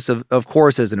all of this, of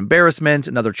course, as an embarrassment,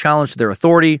 another challenge to their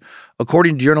authority.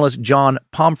 According to journalist John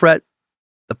Pomfret,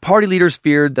 the party leaders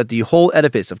feared that the whole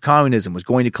edifice of communism was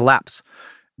going to collapse.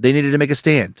 They needed to make a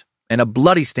stand, and a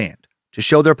bloody stand, to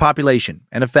show their population,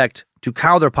 and effect, to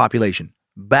cow their population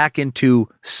back into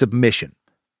submission.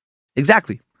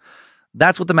 Exactly.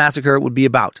 That's what the massacre would be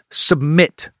about.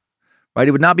 Submit. Right?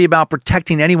 It would not be about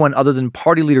protecting anyone other than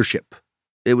party leadership.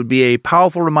 It would be a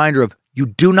powerful reminder of, you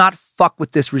do not fuck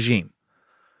with this regime.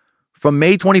 From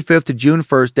May 25th to June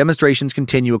 1st, demonstrations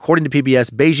continue. According to PBS,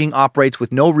 Beijing operates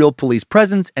with no real police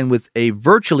presence and with a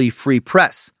virtually free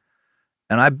press.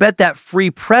 And I bet that free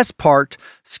press part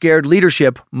scared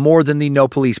leadership more than the no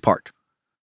police part.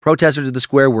 Protesters at the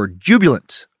square were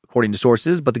jubilant, according to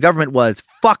sources, but the government was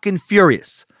fucking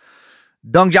furious.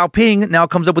 Deng Xiaoping now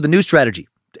comes up with a new strategy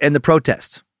to end the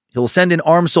protest. He'll send in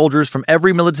armed soldiers from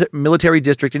every military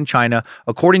district in China,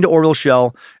 according to Orville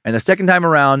Schell, and the second time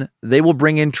around, they will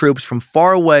bring in troops from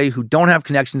far away who don't have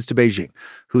connections to Beijing,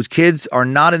 whose kids are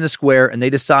not in the square, and they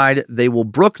decide they will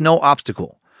brook no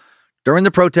obstacle. During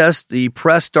the protest, the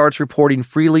press starts reporting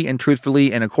freely and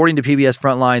truthfully, and according to PBS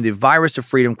Frontline, the virus of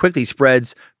freedom quickly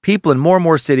spreads. People in more and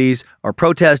more cities are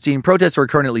protesting. Protests are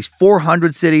occurring in at least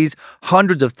 400 cities.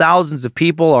 Hundreds of thousands of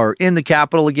people are in the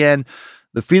capital again.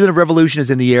 The feeling of revolution is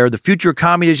in the air. The future of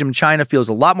communism in China feels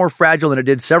a lot more fragile than it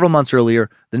did several months earlier,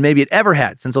 than maybe it ever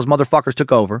had since those motherfuckers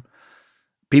took over.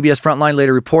 PBS Frontline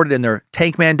later reported in their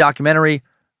Tank Man documentary,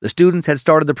 the students had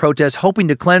started the protest hoping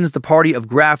to cleanse the party of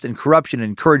graft and corruption and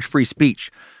encourage free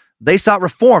speech. They sought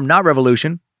reform, not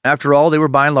revolution. After all, they were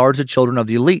by and large the children of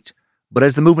the elite. But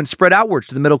as the movement spread outwards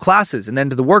to the middle classes and then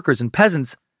to the workers and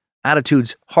peasants,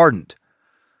 attitudes hardened.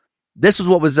 This is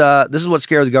what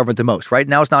scared the government the most. Right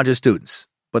now, it's not just students,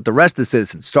 but the rest of the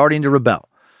citizens starting to rebel.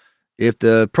 If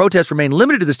the protests remained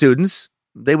limited to the students,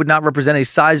 they would not represent a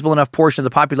sizable enough portion of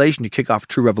the population to kick off a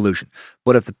true revolution.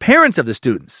 But if the parents of the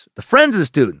students, the friends of the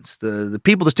students, the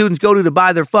people the students go to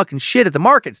buy their fucking shit at the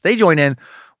markets, they join in,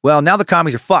 well, now the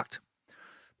commies are fucked.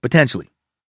 Potentially.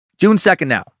 June 2nd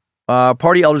now.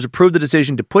 Party elders approved the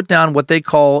decision to put down what they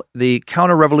call the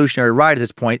counter-revolutionary riot at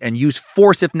this point and use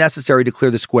force if necessary to clear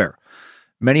the square.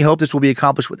 Many hope this will be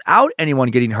accomplished without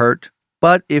anyone getting hurt,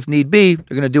 but if need be,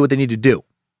 they're going to do what they need to do.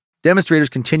 Demonstrators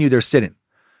continue their sit-in.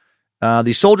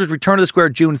 The soldiers returned to the square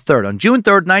June 3rd. On June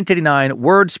 3rd, 1989,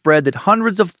 word spread that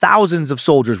hundreds of thousands of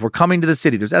soldiers were coming to the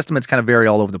city. There's estimates kind of vary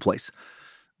all over the place.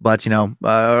 But,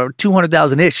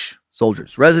 200,000-ish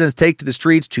soldiers. Residents take to the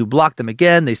streets to block them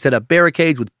again. They set up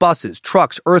barricades with buses,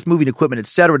 trucks, earth-moving equipment,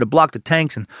 etc. to block the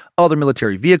tanks and other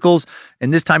military vehicles.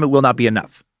 And this time it will not be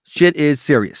enough. Shit is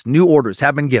serious. New orders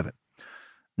have been given.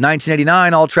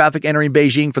 1989, all traffic entering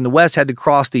Beijing from the west had to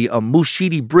cross the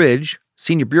Mushidi Bridge.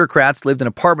 Senior bureaucrats lived in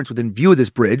apartments within view of this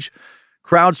bridge.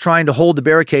 Crowds trying to hold the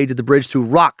barricades at the bridge threw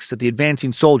rocks at the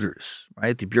advancing soldiers.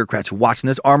 Right? The bureaucrats were watching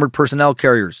this. Armored personnel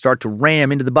carriers start to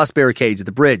ram into the bus barricades at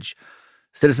the bridge.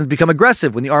 Citizens become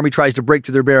aggressive when the army tries to break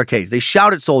through their barricades. They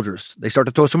shout at soldiers. They start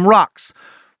to throw some rocks.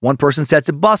 One person sets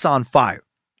a bus on fire,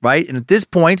 right? And at this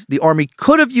point, the army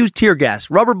could have used tear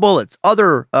gas, rubber bullets,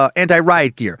 other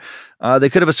anti-riot gear. They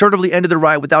could have assertively ended the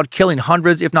riot without killing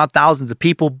hundreds, if not thousands of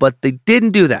people, but they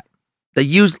didn't do that. They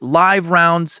used live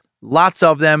rounds, lots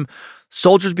of them.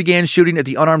 Soldiers began shooting at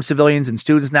the unarmed civilians and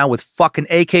students now with fucking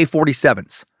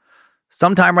AK-47s.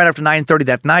 Sometime right after 9:30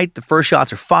 that night, the first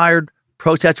shots are fired.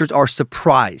 Protesters are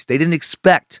surprised. They didn't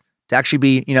expect to actually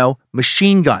be,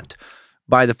 machine gunned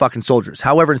by the fucking soldiers.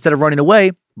 However, instead of running away,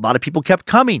 a lot of people kept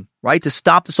coming, right, to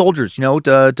stop the soldiers,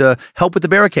 to help with the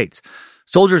barricades.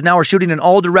 Soldiers now are shooting in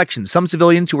all directions. Some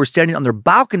civilians who were standing on their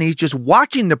balconies just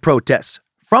watching the protests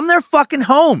from their fucking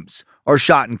homes are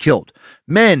shot and killed.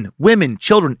 Men, women,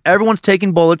 children, everyone's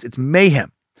taking bullets. It's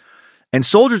mayhem. And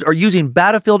soldiers are using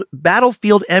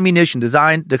battlefield ammunition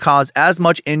designed to cause as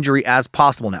much injury as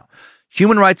possible now.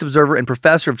 Human rights observer and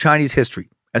professor of Chinese history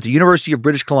at the University of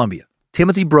British Columbia,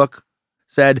 Timothy Brook,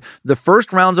 said, "The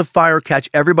first rounds of fire catch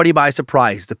everybody by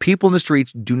surprise. The people in the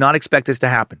streets do not expect this to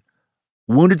happen.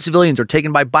 Wounded civilians are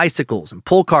taken by bicycles and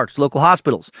pull carts to local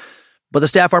hospitals, but the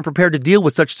staff aren't prepared to deal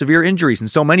with such severe injuries,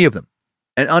 and so many of them.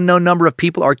 An unknown number of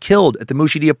people are killed at the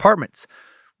Mushidi apartments,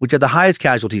 which had the highest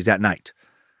casualties that night.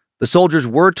 The soldiers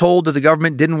were told that the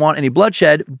government didn't want any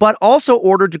bloodshed, but also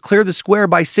ordered to clear the square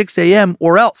by 6 a.m.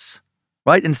 or else,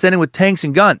 right? And sending with tanks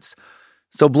and guns.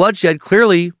 So bloodshed,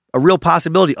 clearly a real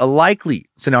possibility, a likely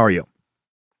scenario.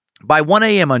 By 1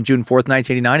 a.m. on June 4th,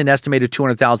 1989, an estimated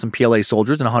 200,000 PLA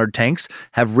soldiers and 100 tanks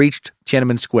have reached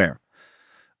Tiananmen Square.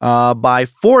 By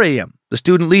 4 a.m., the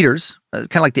student leaders,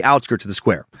 kind of like the outskirts of the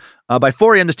square, by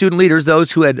 4 a.m., the student leaders,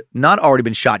 those who had not already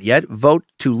been shot yet, vote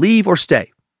to leave or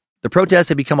stay. The protests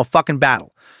had become a fucking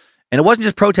battle. And it wasn't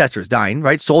just protesters dying,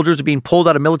 right? Soldiers are being pulled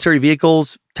out of military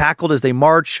vehicles, tackled as they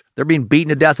march. They're being beaten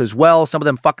to death as well. Some of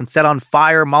them fucking set on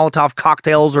fire. Molotov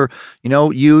cocktails are,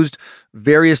 used.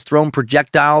 Various thrown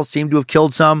projectiles seem to have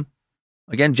killed some.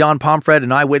 Again, John Pomfret,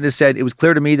 an eyewitness, said, "It was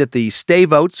clear to me that the stay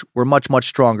votes were much, much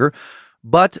stronger.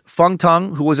 But Feng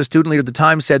Tong, who was a student leader at the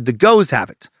time, said the goes have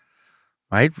it."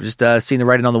 Right? We're just seeing the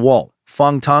writing on the wall.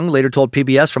 Feng Tong later told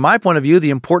PBS, "From my point of view, the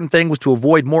important thing was to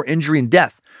avoid more injury and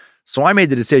death. So I made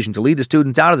the decision to lead the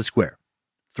students out of the square.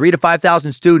 3,000 to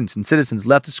 5,000 students and citizens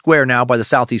left the square now by the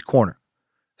southeast corner.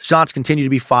 Shots continue to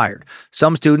be fired.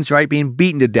 Some students, right, being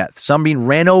beaten to death. Some being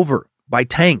ran over by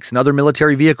tanks and other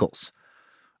military vehicles.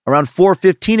 Around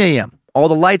 4:15 a.m., all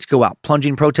the lights go out,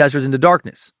 plunging protesters into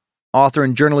darkness. Author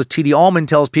and journalist T.D. Allman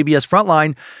tells PBS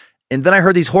Frontline, "And then I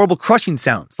heard these horrible crushing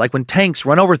sounds, like when tanks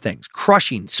run over things,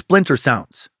 crushing, splinter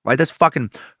sounds, right? That's fucking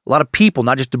a lot of people,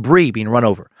 not just debris being run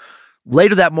over.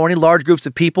 Later that morning, large groups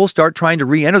of people start trying to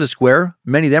re-enter the square.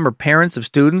 Many of them are parents of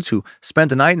students who spent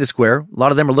the night in the square. A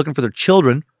lot of them are looking for their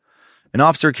children. An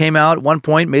officer came out at one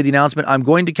point, made the announcement, 'I'm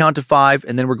going to count to 5,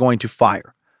 and then we're going to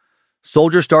fire.'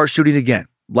 Soldiers start shooting again,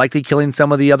 likely killing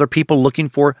some of the other people, looking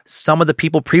for some of the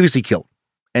people previously killed.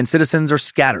 And citizens are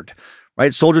scattered,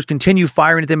 right? Soldiers continue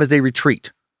firing at them as they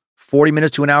retreat. 40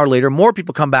 minutes to an hour later, more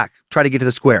people come back, try to get to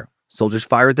the square. Soldiers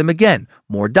fire at them again.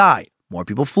 More die. More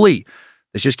people flee.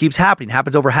 This just keeps happening.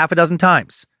 Happens over half a dozen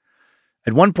times.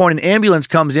 At one point, an ambulance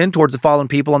comes in towards the fallen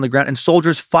people on the ground, and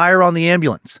soldiers fire on the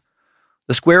ambulance.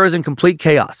 The square is in complete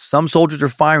chaos. Some soldiers are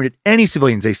firing at any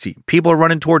civilians they see. People are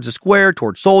running towards the square,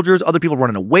 towards soldiers. Other people are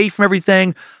running away from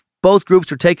everything. Both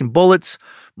groups are taking bullets.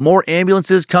 More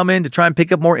ambulances come in to try and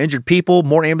pick up more injured people.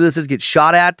 More ambulances get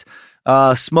shot at.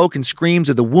 Smoke and screams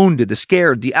of the wounded, the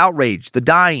scared, the outraged, the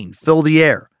dying fill the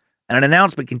air. And an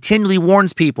announcement continually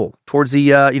warns people towards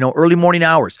the early morning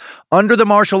hours. Under the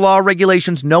martial law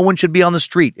regulations, no one should be on the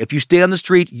street. If you stay on the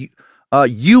street,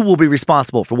 you will be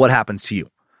responsible for what happens to you.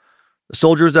 The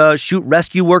soldiers shoot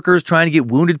rescue workers trying to get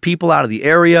wounded people out of the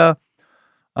area.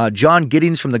 John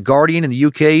Giddings from The Guardian in the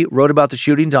UK wrote about the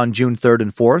shootings on June 3rd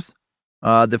and 4th.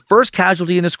 The first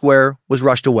casualty in the square was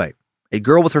rushed away. A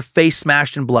girl with her face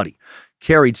smashed and bloody,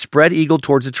 carried spread-eagled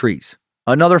towards the trees.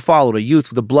 Another followed, a youth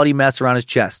with a bloody mess around his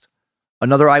chest.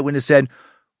 Another eyewitness said,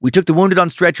 "We took the wounded on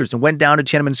stretchers and went down to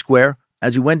Tiananmen Square.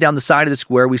 As we went down the side of the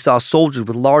square, we saw soldiers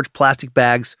with large plastic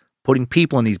bags putting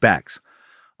people in these bags.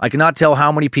 I cannot tell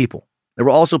how many people. There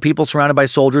were also people surrounded by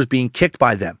soldiers being kicked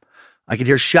by them. I could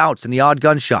hear shouts and the odd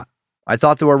gunshot. I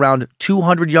thought there were around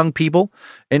 200 young people.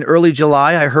 In early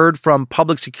July, I heard from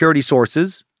public security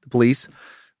sources, the police,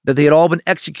 that they had all been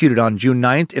executed on June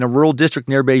 9th in a rural district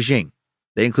near Beijing.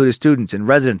 They included students and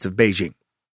residents of Beijing."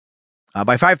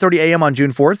 By 5:30 a.m. on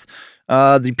June 4th,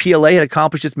 the PLA had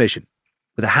accomplished its mission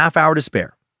with a half hour to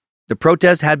spare. The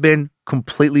protest had been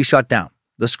completely shut down.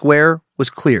 The square was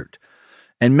cleared.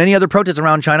 And many other protests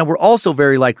around China were also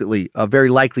very likely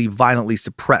violently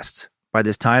suppressed. By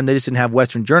this time, they just didn't have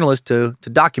Western journalists to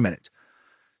document it.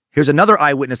 Here's another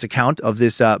eyewitness account of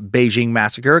this Beijing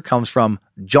massacre. It comes from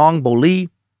Zhang Boli,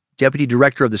 deputy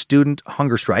director of the student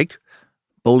hunger strike.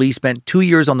 Boli spent 2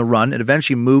 years on the run and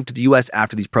eventually moved to the U.S.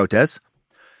 after these protests.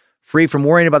 Free from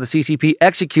worrying about the CCP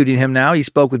executing him now, he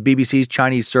spoke with BBC's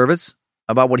Chinese service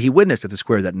about what he witnessed at the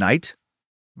square that night.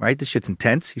 Right? This shit's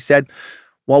intense. He said,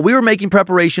 while we were making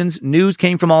preparations, news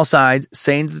came from all sides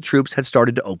saying that the troops had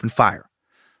started to open fire.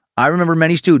 I remember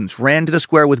many students ran to the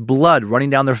square with blood running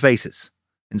down their faces.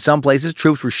 In some places,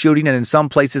 troops were shooting, and in some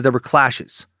places, there were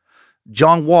clashes.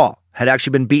 Zhang Hua had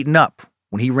actually been beaten up.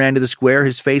 When he ran to the square,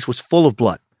 his face was full of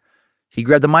blood. He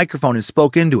grabbed the microphone and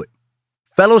spoke into it.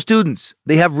 Fellow students,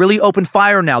 they have really opened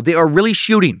fire now. They are really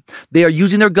shooting. They are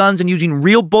using their guns and using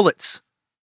real bullets.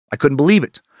 I couldn't believe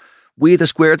it. We at the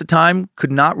square at the time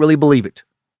could not really believe it.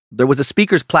 There was a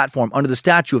speaker's platform under the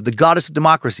statue of the goddess of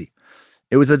democracy.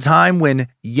 It was a time when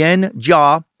Yan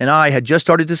Jia and I had just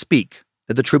started to speak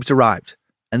that the troops arrived,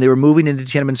 and they were moving into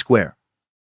Tiananmen Square.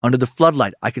 Under the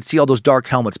floodlight, I could see all those dark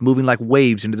helmets moving like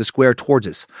waves into the square towards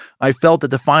us. I felt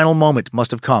that the final moment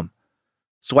must have come.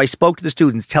 So I spoke to the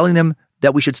students, telling them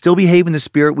that we should still behave in the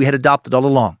spirit we had adopted all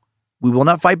along. We will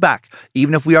not fight back,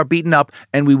 even if we are beaten up,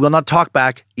 and we will not talk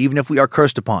back, even if we are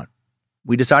cursed upon.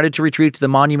 We decided to retreat to the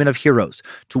Monument of Heroes,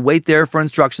 to wait there for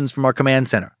instructions from our command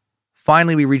center.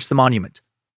 Finally, we reached the monument.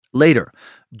 Later,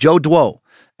 Zhou Duo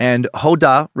and Hou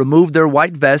Da removed their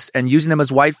white vests and using them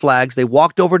as white flags, they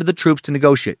walked over to the troops to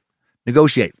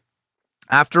negotiate.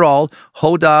 After all,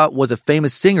 Hou Da was a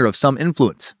famous singer of some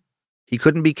influence. He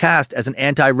couldn't be cast as an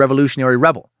anti-revolutionary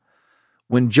rebel.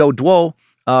 When Zhou Duo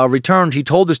returned, he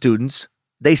told the students,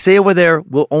 they say over there,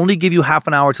 we'll only give you half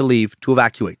an hour to leave to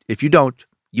evacuate. If you don't,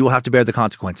 you will have to bear the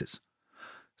consequences.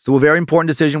 So a very important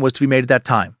decision was to be made at that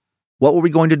time. What were we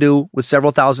going to do with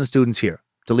several thousand students here?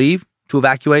 To leave, to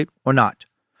evacuate, or not?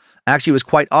 Actually, it was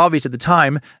quite obvious at the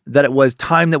time that it was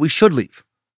time that we should leave.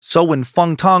 So when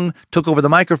Feng Tong took over the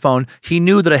microphone, he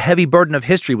knew that a heavy burden of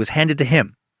history was handed to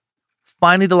him.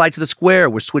 Finally, the lights of the square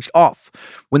were switched off.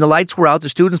 When the lights were out, the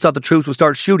students thought the troops would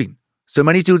start shooting. So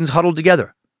many students huddled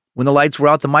together. When the lights were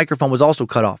out, the microphone was also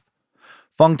cut off.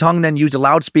 Feng Tong then used a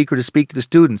loudspeaker to speak to the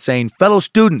students, saying, fellow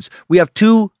students, we have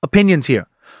two opinions here.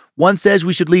 One says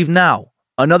we should leave now.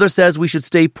 Another says we should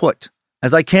stay put.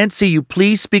 As I can't see you,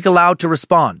 please speak aloud to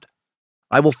respond.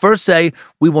 I will first say,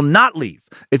 we will not leave.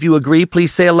 If you agree,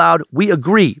 please say aloud, we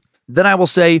agree. Then I will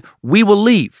say, we will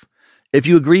leave. If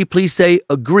you agree, please say,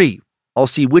 agree. I'll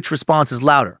see which response is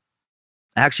louder.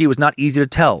 Actually, it was not easy to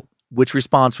tell which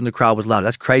response from the crowd was louder.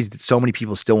 That's crazy that so many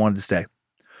people still wanted to stay.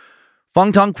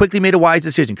 Feng Tong quickly made a wise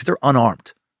decision because they're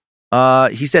unarmed.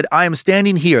 He said, I am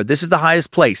standing here. This is the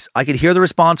highest place. I could hear the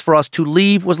response for us to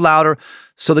leave was louder.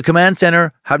 So the command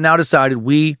center have now decided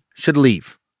we should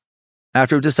leave.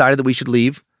 After it decided that we should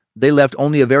leave, they left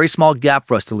only a very small gap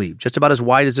for us to leave, just about as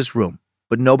wide as this room,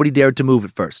 but nobody dared to move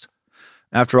at first.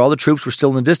 After all, the troops were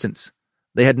still in the distance.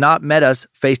 They had not met us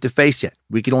face to face yet.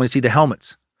 We could only see the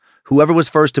helmets. Whoever was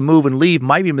first to move and leave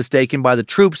might be mistaken by the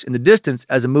troops in the distance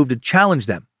as a move to challenge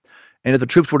them. And if the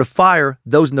troops were to fire,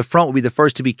 those in the front would be the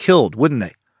first to be killed, wouldn't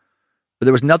they? But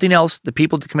there was nothing else the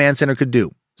people at the command center could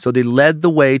do, so they led the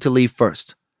way to leave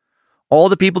first. All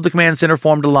the people at the command center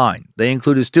formed a line. They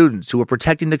included students who were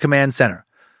protecting the command center.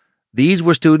 These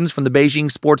were students from the Beijing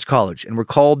Sports College and were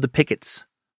called the Pickets.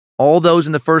 All those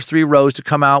in the first three rows to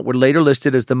come out were later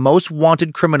listed as the most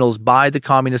wanted criminals by the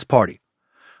Communist Party.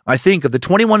 I think of the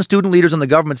 21 student leaders on the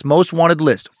government's most wanted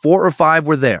list, 4 or 5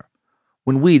 were there.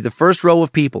 When we, the first row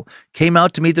of people, came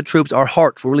out to meet the troops, our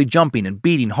hearts were really jumping and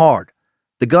beating hard.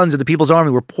 The guns of the People's Army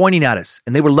were pointing at us,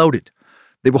 and they were loaded.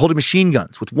 They were holding machine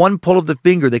guns. With one pull of the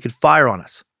finger, they could fire on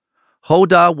us. Hou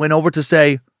Da went over to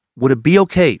say, would it be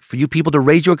okay for you people to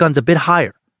raise your guns a bit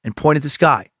higher and point at the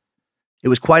sky? It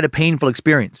was quite a painful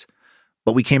experience,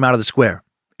 but we came out of the square,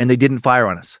 and they didn't fire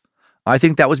on us. I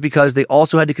think that was because they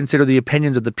also had to consider the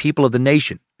opinions of the people of the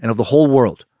nation and of the whole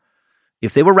world.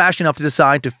 If they were rash enough to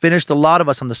decide to finish the lot of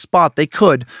us on the spot, they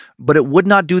could, but it would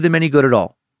not do them any good at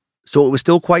all. So it was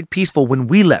still quite peaceful when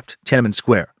we left Tiananmen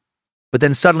Square. But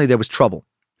then suddenly there was trouble.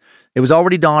 It was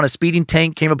already dawn. A speeding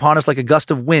tank came upon us like a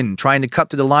gust of wind, trying to cut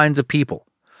through the lines of people.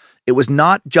 It was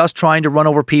not just trying to run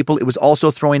over people, it was also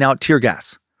throwing out tear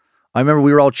gas. I remember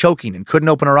we were all choking and couldn't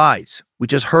open our eyes. We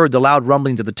just heard the loud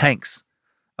rumblings of the tanks.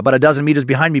 About a dozen meters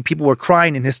behind me, people were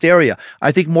crying in hysteria.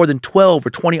 I think more than 12 or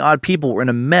 20 odd people were in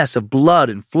a mess of blood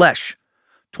and flesh.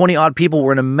 20 odd people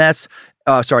were in a mess,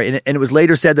 and it was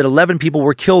later said that 11 people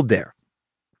were killed there.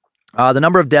 The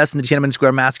number of deaths in the Tiananmen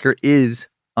Square massacre is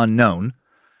unknown.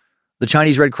 The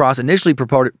Chinese Red Cross initially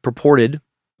reported,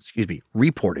 I don't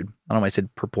know why I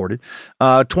said purported,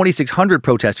 2,600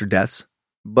 protester deaths,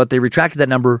 but they retracted that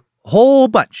number a whole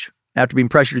bunch after being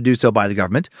pressured to do so by the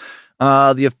government.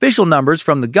 The official numbers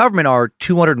from the government are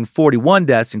 241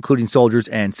 deaths, including soldiers,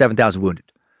 and 7,000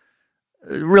 wounded.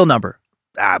 Real number,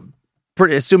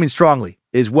 assuming strongly,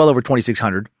 is well over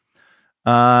 2,600.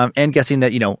 And guessing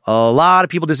that, a lot of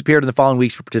people disappeared in the following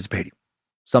weeks for participating.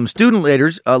 Some student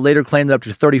leaders later claimed that up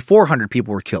to 3,400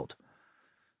 people were killed.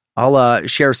 I'll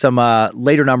share some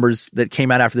later numbers that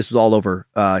came out after this was all over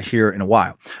here in a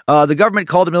while. The government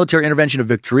called a military intervention a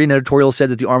victory. An editorial said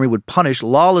that the army would punish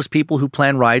lawless people who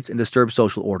plan riots and disturb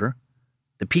social order.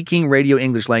 The Peking Radio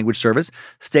English language service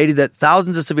stated that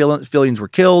thousands of civilians were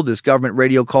killed. This government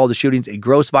radio called the shootings a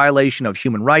gross violation of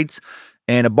human rights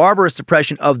and a barbarous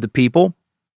suppression of the people.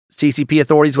 CCP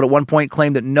authorities would at one point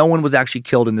claim that no one was actually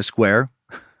killed in the square.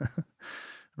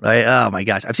 Right? Oh my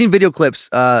gosh. I've seen video clips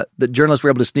that journalists were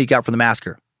able to sneak out from the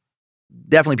massacre.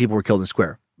 Definitely people were killed in the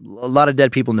square. A lot of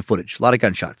dead people in the footage. A lot of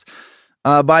gunshots.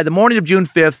 By the morning of June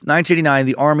 5th, 1989,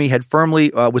 the army had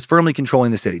was firmly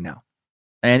controlling the city now.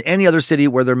 And any other city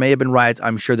where there may have been riots,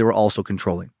 I'm sure they were also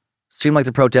controlling. Seemed like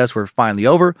the protests were finally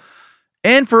over.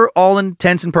 And for all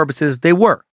intents and purposes, they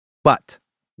were. But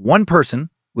one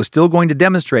person was still going to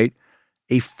demonstrate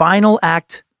a final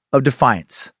act of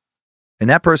defiance. And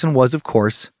that person was, of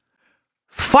course,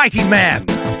 Fighting Man.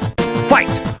 Fight,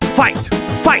 fight,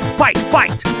 fight, fight,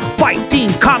 fight.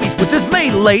 Fighting commies with his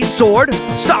melee sword.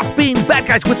 Stopping bad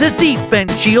guys with his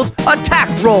defense shield. Attack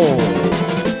roll.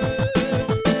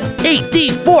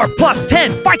 8d4 plus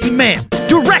 10. Fighting Man.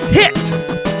 Direct hit.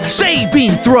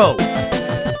 Saving throw.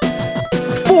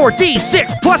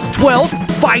 4d6 plus 12.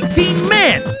 Fighting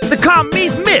Man. The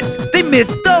commies miss. They miss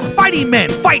the Fighting Man.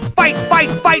 Fight, fight, fight,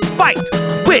 fight, fight.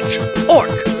 Witch, orc,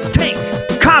 tank,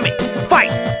 commie,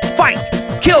 fight, fight,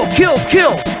 kill, kill,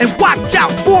 kill, and watch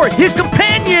out for his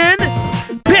companion,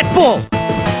 Pitbull,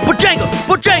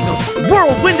 Bojangles,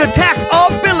 whirlwind attack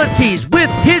abilities with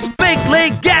his fake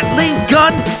leg Gatling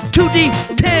gun,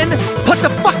 2d10, put the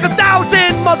fuck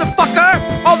 1,000,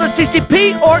 motherfucker, all the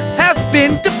CCP orcs have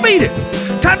been defeated,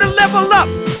 time to level up,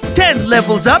 10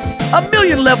 levels up,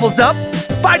 1,000,000 levels up.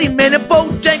 Fighting Men and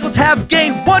Bojangles have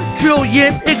gained 1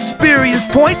 trillion experience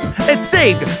points and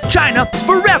saved China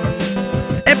forever.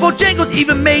 And Bojangles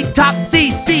even made top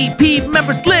CCP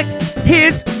members lick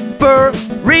his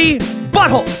furry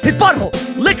butthole. His butthole.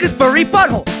 Lick his furry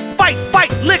butthole. Fight,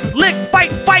 fight, lick, lick,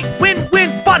 fight, fight, win,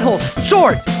 win, buttholes.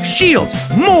 Swords, shields,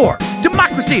 more.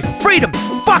 Democracy, freedom.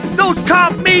 Fuck those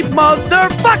commie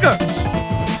motherfuckers.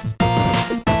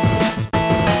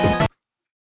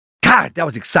 God, that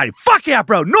was exciting. Fuck yeah,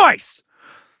 bro. Nice.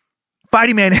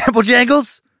 Fighting Man and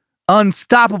Bojangles,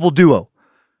 unstoppable duo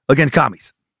against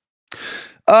commies.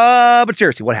 But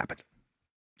seriously, what happened?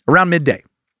 Around midday,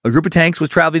 a group of tanks was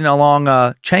traveling along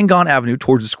Chang'an Avenue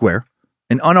towards the square.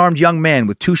 An unarmed young man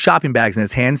with 2 shopping bags in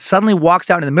his hands suddenly walks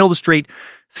out in the middle of the street,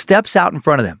 steps out in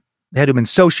front of them. They had to have been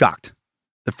so shocked.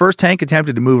 The first tank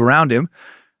attempted to move around him,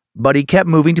 but he kept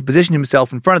moving to position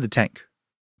himself in front of the tank.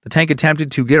 The tank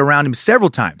attempted to get around him several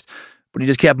times, but he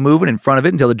just kept moving in front of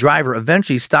it until the driver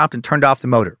eventually stopped and turned off the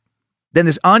motor. Then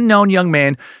this unknown young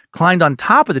man climbed on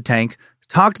top of the tank,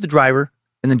 talked to the driver,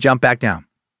 and then jumped back down.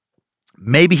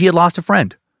 Maybe he had lost a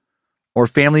friend or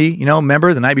family,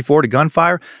 member the night before to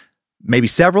gunfire. Maybe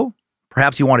several.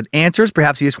 Perhaps he wanted answers.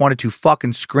 Perhaps he just wanted to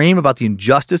fucking scream about the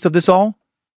injustice of this all.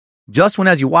 Just when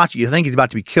as you watch it, you think he's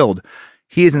about to be killed,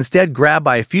 he is instead grabbed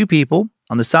by a few people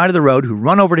on the side of the road who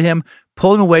run over to him,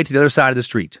 pull him away to the other side of the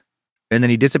street. And then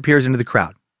he disappears into the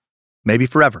crowd. Maybe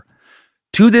forever.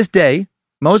 To this day,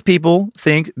 most people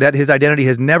think that his identity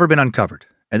has never been uncovered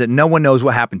and that no one knows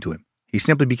what happened to him. He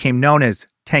simply became known as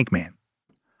Tank Man.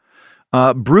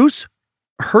 Bruce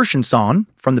Hershenson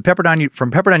from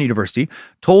Pepperdine University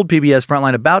told PBS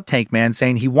Frontline about Tank Man,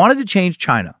 saying he wanted to change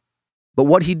China, but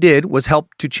what he did was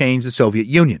help to change the Soviet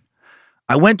Union.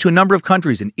 I went to a number of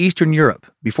countries in Eastern Europe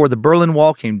before the Berlin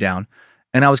Wall came down,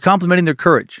 and I was complimenting their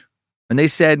courage. And they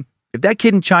said, if that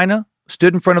kid in China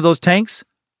stood in front of those tanks,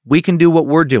 we can do what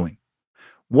we're doing.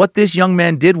 What this young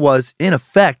man did was, in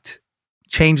effect,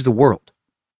 change the world.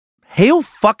 Hail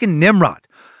fucking Nimrod.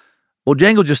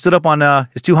 Bojangles just stood up on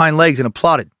his 2 hind legs and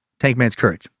applauded Tank Man's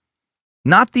courage.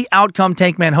 Not the outcome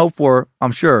Tank Man hoped for,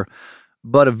 I'm sure,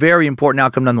 but a very important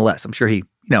outcome nonetheless. I'm sure he,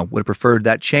 would have preferred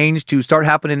that change to start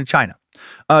happening in China.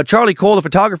 Charlie Cole, the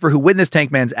photographer who witnessed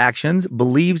Tank Man's actions,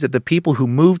 believes that the people who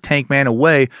moved Tank Man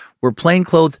away were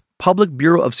plainclothes Public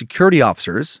Bureau of Security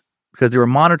officers because they were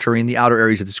monitoring the outer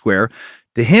areas of the square.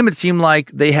 To him, it seemed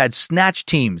like they had snatch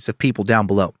teams of people down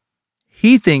below.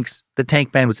 He thinks the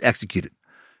tank man was executed.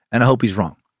 And I hope he's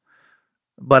wrong.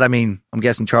 But I mean, I'm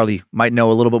guessing Charlie might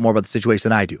know a little bit more about the situation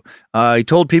than I do. He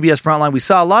told PBS Frontline, we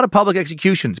saw a lot of public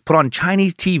executions put on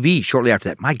Chinese TV shortly after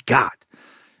that. My God.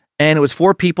 And it was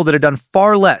for people that had done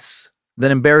far less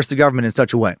than embarrass the government in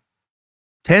such a way.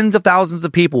 Tens of thousands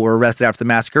of people were arrested after the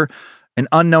massacre. An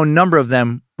unknown number of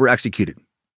them were executed.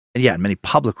 And yeah, many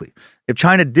publicly. If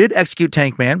China did execute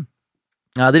Tank Man,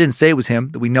 they didn't say it was him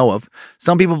that we know of.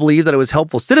 Some people believe that it was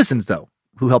helpful citizens, though,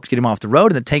 who helped get him off the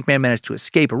road, and the Tank Man managed to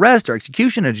escape arrest or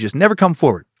execution and just never come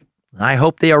forward. I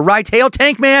hope they are right. Hail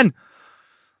Tank Man!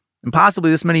 And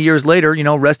possibly this many years later,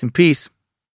 rest in peace.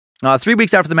 3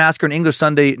 weeks after the massacre, an English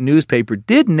Sunday newspaper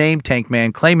did name Tank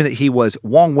Man, claiming that he was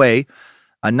Wang Wei,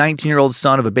 a 19-year-old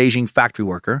son of a Beijing factory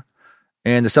worker.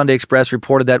 And the Sunday Express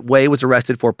reported that Wei was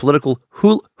arrested for political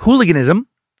hooliganism,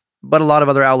 but a lot of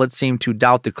other outlets seem to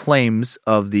doubt the claims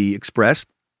of the Express.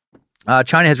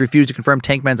 China has refused to confirm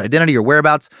Tank Man's identity or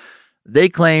whereabouts. They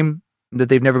claim that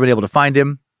they've never been able to find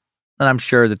him, and I'm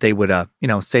sure that they would,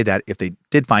 say that if they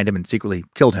did find him and secretly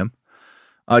killed him.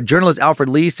 Journalist Alfred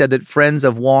Lee said that friends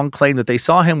of Wang claimed that they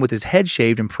saw him with his head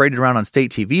shaved and paraded around on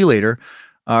state TV later.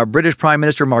 British Prime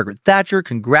Minister Margaret Thatcher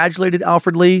congratulated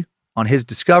Alfred Lee on his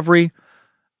discovery.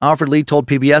 Alfred Lee told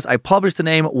PBS, I published the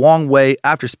name Wang Wei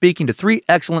after speaking to 3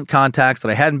 excellent contacts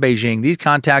that I had in Beijing. These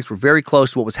contacts were very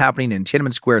close to what was happening in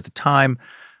Tiananmen Square at the time.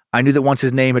 I knew that once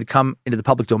his name had come into the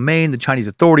public domain, the Chinese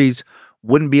authorities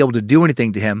wouldn't be able to do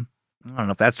anything to him. I don't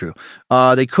know if that's true.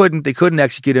 They couldn't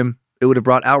execute him. It would have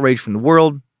brought outrage from the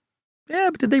world. Yeah,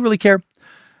 but did they really care?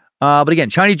 But again,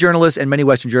 Chinese journalists and many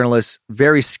Western journalists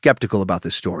very skeptical about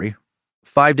this story.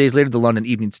 5 days later, the London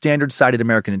Evening Standard cited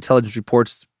American intelligence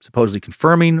reports supposedly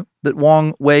confirming that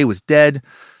Wang Wei was dead.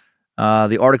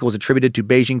 The article was attributed to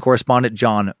Beijing correspondent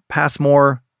John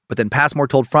Passmore, but then Passmore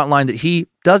told Frontline that he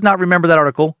does not remember that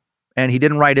article, and he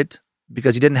didn't write it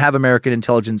because he didn't have American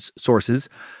intelligence sources.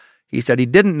 He said he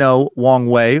didn't know Wang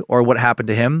Wei or what happened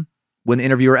to him. When the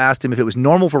interviewer asked him if it was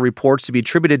normal for reports to be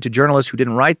attributed to journalists who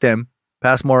didn't write them,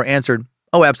 Passmore answered,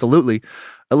 oh, absolutely.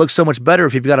 It looks so much better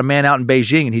if you've got a man out in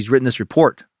Beijing and he's written this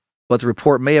report. But the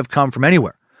report may have come from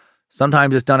anywhere.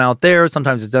 Sometimes it's done out there,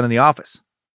 sometimes it's done in the office.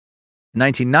 In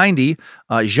 1990,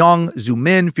 Jiang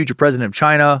Zemin, future president of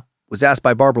China, was asked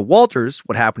by Barbara Walters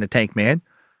what happened to Tank Man.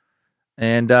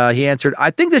 And he answered, I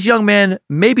think this young man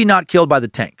may be not killed by the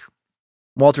tank.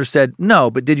 Walters said, no,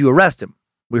 but did you arrest him?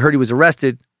 We heard he was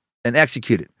arrested and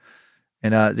executed.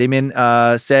 And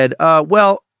Zemin said,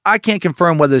 well, I can't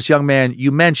confirm whether this young man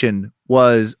you mentioned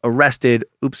was arrested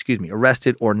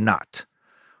or not.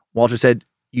 Walter said,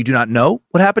 you do not know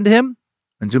what happened to him?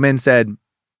 And Zemin said,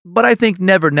 but I think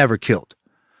never killed.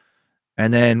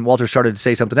 And then Walter started to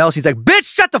say something else. He's like, bitch,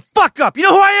 shut the fuck up. You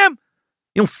know who I am?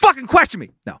 You don't fucking question me.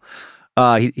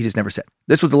 No, he just never said.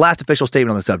 This was the last official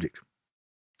statement on the subject.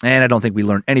 And I don't think we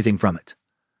learned anything from it.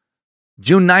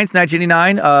 June 9th,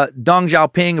 1989, Deng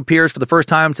Xiaoping appears for the first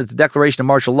time since the declaration of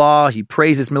martial law. He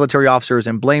praises military officers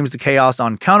and blames the chaos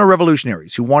on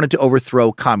counter-revolutionaries who wanted to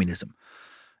overthrow communism.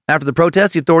 After the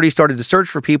protests, the authorities started to search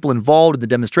for people involved in the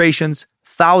demonstrations.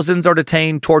 Thousands are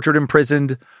detained, tortured,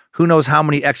 imprisoned. Who knows how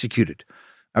many executed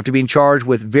after being charged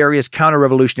with various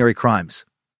counter-revolutionary crimes.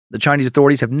 The Chinese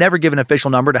authorities have never given an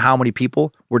official number to how many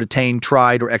people were detained,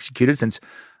 tried, or executed since,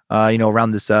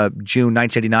 around this June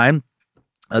 1989.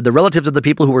 The relatives of the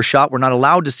people who were shot were not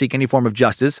allowed to seek any form of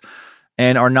justice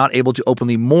and are not able to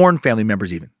openly mourn family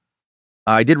members even.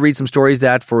 I did read some stories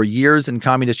that for years in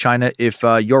communist China, if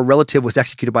your relative was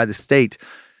executed by the state,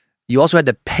 you also had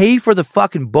to pay for the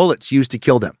fucking bullets used to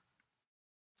kill them.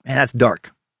 Man, that's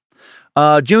dark.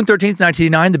 June 13th,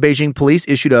 1989, the Beijing police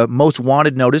issued a most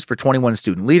wanted notice for 21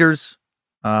 student leaders.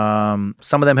 Some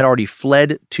of them had already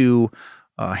fled to,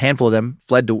 a handful of them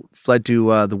fled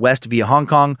to the west via Hong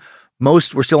Kong.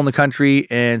 Most were still in the country,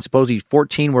 and supposedly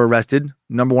 14 were arrested.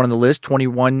 Number one on the list,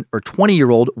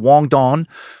 20-year-old Wang Dong,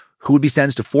 who would be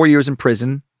sentenced to 4 years in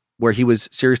prison, where he was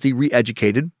seriously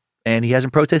re-educated, and he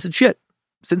hasn't protested shit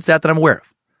since that I'm aware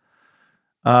of.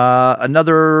 About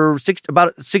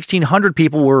 1,600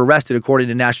 people were arrested, according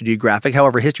to National Geographic.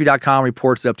 However, History.com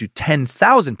reports that up to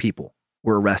 10,000 people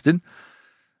were arrested.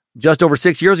 Just over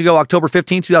 6 years ago, October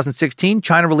 15, 2016,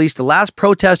 China released the last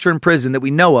protester in prison that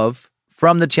we know of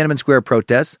from the Tiananmen Square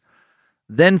protests.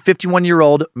 Then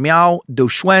 51-year-old Miao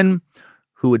Doshuen,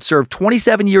 who had served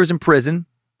 27 years in prison.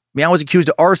 Miao was accused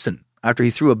of arson after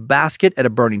he threw a basket at a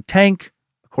burning tank.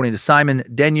 According to Simon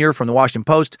Denier from the Washington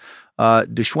Post,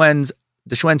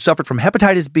 Doshuen suffered from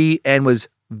hepatitis B and was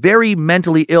very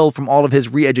mentally ill from all of his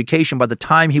re-education by the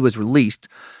time he was released.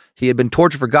 He had been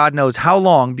tortured for God knows how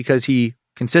long because he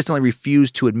consistently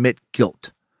refused to admit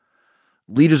guilt.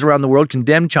 Leaders around the world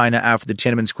condemned China after the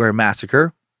Tiananmen Square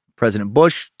massacre. President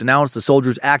Bush denounced the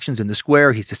soldiers' actions in the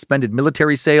square. He suspended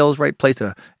military sales, placed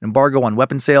an embargo on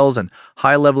weapon sales, and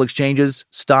high-level exchanges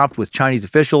stopped with Chinese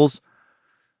officials.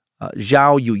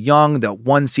 Zhao Yuyang, the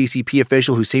one CCP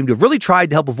official who seemed to have really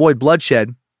tried to help avoid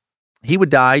bloodshed, he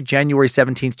would die January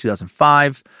 17th,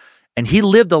 2005, and he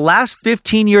lived the last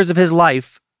 15 years of his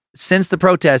life since the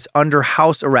protests under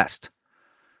house arrest,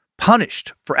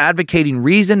 punished for advocating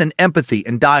reason and empathy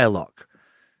and dialogue.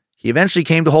 He eventually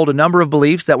came to hold a number of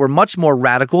beliefs that were much more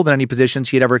radical than any positions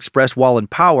he had ever expressed while in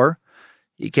power.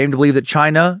 He came to believe that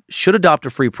China should adopt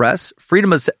a free press,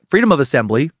 freedom of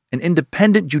assembly, an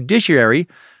independent judiciary,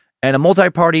 and a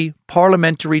multi-party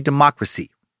parliamentary democracy.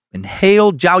 And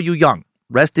hail Zhao Yuyang.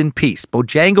 Rest in peace.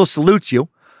 Bojangles salutes you.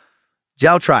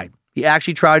 Zhao tried. He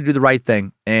actually tried to do the right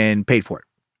thing and paid for it.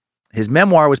 His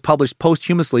memoir was published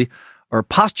posthumously.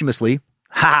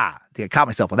 I think I caught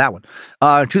myself on that one.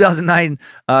 In 2009,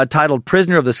 titled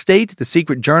Prisoner of the State, The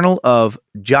Secret Journal of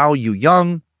Zhao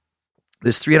Yuyang.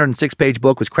 This 306-page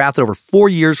book was crafted over 4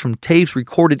 years from tapes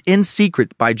recorded in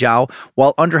secret by Zhao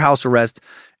while under house arrest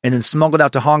and then smuggled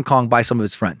out to Hong Kong by some of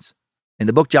his friends. In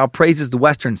the book, Zhao praises the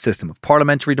Western system of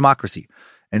parliamentary democracy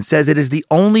and says it is the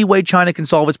only way China can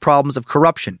solve its problems of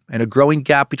corruption and a growing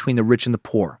gap between the rich and the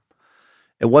poor.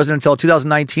 It wasn't until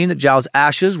 2019 that Zhao's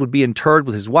ashes would be interred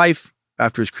with his wife.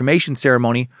 After his cremation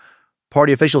ceremony,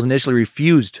 party officials initially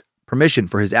refused permission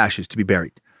for his ashes to be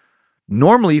buried.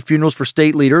 Normally, funerals for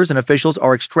state leaders and officials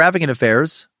are extravagant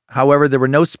affairs. However, there were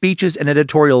no speeches and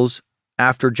editorials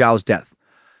after Zhao's death.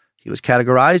 He was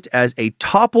categorized as a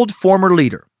toppled former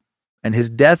leader, and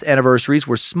his death anniversaries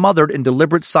were smothered in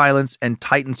deliberate silence and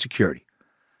tightened security.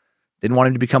 They didn't want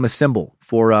him to become a symbol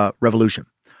for revolution.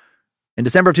 In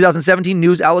December of 2017,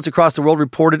 news outlets across the world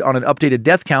reported on an updated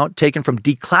death count taken from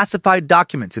declassified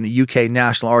documents in the UK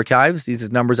National Archives. These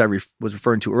are numbers I was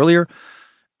referring to earlier.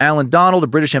 Alan Donald, a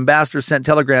British ambassador, sent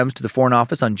telegrams to the Foreign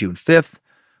Office on June 5th.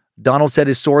 Donald said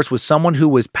his source was someone who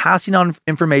was passing on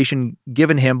information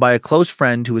given him by a close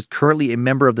friend who is currently a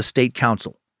member of the State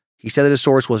Council. He said that his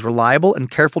source was reliable and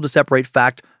careful to separate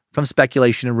fact from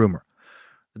speculation and rumor.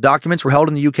 The documents were held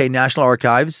in the UK National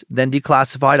Archives, then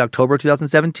declassified October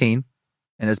 2017.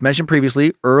 And as mentioned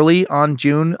previously, early on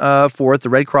June 4th, the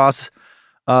Red Cross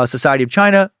Society of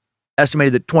China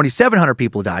estimated that 2,700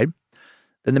 people died.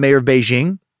 Then the mayor of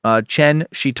Beijing, Chen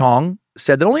Shitong,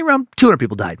 said that only around 200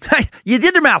 people died. You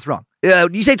did the math wrong.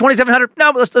 You say 2,700?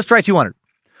 No, let's try 200.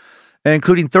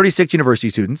 Including 36 university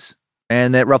students,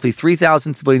 and that roughly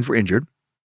 3,000 civilians were injured.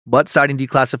 But citing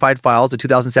declassified files, the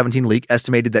 2017 leak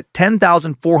estimated that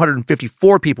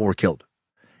 10,454 people were killed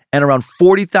and around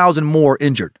 40,000 more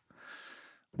injured.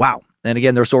 Wow. And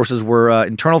again, their sources were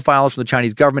internal files from the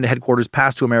Chinese government headquarters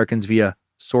passed to Americans via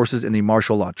sources in the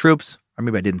martial law troops. Or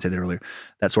maybe I didn't say that earlier,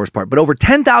 that source part. But over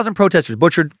 10,000 protesters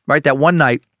butchered, that one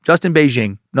night, just in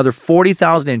Beijing. Another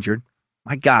 40,000 injured.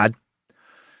 My God.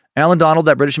 Alan Donald,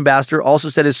 that British ambassador, also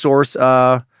said his source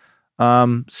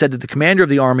said that the commander of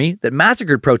the army that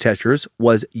massacred protesters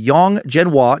was Yang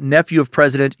Zhenhua, nephew of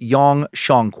President Yang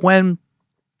Shangquen.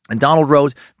 And Donald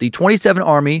wrote, the 27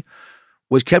 Army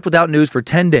was kept without news for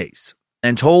 10 days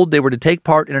and told they were to take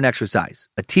part in an exercise.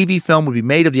 A TV film would be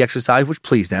made of the exercise, which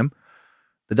pleased them.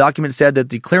 The document said that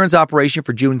the clearance operation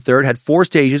for June 3rd had 4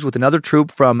 stages with another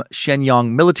troop from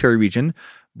Shenyang military region,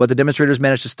 but the demonstrators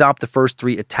managed to stop the first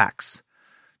 3 attacks.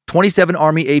 27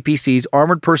 Army APCs,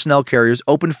 armored personnel carriers,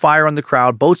 opened fire on the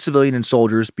crowd, both civilian and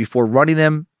soldiers, before running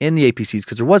them in the APCs,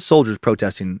 because there was soldiers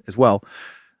protesting as well,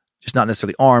 just not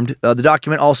necessarily armed. The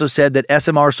document also said that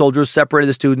SMR soldiers separated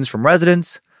the students from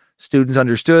residents. Students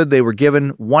understood they were given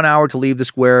 1 hour to leave the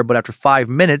square, but after 5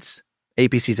 minutes,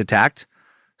 APCs attacked.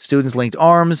 Students linked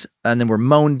arms and then were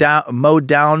mowed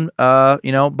down,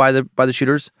 by the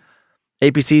shooters.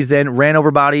 APCs then ran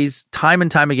over bodies time and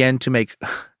time again to make,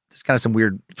 there's kind of some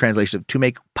weird translation, to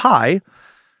make pie,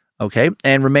 okay,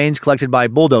 and remains collected by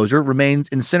bulldozer, remains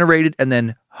incinerated and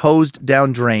then hosed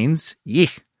down drains.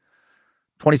 Yeek.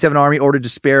 27 Army ordered to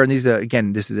spare, and these,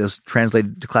 this is those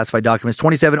translated to classified documents.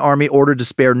 27 Army ordered to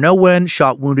spare no one,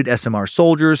 shot wounded SMR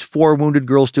soldiers. 4 wounded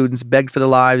girl students begged for their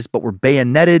lives, but were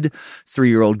bayoneted.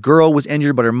 3-year-old girl was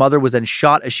injured, but her mother was then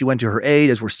shot as she went to her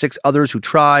aid, as were 6 others who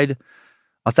tried.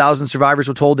 1,000 survivors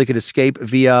were told they could escape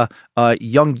via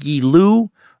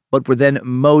Yongyi-Lu, but were then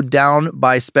mowed down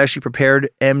by specially prepared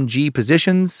MG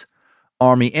positions.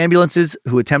 Army ambulances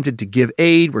who attempted to give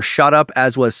aid were shot up,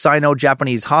 as was a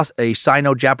Sino-Japanese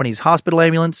hospital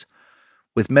ambulance.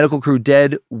 With medical crew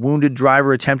dead, wounded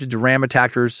driver attempted to ram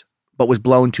attackers, but was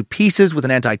blown to pieces with an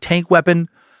anti-tank weapon.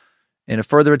 In a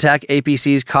further attack,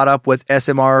 APCs caught up with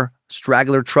SMR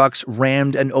Straggler trucks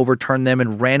rammed and overturned them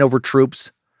and ran over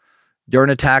troops. During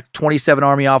an attack, 27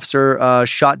 Army officer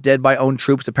shot dead by own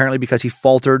troops, apparently because he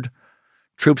faltered.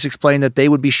 Troops explained that they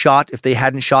would be shot if they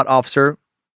hadn't shot officer.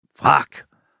 Fuck.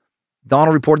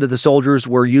 Donald reported that the soldiers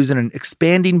were using an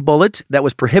expanding bullet that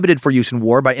was prohibited for use in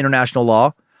war by international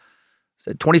law.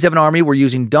 Said 27 Army were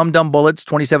using dum-dum bullets.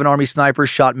 27 Army snipers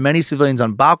shot many civilians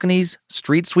on balconies,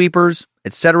 street sweepers,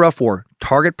 etc. for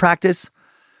target practice.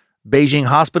 Beijing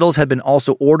hospitals had been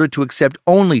also ordered to accept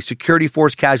only security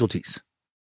force casualties.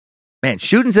 Man,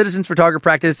 shooting citizens for target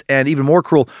practice, and even more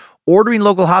cruel, ordering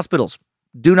local hospitals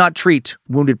do not treat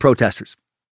wounded protesters.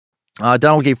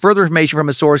 Donald gave further information from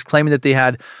a source claiming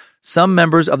that some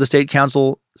members of the state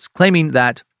council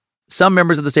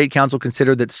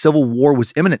considered that civil war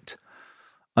was imminent.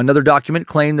 Another document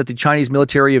claimed that the Chinese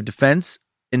Military of Defense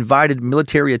invited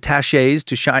military attachés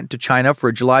to China for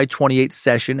a July 28th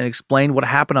session and explained what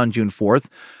happened on June 4th,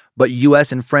 but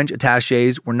U.S. and French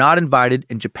attachés were not invited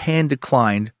and Japan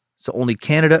declined, so only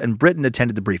Canada and Britain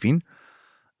attended the briefing.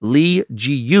 Li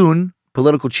Ji-yun,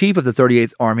 political chief of the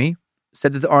 38th Army,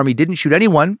 said that the Army didn't shoot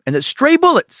anyone and that stray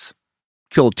bullets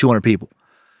killed 200 people.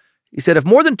 He said, if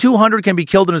more than 200 can be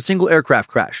killed in a single aircraft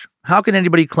crash, how can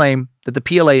anybody claim that the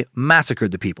PLA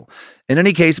massacred the people? In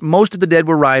any case, most of the dead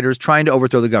were rioters trying to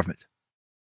overthrow the government.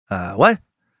 What?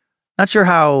 Not sure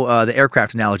how the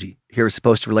aircraft analogy here is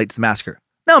supposed to relate to the massacre.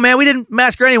 No, man, we didn't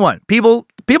massacre anyone. People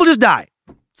just die.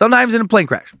 Sometimes in a plane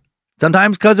crash.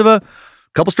 Sometimes because of a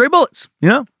couple stray bullets. You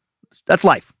know, that's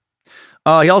life.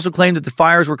 He also claimed that the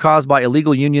fires were caused by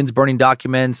illegal unions burning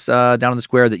documents down on the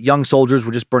square, that young soldiers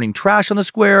were just burning trash on the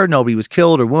square. Nobody was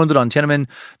killed or wounded on Tiananmen.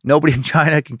 Nobody in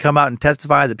China can come out and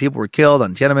testify that people were killed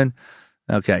on Tiananmen.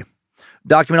 Okay.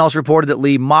 Document also reported that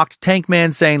Li mocked Tank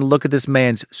Man, saying, look at this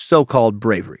man's so-called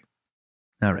bravery.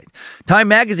 All right. Time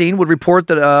magazine would report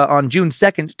that on June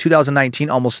 2nd, 2019,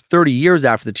 almost 30 years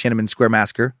after the Tiananmen Square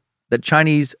massacre, that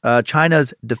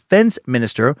China's defense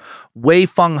minister, Wei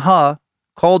Fenghe,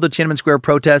 called the Tiananmen Square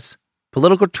protests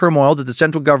political turmoil that the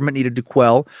central government needed to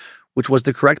quell, which was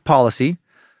the correct policy.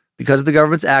 Because of the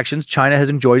government's actions, China has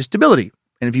enjoyed stability.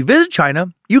 And if you visit China,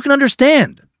 you can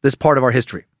understand this part of our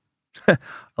history. I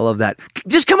love that.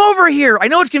 Just come over here. I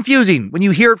know it's confusing when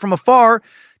you hear it from afar.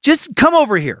 Just come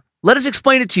over here. Let us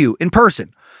explain it to you in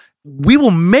person. We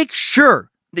will make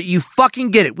sure that you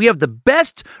fucking get it. We have the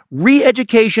best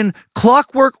re-education,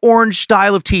 Clockwork Orange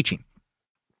style of teaching.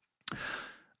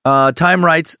 Time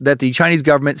writes that the Chinese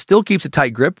government still keeps a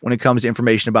tight grip when it comes to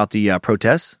information about the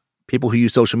protests. People who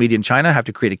use social media in China have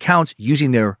to create accounts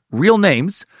using their real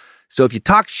names. So if you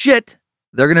talk shit,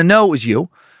 they're going to know it was you.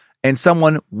 And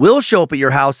someone will show up at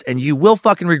your house and you will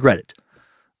fucking regret it.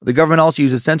 The government also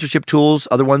uses censorship tools,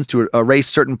 other ones to erase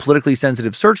certain politically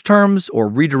sensitive search terms or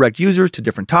redirect users to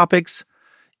different topics.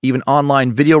 Even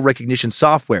online video recognition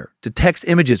software detects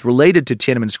images related to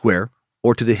Tiananmen Square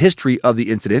or to the history of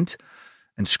the incident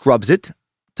and scrubs it.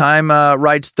 Time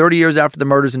writes, 30 years after the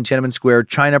murders in Tiananmen Square,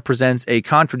 China presents a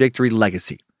contradictory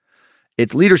legacy.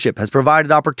 Its leadership has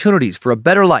provided opportunities for a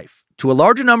better life to a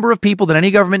larger number of people than any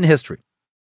government in history.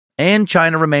 And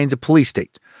China remains a police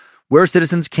state, where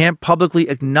citizens can't publicly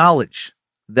acknowledge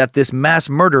that this mass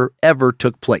murder ever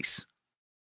took place.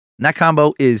 And that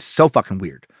combo is so fucking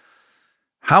weird.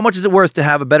 How much is it worth to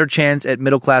have a better chance at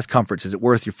middle-class comforts? Is it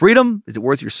worth your freedom? Is it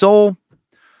worth your soul?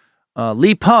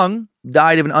 Li Peng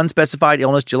died of an unspecified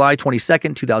illness July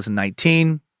 22nd,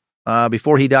 2019.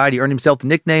 Before he died, he earned himself the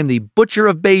nickname the Butcher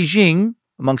of Beijing,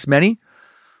 amongst many.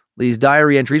 Li's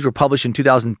diary entries were published in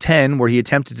 2010, where he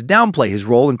attempted to downplay his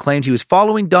role and claimed he was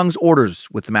following Deng's orders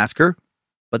with the massacre.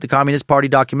 But the Communist Party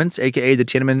documents, aka the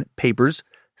Tiananmen Papers,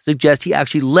 suggest he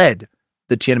actually led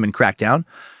the Tiananmen crackdown.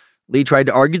 Li tried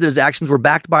to argue that his actions were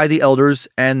backed by the elders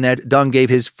and that Deng gave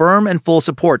his firm and full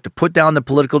support to put down the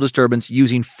political disturbance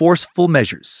using forceful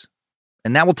measures.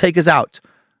 And that will take us out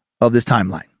of this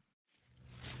timeline.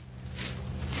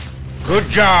 Good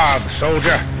job,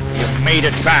 soldier. You've made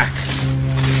it back.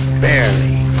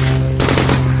 Barely.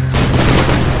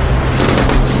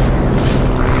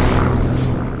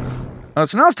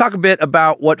 So now let's talk a bit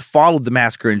about what followed the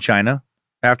massacre in China.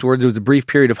 Afterwards, there was a brief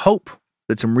period of hope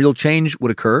that some real change would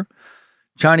occur.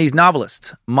 Chinese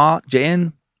novelist Ma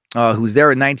Jian, who was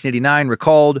there in 1989,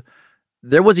 recalled,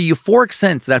 there was a euphoric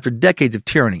sense that after decades of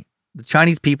tyranny, the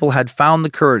Chinese people had found the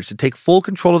courage to take full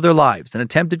control of their lives and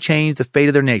attempt to change the fate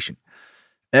of their nation.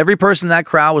 Every person in that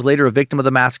crowd was later a victim of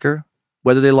the massacre.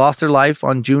 Whether they lost their life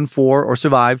on June 4 or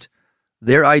survived,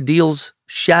 their ideals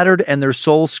shattered and their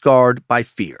souls scarred by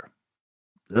fear.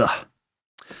 Ugh.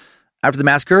 After the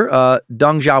massacre,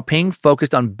 Deng Xiaoping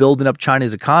focused on building up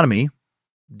China's economy.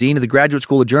 Dean of the Graduate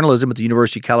School of Journalism at the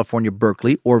University of California,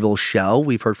 Berkeley, Orville Schell,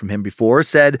 we've heard from him before,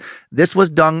 said this was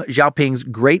Deng Xiaoping's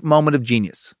great moment of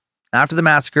genius. After the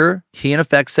massacre, he in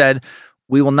effect said,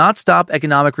 "We will not stop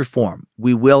economic reform.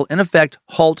 We will, in effect,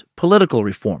 halt political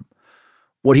reform."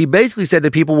 What he basically said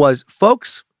to people was,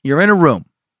 folks, you're in a room.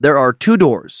 There are two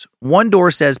doors. One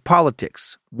door says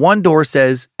politics. One door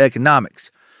says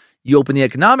economics. You open the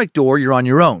economic door, you're on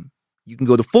your own. You can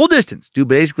go the full distance, do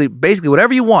basically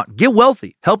whatever you want. Get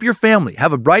wealthy, help your family,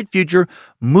 have a bright future,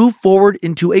 move forward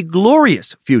into a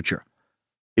glorious future.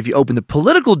 If you open the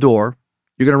political door,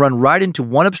 you're going to run right into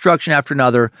one obstruction after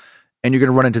another, and you're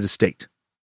going to run into the state.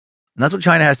 And that's what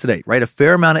China has today, right? A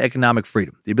fair amount of economic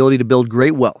freedom, the ability to build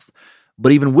great wealth.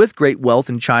 But even with great wealth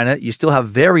in China, you still have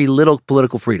very little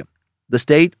political freedom. The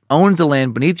state owns the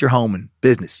land beneath your home and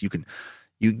business.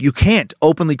 You can't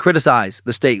openly criticize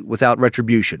the state without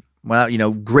retribution,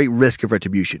 without, great risk of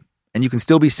retribution. And you can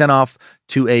still be sent off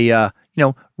to a,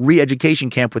 re-education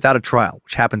camp without a trial,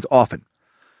 which happens often.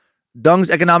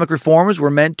 Deng's economic reforms were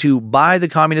meant to buy the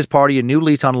Communist Party a new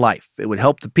lease on life. It would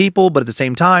help the people, but at the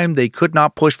same time, they could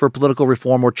not push for political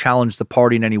reform or challenge the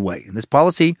party in any way. And this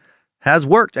policy has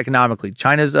worked economically.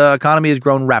 China's economy has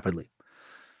grown rapidly.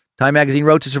 Time magazine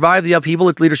wrote, to survive the upheaval,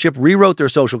 its leadership rewrote their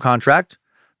social contract.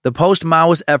 The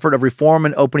post-Maoist effort of reform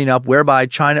and opening up, whereby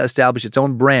China established its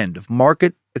own brand of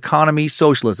market economy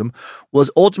socialism,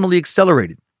 was ultimately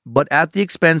accelerated, but at the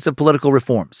expense of political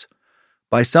reforms.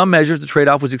 By some measures, the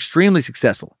trade-off was extremely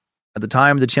successful. At the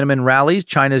time of the Tiananmen rallies,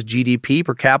 China's GDP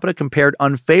per capita compared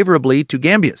unfavorably to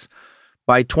Gambia's.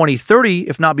 By 2030,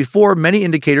 if not before, many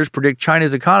indicators predict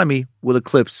China's economy will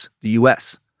eclipse the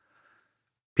U.S.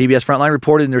 PBS Frontline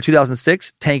reported in their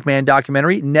 2006 Tank Man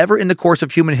documentary, never in the course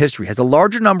of human history has a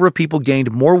larger number of people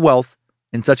gained more wealth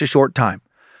in such a short time.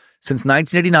 Since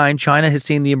 1989, China has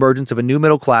seen the emergence of a new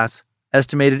middle class,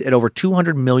 estimated at over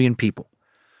 200 million people.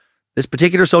 This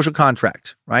particular social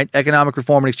contract, right, economic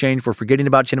reform in exchange for forgetting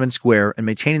about Tiananmen Square and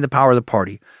maintaining the power of the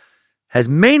party, has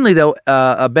mainly, though,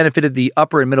 benefited the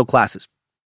upper and middle classes.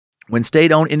 When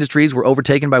state-owned industries were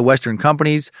overtaken by Western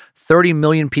companies, 30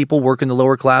 million people working the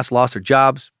lower class lost their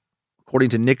jobs. According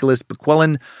to Nicholas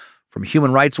Bequelin from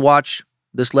Human Rights Watch,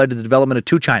 this led to the development of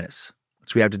two Chinas,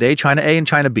 which we have today, China A and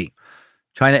China B.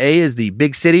 China A is the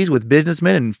big cities with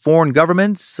businessmen and foreign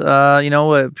governments.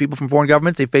 People from foreign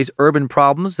governments, they face urban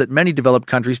problems that many developed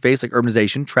countries face, like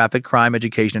urbanization, traffic, crime,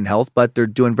 education, and health, but they're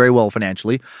doing very well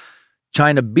financially.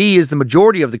 China B is the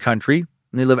majority of the country,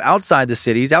 and they live outside the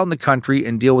cities, out in the country,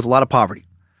 and deal with a lot of poverty.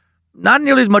 Not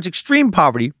nearly as much extreme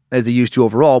poverty as they used to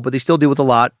overall, but they still deal with a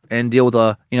lot and deal with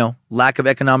a, lack of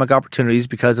economic opportunities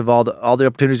because of all the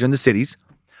opportunities in the cities.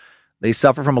 They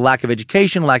suffer from a lack of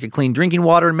education, lack of clean drinking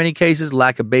water in many cases,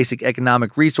 lack of basic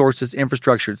economic resources,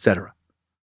 infrastructure, etc.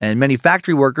 And many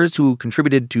factory workers who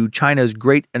contributed to China's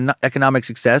great economic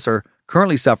success are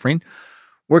currently suffering,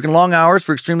 working long hours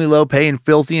for extremely low pay in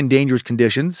filthy and dangerous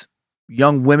conditions.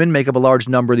 Young women make up a large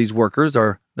number of these workers.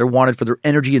 They're wanted for their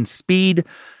energy and speed.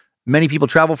 Many people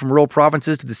travel from rural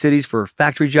provinces to the cities for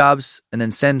factory jobs and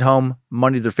then send home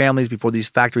money to their families before these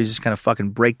factories just kind of fucking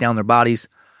break down their bodies.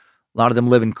 A lot of them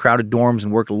live in crowded dorms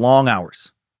and work long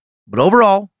hours. But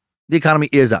overall, the economy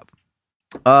is up.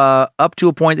 Up to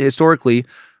a point that historically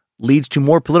leads to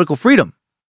more political freedom.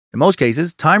 In most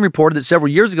cases, Time reported that several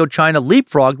years ago, China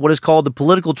leapfrogged what is called the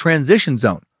political transition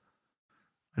zone.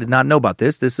 I did not know about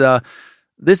this.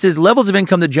 This is levels of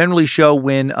income that generally show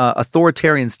when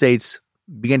authoritarian states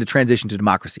begin to transition to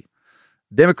democracy.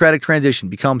 Democratic transition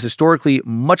becomes historically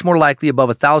much more likely above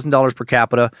 $1,000 per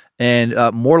capita and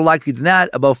more likely than that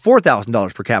above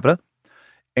 $4,000 per capita.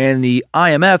 And the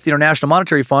IMF, the International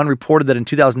Monetary Fund, reported that in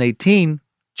 2018,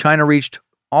 China reached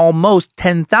almost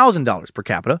 $10,000 per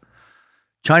capita.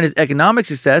 China's economic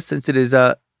success, since it is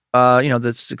the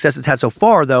success it's had so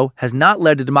far, though, has not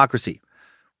led to democracy,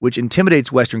 which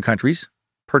intimidates Western countries.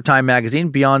 Per Time magazine,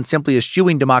 beyond simply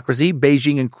eschewing democracy,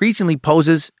 Beijing increasingly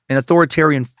poses an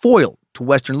authoritarian foil to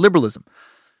Western liberalism,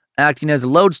 acting as a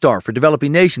lodestar for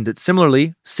developing nations that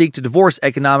similarly seek to divorce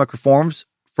economic reforms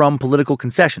from political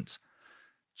concessions.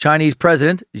 Chinese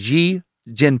President Xi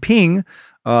Jinping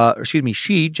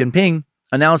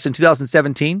announced in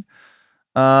 2017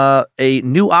 a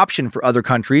new option for other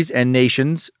countries and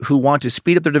nations who want to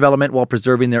speed up their development while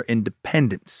preserving their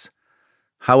independence.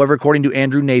 However, according to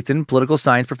Andrew Nathan, political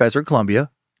science professor at Columbia,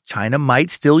 China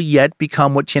might still yet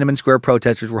become what Tiananmen Square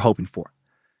protesters were hoping for.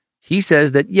 He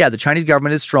says that, the Chinese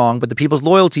government is strong, but the people's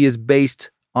loyalty is based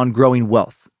on growing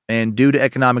wealth. And due to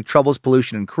economic troubles,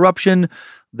 pollution, and corruption,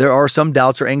 there are some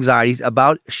doubts or anxieties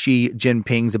about Xi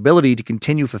Jinping's ability to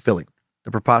continue fulfilling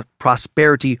the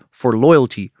prosperity for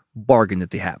loyalty bargain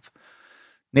that they have.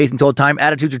 Nathan told Time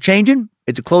attitudes are changing.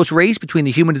 It's a close race between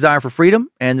the human desire for freedom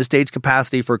and the state's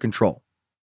capacity for control.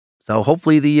 So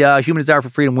hopefully the human desire for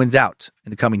freedom wins out in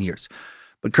the coming years.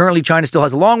 But currently, China still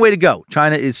has a long way to go.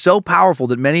 China is so powerful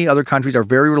that many other countries are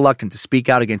very reluctant to speak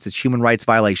out against its human rights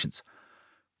violations.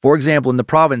 For example, in the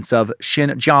province of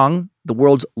Xinjiang, the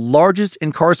world's largest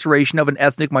incarceration of an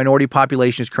ethnic minority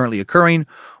population is currently occurring.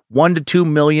 1 to 2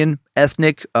 million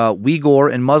ethnic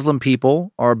Uyghur and Muslim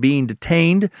people are being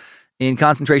detained in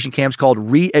concentration camps called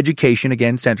re-education,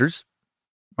 again, centers.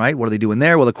 Right? What are they doing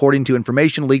there? Well, according to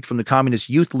information leaked from the Communist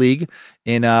Youth League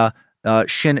in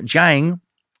Xinjiang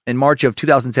in March of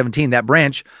 2017, that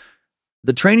branch,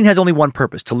 the training has only one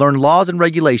purpose: to learn laws and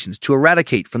regulations, to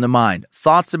eradicate from the mind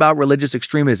thoughts about religious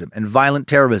extremism and violent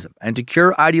terrorism, and to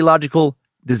cure ideological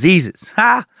diseases.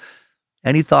 Ha!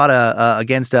 Any thought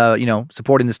against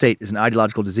supporting the state is an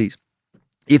ideological disease.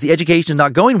 If the education is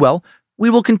not going well,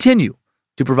 we will continue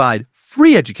to provide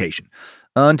free education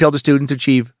until the students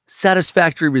achieve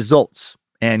satisfactory results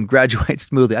and graduate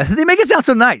smoothly. They make it sound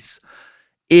so nice.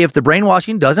 If the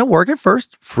brainwashing doesn't work at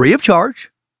first, free of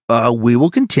charge, we will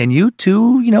continue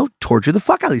to, torture the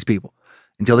fuck out of these people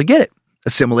until they get it.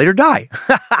 Assimilate or die.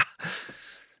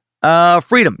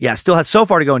 Freedom, still has so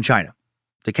far to go in China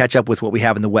to catch up with what we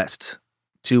have in the West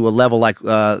to a level like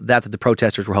that the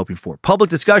protesters were hoping for. Public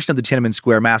discussion of the Tiananmen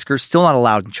Square massacre is still not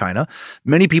allowed in China.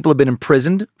 Many people have been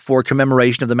imprisoned for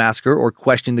commemoration of the massacre or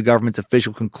questioning the government's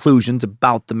official conclusions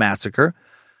about the massacre.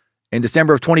 In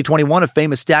December of 2021, a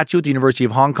famous statue at the University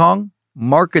of Hong Kong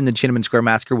marking the Tiananmen Square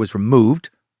massacre was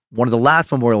removed, one of the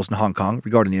last memorials in Hong Kong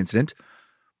regarding the incident.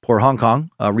 Poor Hong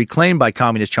Kong, reclaimed by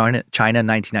Communist China in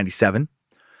 1997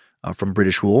 from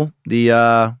British rule.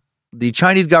 The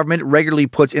Chinese government regularly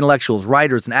puts intellectuals,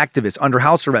 writers, and activists under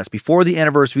house arrest before the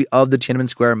anniversary of the Tiananmen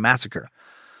Square massacre.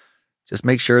 Just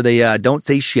make sure they don't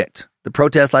say shit. The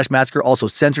protest/massacre also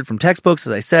censored from textbooks,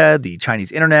 as I said, the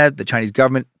Chinese internet. The Chinese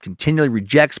government continually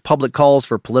rejects public calls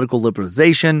for political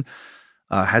liberalization,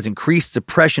 has increased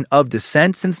suppression of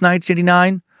dissent since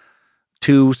 1989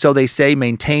 to, so they say,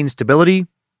 maintain stability.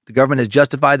 The government has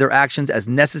justified their actions as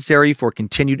necessary for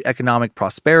continued economic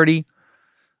prosperity.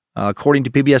 According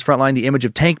to PBS Frontline, the image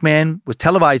of Tank Man was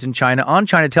televised in China on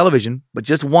China television, but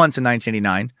just once in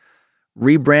 1989,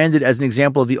 rebranded as an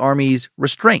example of the army's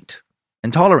restraint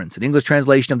and tolerance. An English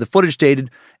translation of the footage stated,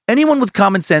 "Anyone with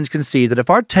common sense can see that if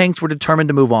our tanks were determined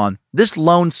to move on, this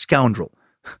lone scoundrel,"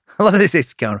 I love that they say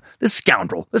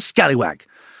scoundrel, this scallywag,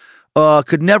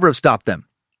 could never have stopped them.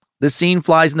 This scene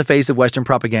flies in the face of Western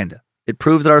propaganda. It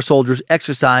proves that our soldiers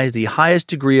exercise the highest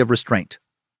degree of restraint.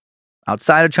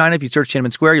 Outside of China, if you search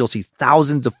Tiananmen Square, you'll see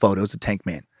thousands of photos of Tank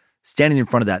Man standing in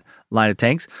front of that line of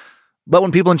tanks. But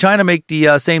when people in China make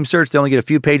the same search, they only get a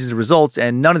few pages of results,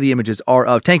 and none of the images are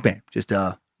of Tank Man. Just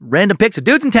random pics of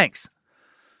dudes and tanks.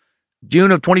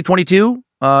 June of 2022,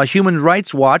 Human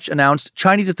Rights Watch announced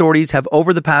Chinese authorities have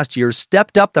over the past year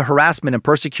stepped up the harassment and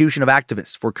persecution of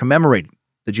activists for commemorating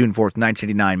the June 4th,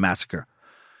 1989 massacre.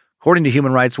 According to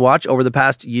Human Rights Watch, over the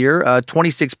past year,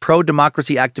 26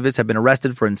 pro-democracy activists have been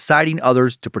arrested for inciting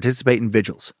others to participate in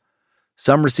vigils.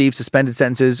 Some received suspended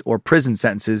sentences or prison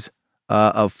sentences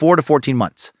of 4 to 14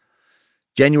 months.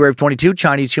 January of 22,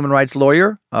 Chinese human rights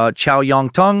lawyer Chow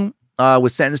Yong-tung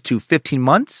was sentenced to 15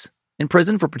 months in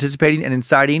prison for participating and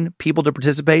inciting people to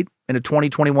participate in a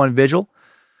 2021 vigil.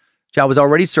 Chow was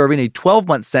already serving a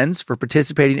 12-month sentence for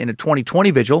participating in a 2020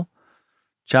 vigil.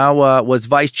 Chow was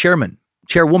chairwoman,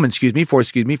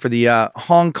 for the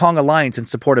Hong Kong Alliance in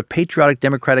support of Patriotic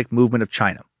Democratic Movement of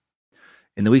China.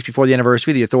 In the weeks before the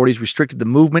anniversary, the authorities restricted the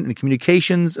movement and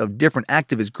communications of different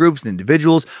activist groups and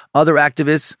individuals. Other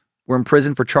activists were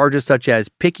imprisoned for charges such as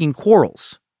picking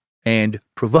quarrels and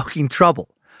provoking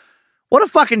trouble. What a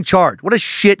fucking charge. What a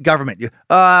shit government.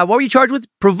 What were you charged with?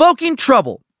 Provoking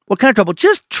trouble. What kind of trouble?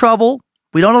 Just trouble.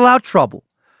 We don't allow trouble.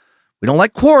 We don't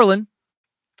like quarreling,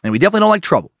 and we definitely don't like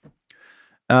trouble.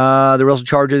 There were also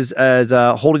charges as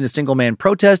holding a single-man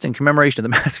protest in commemoration of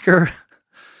the massacre.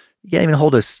 You can't even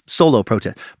hold a solo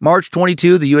protest. March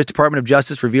 22, the U.S. Department of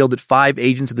Justice revealed that 5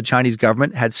 agents of the Chinese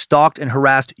government had stalked and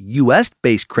harassed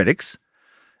U.S.-based critics,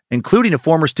 including a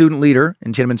former student leader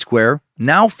in Tiananmen Square,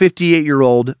 now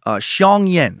 58-year-old Xiong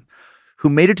Yan, who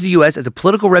made it to the U.S. as a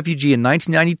political refugee in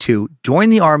 1992,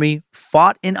 joined the army,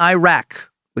 fought in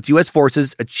Iraq with U.S.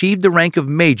 forces, achieved the rank of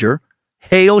major.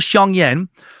 Hail Xiong Yan.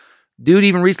 Dude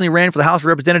even recently ran for the House of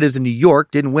Representatives in New York,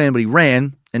 didn't win, but he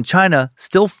ran, and China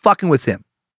still fucking with him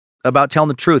about telling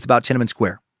the truth about Tiananmen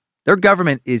Square. Their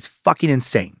government is fucking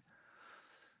insane.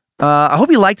 I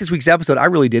hope you liked this week's episode. I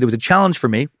really did. It was a challenge for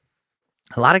me.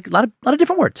 A lot of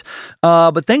different words.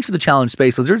 But thanks for the challenge,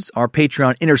 Space Lizards, our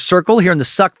Patreon inner circle here in the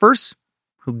Suckverse.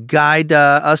 who guide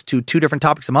us to 2 different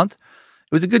topics a month.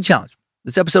 It was a good challenge.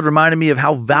 This episode reminded me of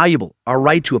how valuable our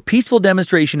right to a peaceful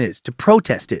demonstration is, to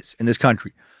protest is in this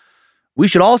country. We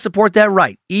should all support that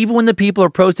right, even when the people are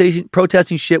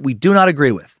protesting shit we do not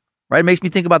agree with. Right? It makes me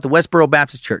think about the Westboro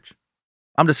Baptist Church.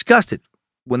 I'm disgusted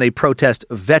when they protest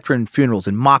veteran funerals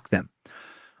and mock them.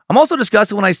 I'm also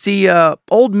disgusted when I see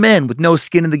old men with no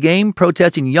skin in the game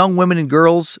protesting young women and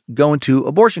girls going to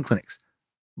abortion clinics.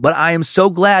 But I am so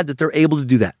glad that they're able to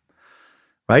do that,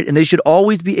 right? And they should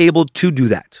always be able to do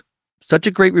that. Such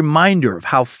a great reminder of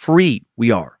how free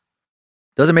we are.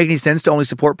 Doesn't make any sense to only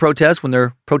support protests when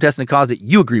they're protesting a cause that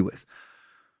you agree with,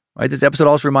 right? This episode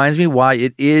also reminds me why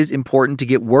it is important to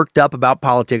get worked up about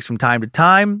politics from time to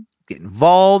time, get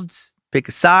involved, pick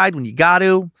a side when you got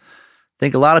to. I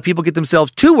think a lot of people get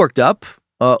themselves too worked up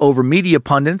over media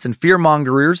pundits and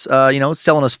fear-mongers,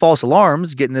 selling us false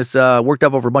alarms, getting us worked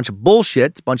up over a bunch of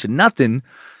bullshit, a bunch of nothing.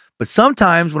 But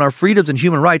sometimes when our freedoms and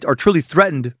human rights are truly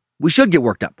threatened, we should get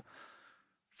worked up.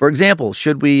 For example,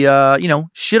 should we,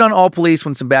 shit on all police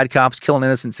when some bad cops kill an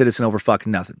innocent citizen over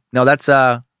fucking nothing? No, that's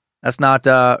not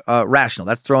rational.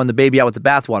 That's throwing the baby out with the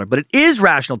bathwater. But it is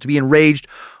rational to be enraged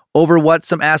over what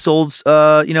some assholes,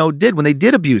 did when they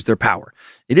did abuse their power.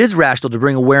 It is rational to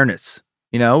bring awareness,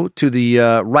 to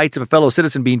the rights of a fellow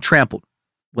citizen being trampled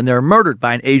when they're murdered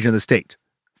by an agent of the state.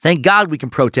 Thank God we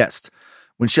can protest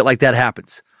when shit like that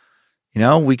happens.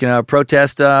 We can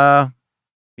protest,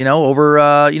 over,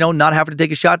 not having to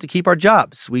take a shot to keep our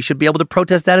jobs. We should be able to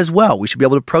protest that as well. We should be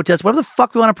able to protest whatever the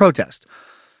fuck we want to protest.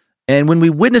 And when we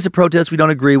witness a protest we don't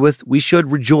agree with, we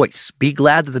should rejoice. Be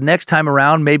glad that the next time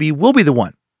around, maybe we'll be the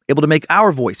one able to make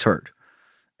our voice heard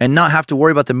and not have to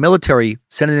worry about the military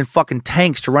sending in fucking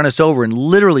tanks to run us over and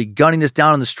literally gunning us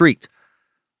down on the street.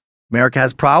 America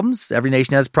has problems. Every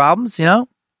nation has problems,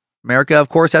 America, of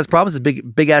course, has problems. It's a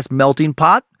big-ass melting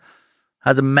pot.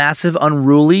 Has a massive,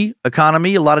 unruly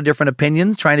economy, a lot of different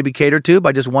opinions trying to be catered to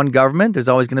by just one government. There's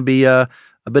always going to be a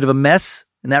bit of a mess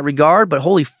in that regard, but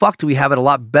holy fuck, do we have it a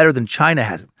lot better than China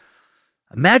has it.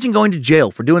 Imagine going to jail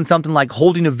for doing something like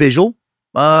holding a vigil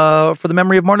for the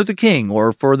memory of Martin Luther King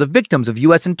or for the victims of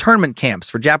U.S. internment camps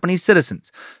for Japanese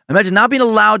citizens. Imagine not being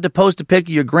allowed to post a pic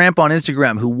of your grandpa on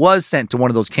Instagram who was sent to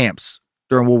one of those camps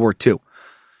during World War II.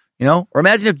 Or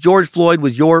imagine if George Floyd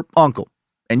was your uncle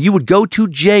and you would go to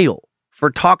jail for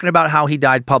talking about how he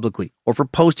died publicly or for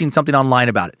posting something online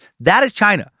about it. That is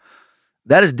China.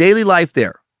 That is daily life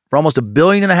there for almost 1.5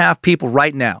 billion people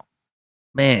right now.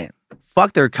 Man,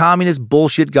 fuck their communist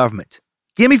bullshit government.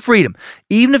 Give me freedom.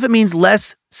 Even if it means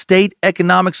less state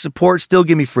economic support, still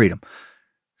give me freedom.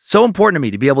 So important to me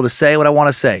to be able to say what I want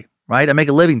to say, right? I make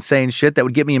a living saying shit that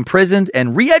would get me imprisoned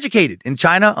and re-educated in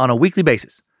China on a weekly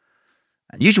basis.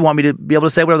 And you should want me to be able to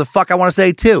say whatever the fuck I want to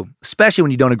say too, especially when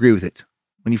you don't agree with it.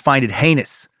 When you find it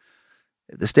heinous.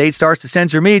 If the state starts to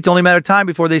censor me, it's only a matter of time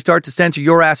before they start to censor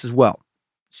your ass as well.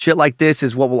 Shit like this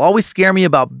is what will always scare me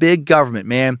about big government,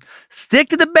 man. Stick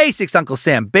to the basics, Uncle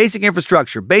Sam. Basic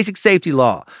infrastructure, basic safety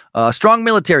law, strong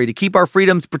military to keep our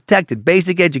freedoms protected,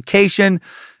 basic education.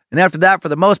 And after that, for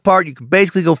the most part, you can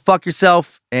basically go fuck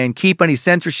yourself and keep any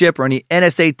censorship or any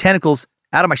NSA tentacles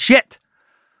out of my shit.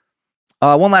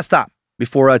 One last thought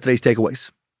before today's takeaways.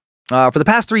 For the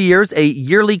past 3 years, a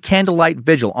yearly candlelight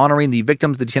vigil honoring the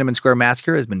victims of the Tiananmen Square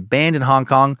massacre has been banned in Hong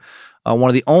Kong, one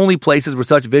of the only places where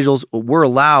such vigils were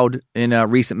allowed in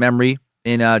recent memory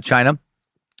in China.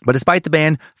 But despite the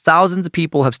ban, thousands of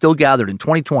people have still gathered in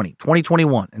 2020,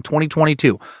 2021, and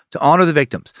 2022 to honor the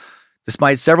victims.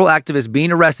 Despite several activists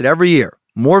being arrested every year,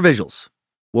 more vigils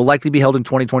will likely be held in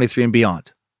 2023 and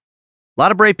beyond. A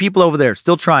lot of brave people over there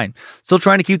still trying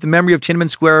to keep the memory of Tiananmen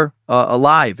Square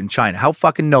alive in China. How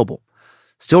fucking noble.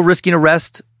 Still risking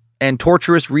arrest and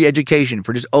torturous re-education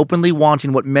for just openly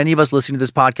wanting what many of us listening to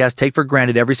this podcast take for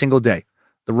granted every single day.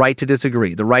 The right to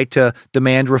disagree, the right to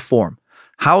demand reform.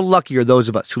 How lucky are those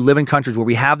of us who live in countries where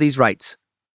we have these rights?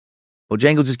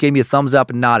 Bojangles just gave me a thumbs up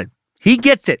and nodded. He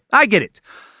gets it. I get it.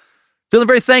 Feeling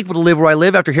very thankful to live where I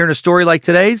live after hearing a story like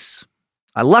today's.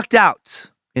 I lucked out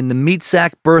in the meat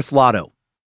sack birth lotto.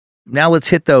 Now let's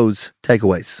hit those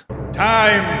takeaways.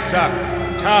 Time Suck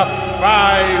Top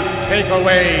 5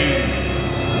 Takeaways.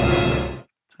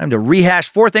 Time to rehash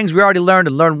 4 things we already learned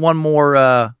and learn one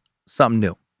more, something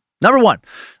new. Number 1,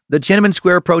 the Tiananmen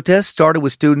Square protest started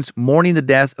with students mourning the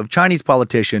death of Chinese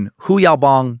politician Hu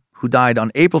Yaobang, who died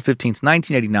on April 15th,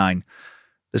 1989.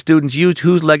 The students used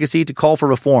Hu's legacy to call for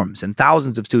reforms, and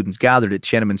thousands of students gathered at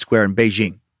Tiananmen Square in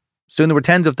Beijing. Soon there were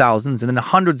tens of thousands and then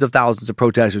hundreds of thousands of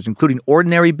protesters, including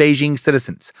ordinary Beijing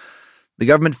citizens. The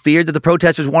government feared that the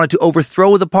protesters wanted to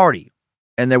overthrow the party,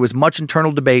 and there was much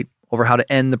internal debate over how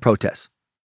to end the protests.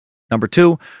 Number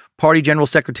 2, Party General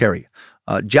Secretary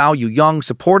Zhao Yuyang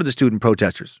supported the student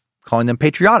protesters, calling them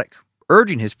patriotic,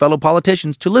 urging his fellow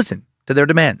politicians to listen to their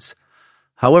demands.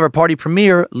 However, Party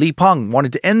Premier Li Peng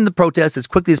wanted to end the protests as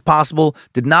quickly as possible,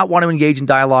 did not want to engage in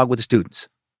dialogue with the students.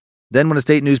 Then when a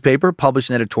state newspaper published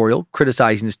an editorial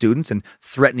criticizing the students and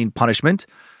threatening punishment,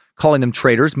 calling them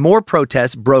traitors, more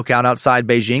protests broke out outside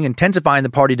Beijing, intensifying the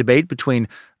party debate between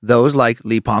those like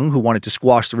Li Peng, who wanted to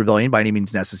squash the rebellion by any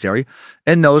means necessary,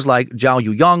 and those like Zhao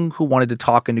Yuyang, who wanted to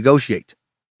talk and negotiate.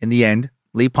 In the end,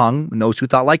 Li Peng and those who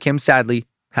thought like him, sadly,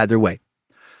 had their way.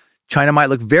 China might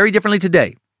look very differently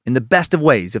today, in the best of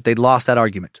ways, if they'd lost that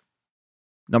argument.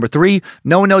 Number 3,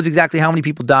 no one knows exactly how many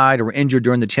people died or were injured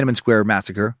during the Tiananmen Square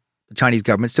massacre. The Chinese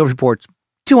government still reports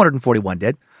 241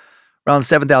 dead, around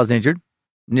 7,000 injured.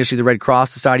 Initially, the Red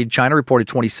Cross Society of China reported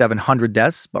 2,700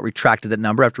 deaths, but retracted that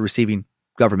number after receiving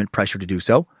government pressure to do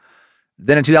so.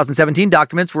 Then in 2017,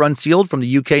 documents were unsealed from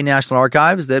the UK National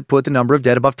Archives that put the number of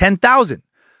dead above 10,000,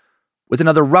 with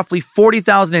another roughly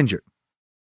 40,000 injured.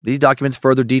 These documents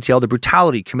further detail the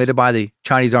brutality committed by the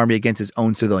Chinese army against its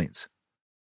own civilians.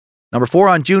 Number 4,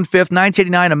 on June 5th,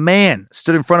 1989, a man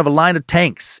stood in front of a line of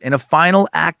tanks in a final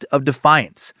act of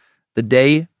defiance the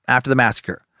day after the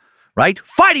massacre. Right?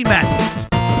 Fighting man!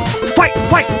 Fight,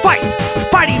 fight, fight!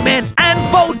 Fighting man and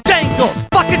Bojangles!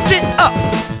 Fucking shit up!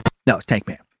 No, it's Tank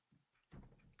Man.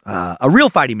 A real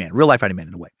fighting man, real life fighting man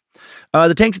in a way.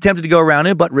 The tanks attempted to go around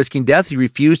him, but risking death, he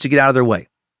refused to get out of their way.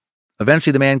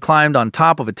 Eventually, the man climbed on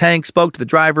top of a tank, spoke to the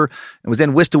driver, and was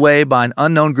then whisked away by an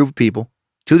unknown group of people.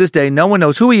 To this day, no one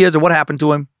knows who he is or what happened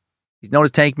to him. He's known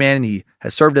as Tank Man, and he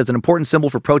has served as an important symbol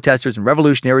for protesters and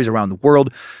revolutionaries around the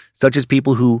world, such as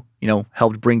people who,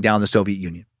 helped bring down the Soviet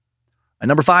Union. And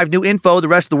number 5, new info. The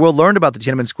rest of the world learned about the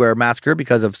Tiananmen Square massacre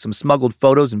because of some smuggled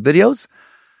photos and videos.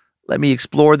 Let me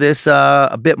explore this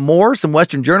a bit more. Some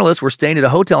Western journalists were staying at a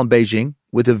hotel in Beijing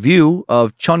with a view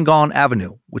of Chang'an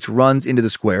Avenue, which runs into the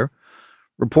square.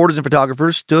 Reporters and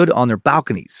photographers stood on their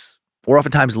balconies, or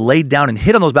oftentimes laid down and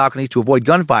hid on those balconies to avoid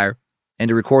gunfire and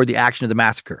to record the action of the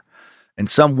massacre. And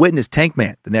some witnessed Tank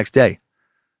Man the next day.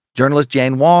 Journalist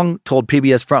Jan Wong told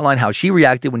PBS Frontline how she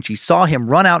reacted when she saw him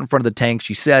run out in front of the tank.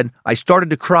 She said, "I started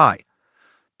to cry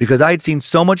because I had seen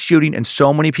so much shooting and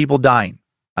so many people dying.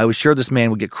 I was sure this man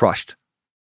would get crushed."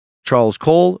 Charles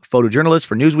Cole, photojournalist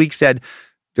for Newsweek, said,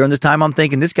 "During this time, I'm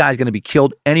thinking this guy's going to be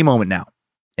killed any moment now.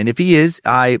 And if he is,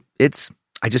 I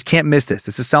just can't miss this.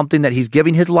 This is something that he's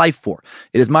giving his life for.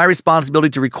 It is my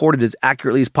responsibility to record it as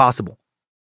accurately as possible."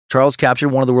 Charles captured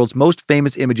one of the world's most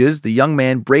famous images, the young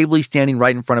man bravely standing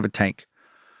right in front of a tank.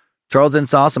 Charles then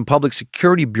saw some Public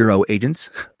Security Bureau agents,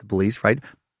 the police, right?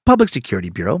 Public Security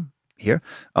Bureau here,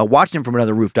 watching him from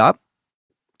another rooftop.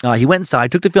 He went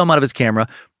inside, took the film out of his camera,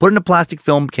 put it in a plastic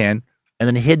film can, and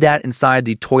then hid that inside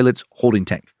the toilet's holding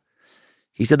tank.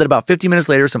 He said that about 50 minutes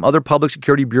later, some other Public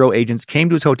Security Bureau agents came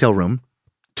to his hotel room,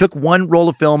 took one roll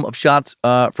of film of shots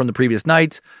from the previous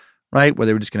night, right, where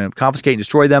they were just going to confiscate and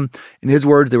destroy them. In his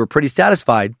words, they were pretty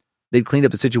satisfied they'd cleaned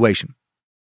up the situation.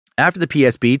 After the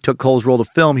PSB took Cole's roll of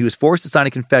film, he was forced to sign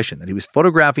a confession that he was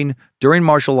photographing during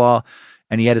martial law,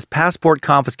 and he had his passport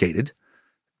confiscated.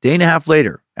 A day and a half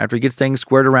later, after he gets things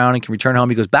squared around and can return home,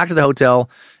 he goes back to the hotel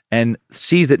and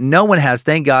sees that no one has,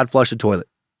 thank God, flushed the toilet,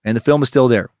 and the film is still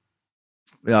there.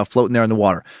 Floating there in the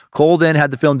water. Cole then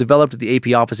had the film developed at the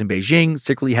AP office in Beijing,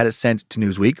 secretly had it sent to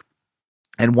Newsweek,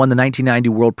 and won the 1990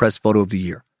 World Press Photo of the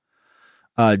Year.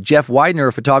 Jeff Widener,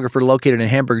 a photographer located in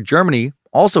Hamburg, Germany,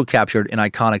 also captured an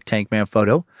iconic Tank Man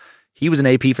photo. He was an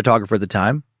AP photographer at the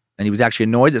time, and he was actually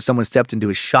annoyed that someone stepped into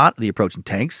his shot of the approaching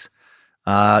tanks.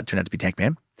 Turned out to be Tank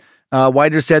Man.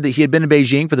 Widener said that he had been in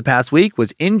Beijing for the past week,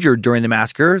 was injured during the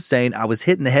massacre, saying, "I was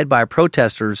hit in the head by a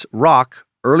protester's rock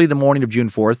early the morning of June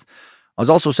 4th. I was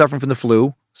also suffering from the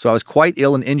flu, so I was quite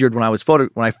ill and injured when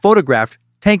I photographed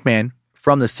Tank Man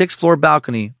from the 6th floor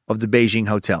balcony of the Beijing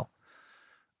hotel."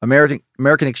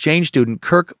 American exchange student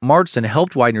Kirk Martson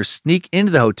helped Widener sneak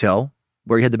into the hotel,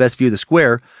 where he had the best view of the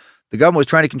square. The government was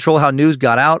trying to control how news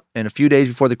got out, and a few days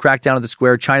before the crackdown of the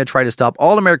square, China tried to stop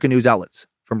all American news outlets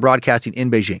from broadcasting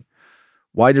in Beijing.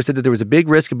 Widener said that there was a big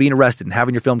risk of being arrested and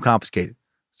having your film confiscated.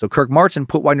 So Kirk Martson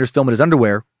put Widener's film in his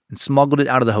underwear and smuggled it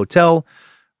out of the hotel,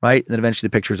 right? And then eventually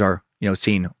the pictures are,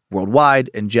 seen worldwide,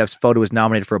 and Jeff's photo is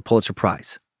nominated for a Pulitzer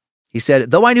Prize. He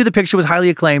said, "Though I knew the picture was highly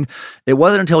acclaimed, it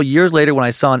wasn't until years later when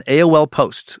I saw an AOL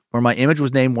post where my image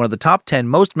was named one of the top 10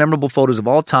 most memorable photos of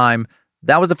all time.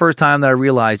 That was the first time that I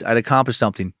realized I'd accomplished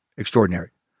something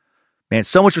extraordinary." Man,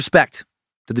 so much respect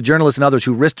to the journalists and others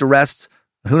who risked arrests,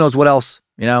 who knows what else,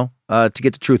 to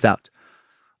get the truth out.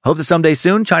 Hope that someday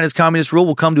soon, China's communist rule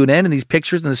will come to an end and these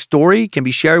pictures and the story can be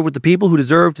shared with the people who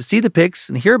deserve to see the pics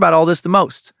and hear about all this the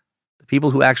most. The people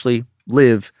who actually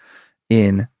live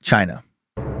in China.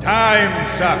 Time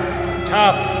Suck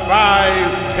Top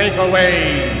 5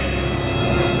 Takeaways.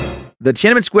 The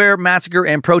Tiananmen Square massacre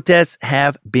and protests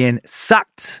have been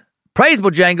sucked. Praise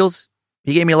Bojangles.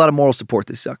 He gave me a lot of moral support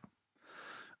this suck.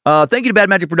 Thank you to Bad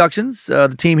Magic Productions,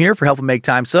 the team here, for helping make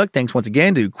Time Suck. Thanks once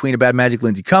again to Queen of Bad Magic,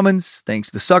 Lindsay Cummins. Thanks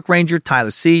to the Suck Ranger,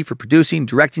 Tyler C., for producing,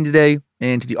 directing today.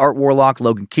 And to the Art Warlock,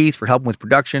 Logan Keith, for helping with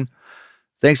production.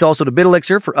 Thanks also to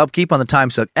BitElixir for upkeep on the Time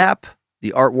Suck app.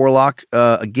 The Art Warlock,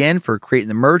 again, for creating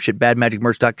the merch at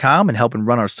badmagicmerch.com and helping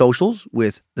run our socials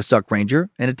with the Suck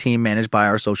Ranger and a team managed by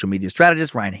our social media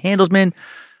strategist, Ryan Handelsman.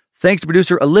 Thanks to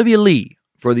producer Olivia Lee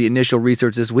for the initial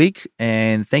research this week.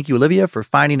 And thank you, Olivia, for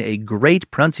finding a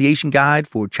great pronunciation guide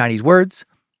for Chinese words,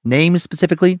 names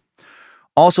specifically.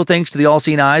 Also, thanks to the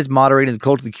All-Seeing Eyes moderating the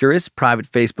Cult of the Curious private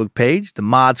Facebook page, the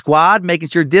Mod Squad, making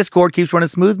sure Discord keeps running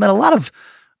smooth. Met a lot of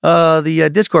the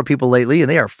Discord people lately, and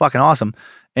they are fucking awesome.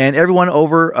 And everyone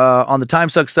over on the Time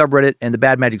Suck subreddit and the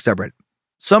Bad Magic subreddit.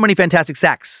 So many fantastic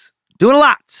sacks. Doing a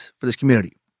lot for this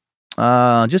community.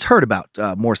 Just heard about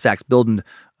more sacks building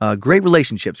great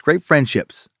relationships, great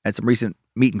friendships at some recent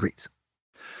meet and greets.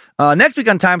 Next week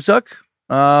on Time Suck,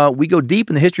 we go deep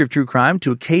in the history of true crime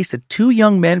to a case of two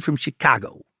young men from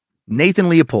Chicago, Nathan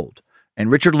Leopold and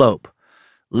Richard Loeb.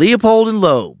 Leopold and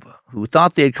Loeb, who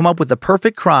thought they had come up with the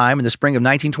perfect crime in the spring of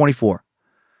 1924.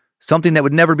 Something that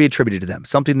would never be attributed to them.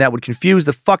 Something that would confuse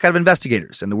the fuck out of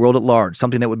investigators and the world at large.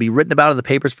 Something that would be written about in the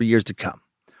papers for years to come.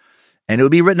 And it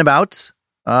would be written about,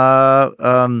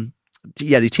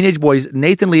 these teenage boys,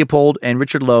 Nathan Leopold and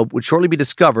Richard Loeb, would shortly be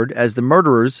discovered as the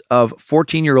murderers of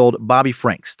 14-year-old Bobby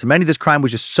Franks. To many, this crime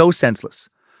was just so senseless.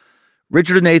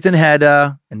 Richard and Nathan had,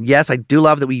 and yes, I do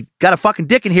love that we got a fucking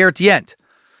dick in here at the end.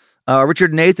 Richard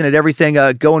and Nathan had everything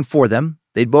going for them.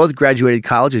 They'd both graduated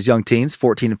college as young teens,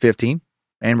 14 and 15.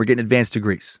 And were getting advanced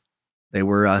degrees. They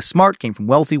were smart, came from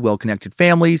wealthy, well-connected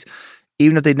families.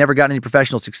 Even if they'd never gotten any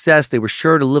professional success, they were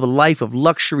sure to live a life of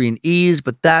luxury and ease,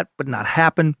 but that would not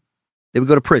happen. They would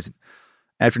go to prison.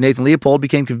 After Nathan Leopold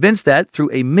became convinced that,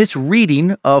 through a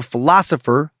misreading of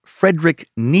philosopher Friedrich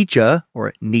Nietzsche,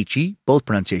 or Nietzsche, both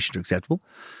pronunciations are acceptable,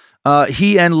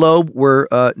 he and Loeb were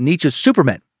Nietzsche's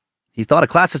supermen. He thought a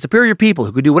class of superior people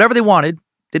who could do whatever they wanted,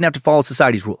 didn't have to follow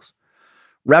society's rules.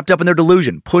 Wrapped up in their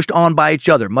delusion, pushed on by each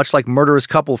other, much like murderous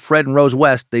couple Fred and Rose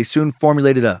West, they soon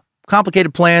formulated a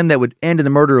complicated plan that would end in the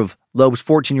murder of Loeb's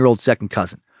 14-year-old second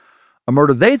cousin. A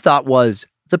murder they thought was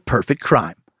the perfect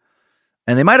crime.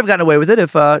 And they might have gotten away with it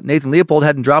if Nathan Leopold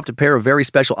hadn't dropped a pair of very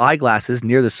special eyeglasses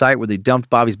near the site where they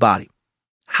dumped Bobby's body.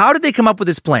 How did they come up with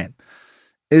this plan?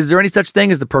 Is there any such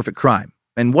thing as the perfect crime?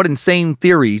 And what insane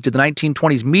theories did the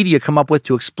 1920s media come up with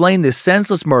to explain this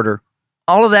senseless murder?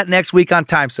 All of that next week on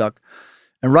Time Suck.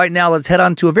 And right now, let's head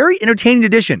on to a very entertaining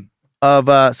edition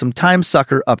of some Time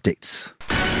Sucker updates.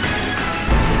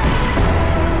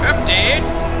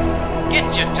 Updates?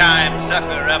 Get your Time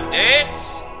Sucker updates.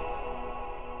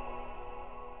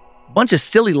 Bunch of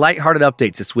silly, lighthearted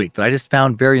updates this week that I just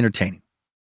found very entertaining.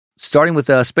 Starting with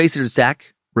Space Lizard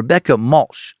Sack, Rebecca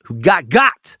Malsh, who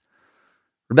got.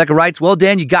 Rebecca writes, "Well,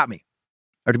 Dan, you got me.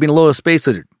 After being a loyal space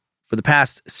lizard for the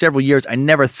past several years, I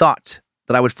never thought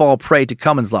that I would fall prey to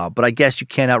Cummins' Law, but I guess you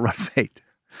can't outrun fate."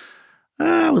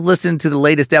 I was listening to the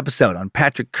latest episode on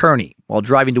Patrick Kearney while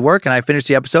driving to work, and I finished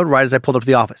the episode right as I pulled up to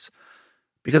the office.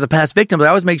 Because of past victims, I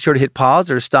always make sure to hit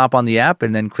pause or stop on the app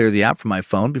and then clear the app from my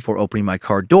phone before opening my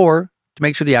car door to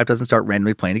make sure the app doesn't start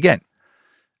randomly playing again.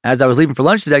 As I was leaving for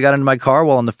lunch today, I got into my car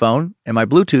while on the phone, and my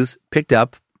Bluetooth picked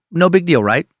up. No big deal,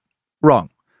 right?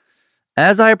 Wrong.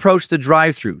 As I approached the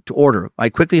drive-thru to order, I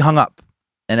quickly hung up.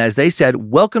 And as they said,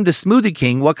 "Welcome to Smoothie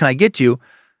King, what can I get you?"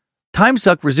 Time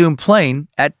Suck resumed playing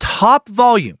at top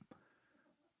volume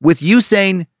with you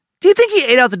saying, "Do you think he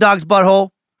ate out the dog's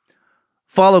butthole?"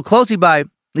 Followed closely by,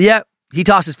 "Yeah, he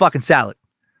tossed his fucking salad."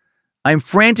 I'm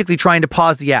frantically trying to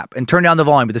pause the app and turn down the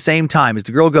volume at the same time as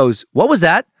the girl goes, "What was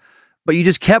that?" But you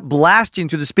just kept blasting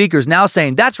through the speakers, now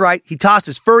saying, "That's right, he tossed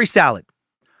his furry salad."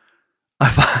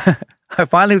 I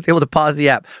finally was able to pause the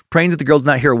app, praying that the girl did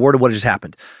not hear a word of what had just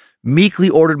happened. Meekly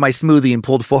ordered my smoothie and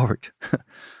pulled forward.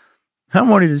 I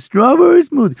wanted a strawberry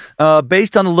smoothie.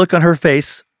 Based on the look on her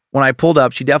face when I pulled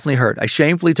up, she definitely heard. I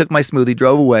shamefully took my smoothie,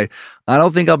 drove away. I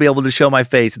don't think I'll be able to show my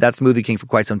face at that Smoothie King for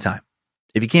quite some time.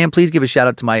 If you can, please give a shout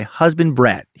out to my husband,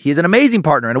 Brad. He is an amazing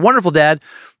partner and a wonderful dad.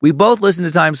 We both listen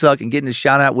to Time Suck, and getting a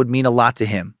shout out would mean a lot to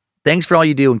him. Thanks for all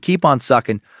you do and keep on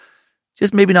sucking.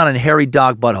 Just maybe not in hairy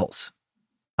dog buttholes.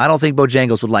 I don't think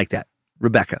Bojangles would like that.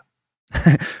 Rebecca.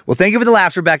 Well, thank you for the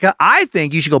laughs, Rebecca. I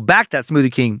think you should go back to that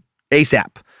Smoothie King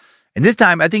ASAP. And this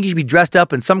time, I think you should be dressed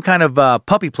up in some kind of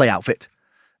puppy play outfit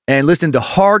and listen to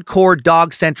hardcore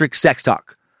dog-centric sex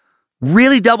talk.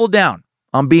 Really double down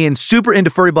on being super into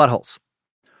furry buttholes.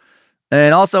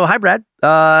 And also, hi, Brad.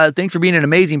 Thanks for being an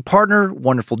amazing partner,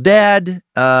 wonderful dad.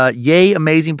 Yay,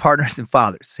 amazing partners and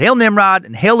fathers. Hail Nimrod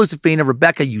and hail Lucifina.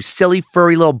 Rebecca, you silly,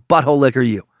 furry little butthole licker,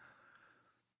 you.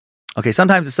 Okay,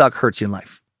 sometimes the suck hurts you in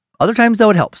life. Other times, though,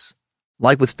 it helps.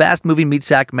 Like with fast-moving meat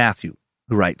sack Matthew,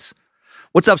 who writes,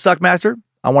 "What's up, Suckmaster?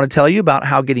 I want to tell you about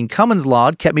how getting Cummins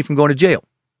lawed kept me from going to jail.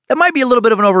 That might be a little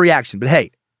bit of an overreaction, but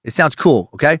hey, it sounds cool,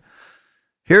 okay?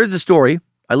 Here's the story.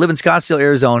 I live in Scottsdale,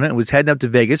 Arizona, and was heading up to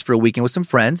Vegas for a weekend with some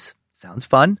friends. Sounds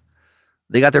fun.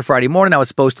 They got there Friday morning. I was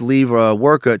supposed to leave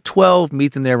work at 12,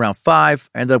 meet them there around 5.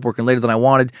 I ended up working later than I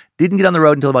wanted. Didn't get on the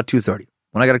road until about 2:30.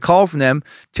 When I got a call from them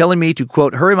telling me to,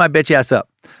 quote, hurry my bitch ass up.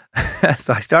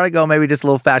 So I started going maybe just a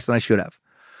little faster than I should have.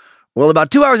 Well,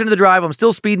 about 2 hours into the drive, I'm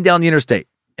still speeding down the interstate,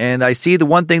 and I see the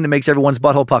one thing that makes everyone's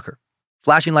butthole pucker.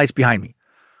 Flashing lights behind me.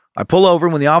 I pull over,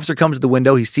 and when the officer comes to the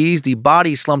window, he sees the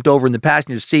body slumped over in the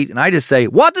passenger seat, and I just say,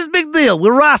 what is big deal?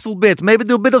 We'll wrestle bits, maybe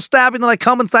do a bit of stabbing, then I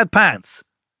come inside pants.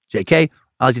 JK,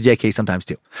 I like to JK sometimes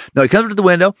too. No, he comes to the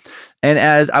window, and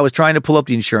as I was trying to pull up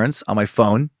the insurance on my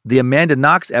phone, the Amanda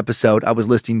Knox episode I was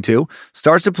listening to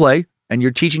starts to play, and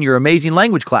you're teaching your amazing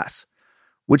language class,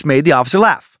 which made the officer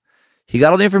laugh. He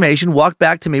got all the information, walked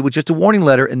back to me with just a warning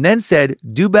letter, and then said,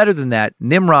 do better than that.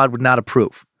 Nimrod would not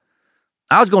approve.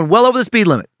 I was going well over the speed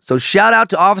limit, so shout out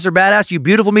to Officer Badass, you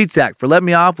beautiful meat sack, for letting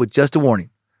me off with just a warning.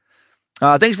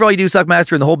 Thanks for all you do,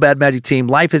 Suckmaster, and the whole Bad Magic team.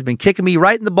 Life has been kicking me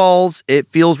right in the balls, it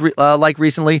feels like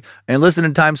recently, and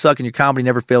listening to Time Suck and your comedy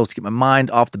never fails to get my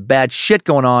mind off the bad shit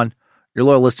going on. Your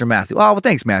loyal listener, Matthew. Oh, well,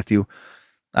 thanks, Matthew.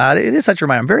 It is such a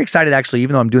reminder. I'm very excited, actually,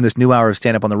 even though I'm doing this new hour of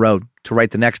stand-up on the road, to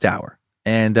write the next hour.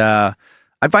 And I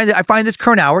find this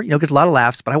current hour, gets a lot of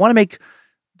laughs, but I want to make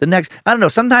the next, I don't know,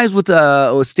 sometimes with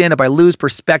stand-up, I lose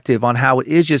perspective on how it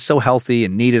is just so healthy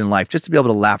and needed in life, just to be able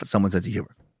to laugh at someone's sense of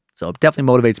humor. So it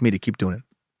definitely motivates me to keep doing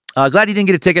it. Glad you didn't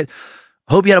get a ticket.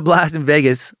 Hope you had a blast in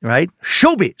Vegas, right?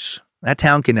 Showbiz. That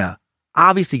town can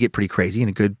obviously get pretty crazy in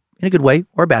a good way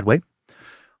or a bad way.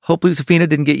 Hope Lucifina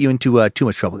didn't get you into too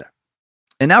much trouble there.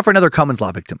 And now for another Cummins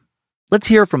Law victim. Let's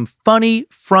hear from funny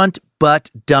front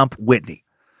butt dump Whitney,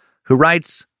 who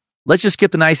writes, let's just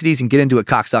skip the niceties and get into it,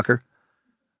 cocksucker.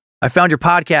 I found your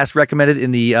podcast recommended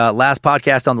in the last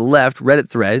podcast on the left Reddit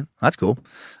thread. That's cool.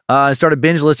 I started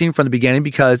binge listening from the beginning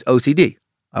because OCD.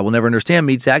 I will never understand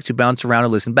meat sacks who bounce around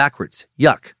and listen backwards.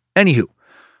 Yuck. Anywho,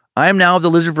 I am now of the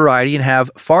lizard variety and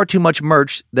have far too much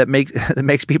merch that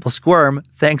makes people squirm.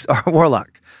 Thanks, R.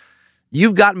 Warlock.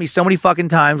 You've gotten me so many fucking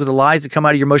times with the lies that come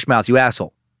out of your mush mouth, you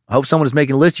asshole. I hope someone is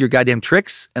making a list of your goddamn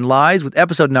tricks and lies with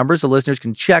episode numbers so listeners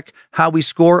can check how we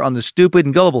score on the stupid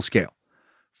and gullible scale.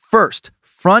 First,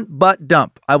 front butt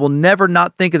dump. I will never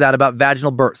not think of that about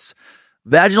vaginal births.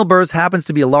 Vaginal births happens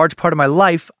to be a large part of my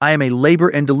life. I am a labor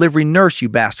and delivery nurse, you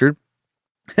bastard.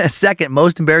 Second,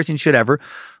 most embarrassing shit ever.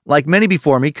 Like many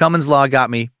before me, Cummins Law got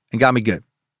me good.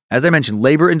 As I mentioned,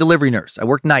 labor and delivery nurse. I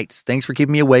work nights. Thanks for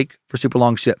keeping me awake for super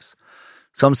long shifts.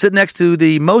 So I'm sitting next to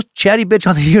the most chatty bitch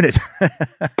on the unit.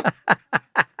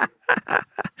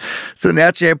 So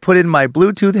naturally, I put in my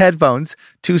Bluetooth headphones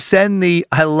to send the,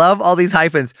 I love all these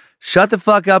hyphens, shut the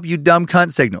fuck up, you dumb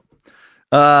cunt signal.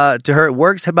 To her, it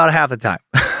works about half the time.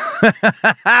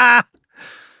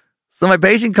 So my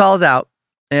patient calls out,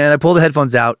 and I pull the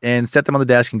headphones out and set them on the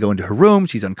desk and go into her room.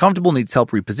 She's uncomfortable, needs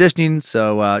help repositioning.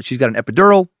 So she's got an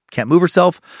epidural, can't move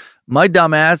herself. My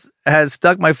dumbass has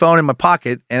stuck my phone in my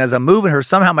pocket, and as I'm moving her,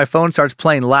 somehow my phone starts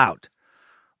playing loud.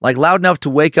 Like loud enough to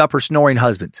wake up her snoring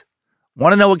husband.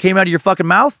 Want to know what came out of your fucking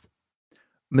mouth?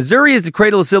 Missouri is the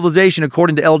cradle of civilization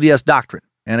according to LDS doctrine.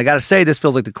 And I got to say, this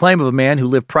feels like the claim of a man who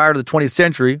lived prior to the 20th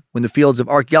century when the fields of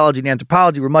archaeology and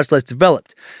anthropology were much less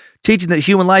developed. Teaching that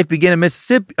human life began in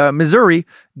Missouri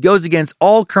goes against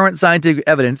all current scientific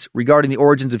evidence regarding the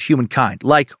origins of humankind.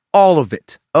 Like all of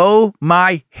it. Oh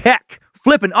my heck.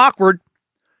 Flippin' awkward.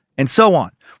 And so on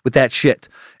with that shit.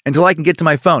 Until I can get to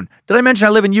my phone. Did I mention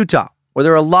I live in Utah, where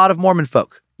there are a lot of Mormon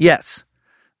folk? Yes.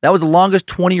 That was the longest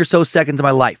 20 or so seconds of my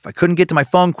life. I couldn't get to my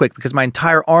phone quick because my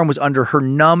entire arm was under her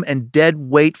numb and dead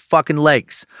weight fucking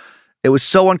legs. It was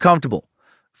so uncomfortable.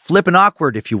 Flippin'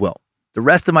 awkward, if you will. The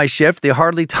rest of my shift, they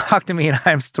hardly talk to me, and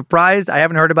I'm surprised I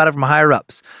haven't heard about it from higher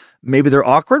ups. Maybe they're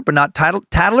awkward, but not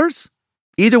tattlers?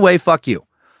 Either way, fuck you.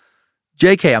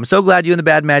 JK, I'm so glad you and the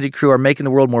Bad Magic crew are making the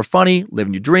world more funny,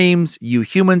 living your dreams, you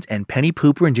humans, and Penny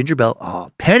Pooper and Ginger Bell.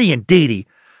 Oh, Penny and Dee Dee.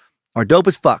 are dope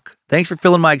as fuck. Thanks for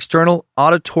filling my external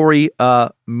auditory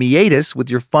meatus with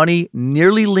your funny,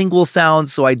 nearly lingual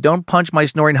sounds so I don't punch my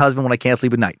snoring husband when I can't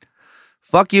sleep at night.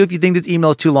 Fuck you if you think this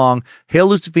email is too long. Hail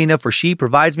Lucifina, for she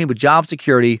provides me with job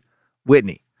security.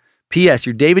 Whitney. P.S.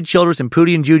 Your David Childress and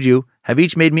Pootie and Juju have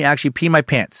each made me actually pee my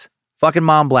pants. Fucking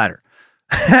mom bladder.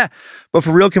 But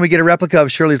for real, can we get a replica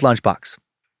of Shirley's lunchbox?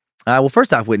 Well,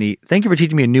 first off, Whitney, thank you for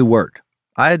teaching me a new word.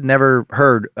 I had never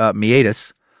heard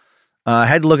meatus. I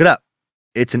had to look it up.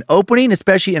 It's an opening,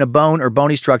 especially in a bone or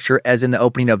bony structure, as in the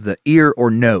opening of the ear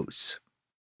or nose.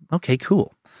 Okay,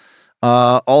 cool.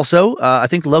 Also, I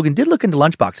think Logan did look into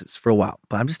lunchboxes for a while,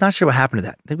 but I'm just not sure what happened to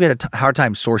that. I think we had a hard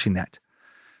time sourcing that.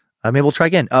 Maybe we'll try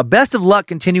again. Best of luck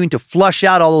continuing to flush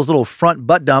out all those little front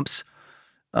butt dumps.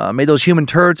 May those human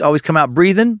turds always come out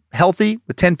breathing, healthy,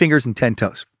 with 10 fingers and 10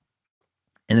 toes.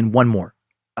 And then one more.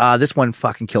 This one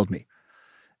fucking killed me.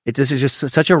 This is just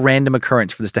such a random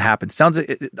occurrence for this to happen. Sounds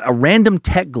like a random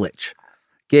tech glitch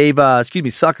gave,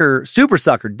 super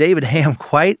sucker David Ham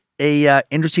quite a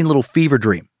interesting little fever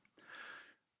dream.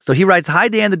 So he writes, "Hi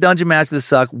Dan, the Dungeon Master of the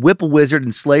Suck, Whipple Wizard,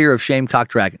 and Slayer of Shamecock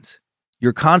Dragons.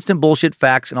 Your constant bullshit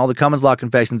facts and all the Cummins Law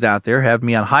confessions out there have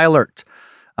me on high alert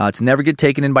to never get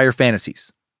taken in by your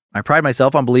fantasies. I pride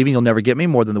myself on believing you'll never get me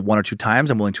more than the 1 or 2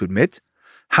 times I'm willing to admit.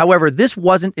 However, this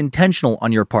wasn't intentional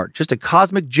on your part, just a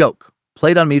cosmic joke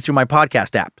played on me through my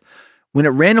podcast app when it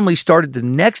randomly started the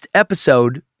next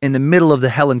episode in the middle of the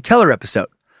Helen Keller episode.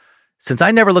 Since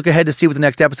I never look ahead to see what the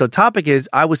next episode topic is,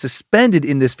 I was suspended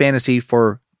in this fantasy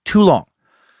for too long.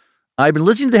 I've been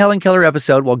listening to the Helen Keller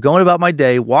episode while going about my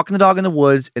day, walking the dog in the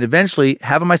woods, and eventually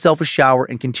having myself a shower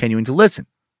and continuing to listen.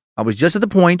 I was just at the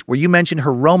point where you mentioned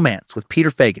her romance with Peter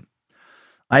Fagan.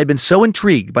 I had been so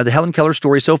intrigued by the Helen Keller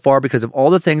story so far because of all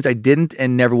the things I didn't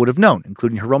and never would have known,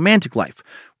 including her romantic life,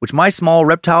 which my small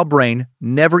reptile brain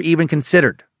never even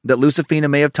considered that Lucifina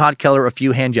may have taught Keller a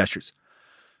few hand gestures.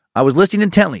 I was listening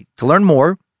intently to learn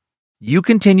more. You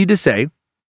continued to say,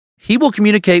 he will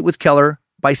communicate with Keller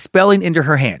by spelling into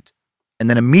her hand. And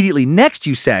then immediately next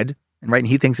you said, and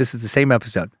he thinks this is the same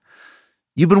episode,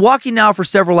 you've been walking now for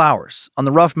several hours on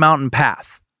the rough mountain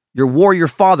path. Your warrior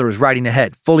father is riding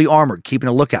ahead, fully armored, keeping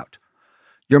a lookout.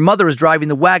 Your mother is driving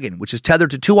the wagon, which is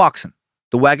tethered to 2 oxen.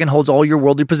 The wagon holds all your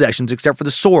worldly possessions except for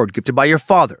the sword gifted by your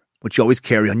father, which you always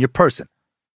carry on your person.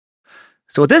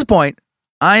 So at this point,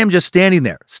 I am just standing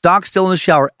there, stock still in the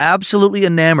shower, absolutely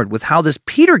enamored with how this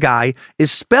Peter guy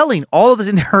is spelling all of this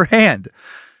into her hand.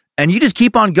 And you just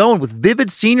keep on going with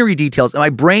vivid scenery details, and my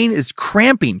brain is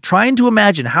cramping, trying to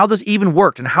imagine how this even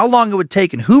worked and how long it would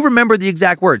take and who remembered the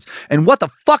exact words and what the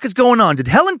fuck is going on. Did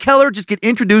Helen Keller just get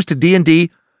introduced to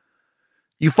D&D?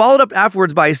 You followed up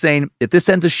afterwards by saying, if this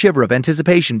sends a shiver of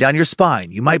anticipation down your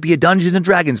spine, you might be a Dungeons &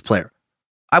 Dragons player.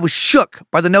 I was shook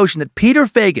by the notion that Peter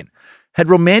Fagan had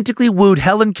romantically wooed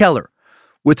Helen Keller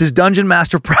with his dungeon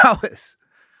master prowess.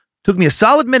 Took me a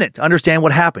solid minute to understand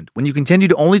what happened when you continued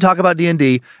to only talk about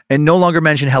D&D and no longer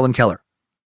mention Helen Keller.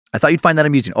 I thought you'd find that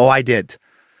amusing. Oh, I did.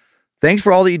 Thanks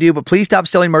for all that you do, but please stop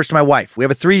selling merch to my wife. We have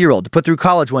a 3-year-old to put through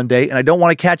college one day, and I don't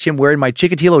want to catch him wearing my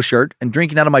Chikatilo shirt and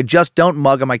drinking out of my Just Don't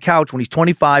mug on my couch when he's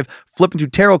 25, flipping through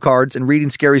tarot cards and reading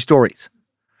scary stories.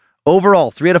 Overall,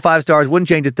 3 out of 5 stars, wouldn't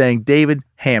change a thing. David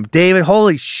Ham. David,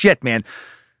 holy shit, man.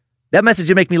 That message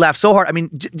would make me laugh so hard. I mean,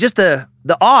 just the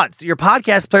odds that your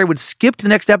podcast player would skip to the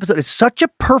next episode is such a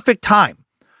perfect time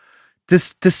to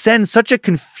send such a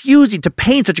confusing, to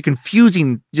paint such a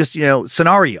confusing,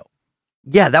 scenario.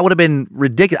 Yeah, that would have been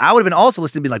ridiculous. I would have been also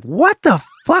listening and be like, what the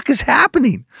fuck is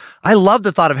happening? I love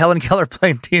the thought of Helen Keller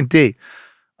playing D&D.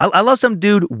 I love some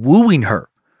dude wooing her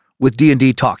with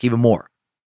D&D talk even more.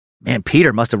 Man,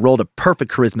 Peter must have rolled a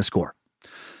perfect charisma score.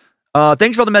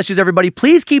 Thanks for all the messages, everybody.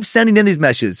 Please keep sending in these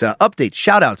messages, updates,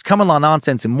 shout-outs, common law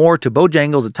nonsense, and more to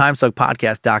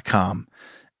bojangles@timesuckpodcast.com.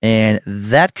 And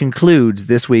that concludes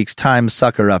this week's Time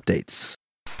Sucker Updates.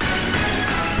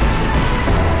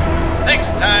 Thanks,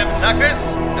 Time Suckers.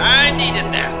 I needed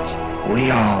that. We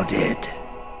all did.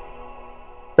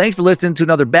 Thanks for listening to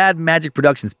another Bad Magic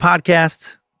Productions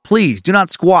podcast. Please do not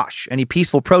squash any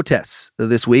peaceful protests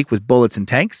this week with bullets and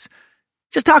tanks.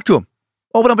 Just talk to them.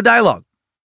 Open up a dialogue.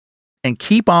 And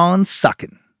keep on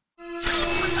sucking.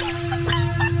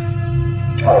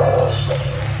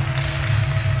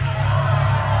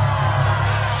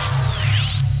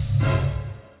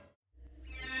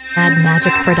 Bad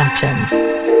Magic Productions. I'm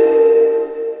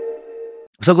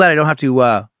so glad I don't have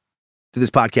to do this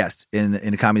podcast in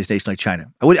a communist nation like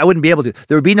China. I wouldn't be able to.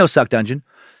 There would be no Suck Dungeon.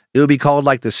 It would be called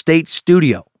like the State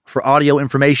Studio for Audio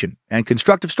Information and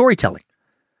Constructive Storytelling.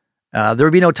 There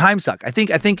would be no Time Suck. I think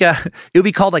it would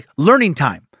be called like Learning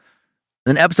Time.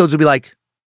 And then episodes would be like,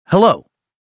 hello,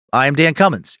 I am Dan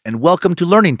Cummins, and welcome to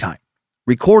Learning Time,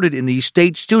 recorded in the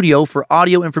State Studio for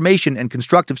Audio Information and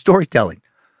Constructive Storytelling.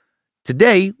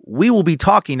 Today, we will be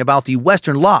talking about the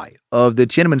Western lie of the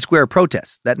Tiananmen Square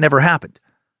protests that never happened.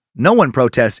 No one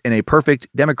protests in a perfect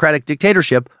democratic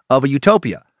dictatorship of a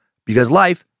utopia, because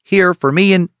life here for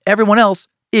me and everyone else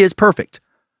is perfect.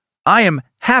 I am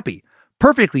happy,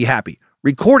 perfectly happy,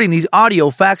 recording these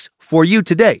audio facts for you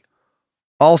today.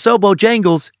 Also,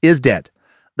 Bojangles is dead.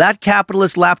 That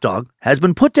capitalist lapdog has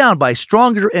been put down by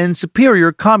stronger and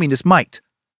superior communist might.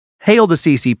 Hail the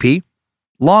CCP.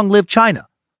 Long live China.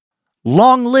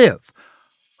 Long live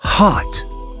hot,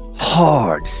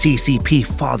 hard CCP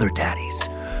father daddies,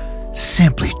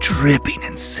 simply dripping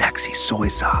in sexy soy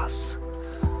sauce.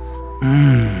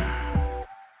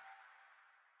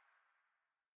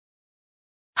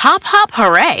 Hop, hop,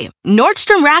 hooray!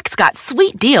 Nordstrom Rack's got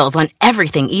sweet deals on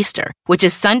everything Easter, which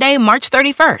is Sunday, March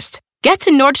 31st. Get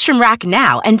to Nordstrom Rack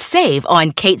now and save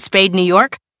on Kate Spade New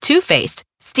York, Too Faced,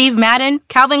 Steve Madden,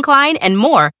 Calvin Klein, and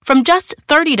more from just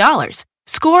 $30.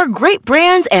 Score great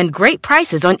brands and great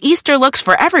prices on Easter looks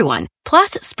for everyone,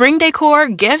 plus spring decor,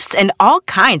 gifts, and all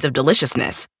kinds of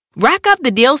deliciousness. Rack up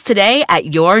the deals today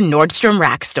at your Nordstrom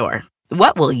Rack store.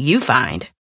 What will you find?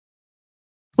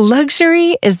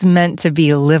 Luxury is meant to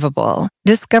be livable.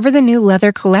 Discover the new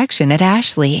leather collection at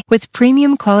Ashley with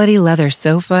premium quality leather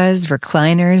sofas,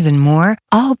 recliners, and more,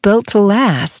 all built to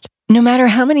last. No matter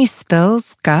how many spills,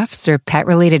 scuffs, or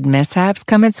pet-related mishaps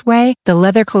come its way, the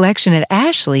leather collection at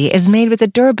Ashley is made with the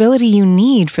durability you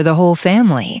need for the whole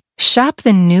family. Shop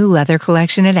the new leather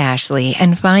collection at Ashley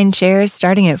and find chairs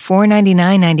starting at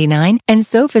 $499.99 and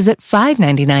sofas at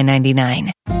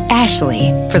 $599.99. Ashley,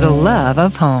 for the love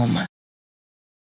of home.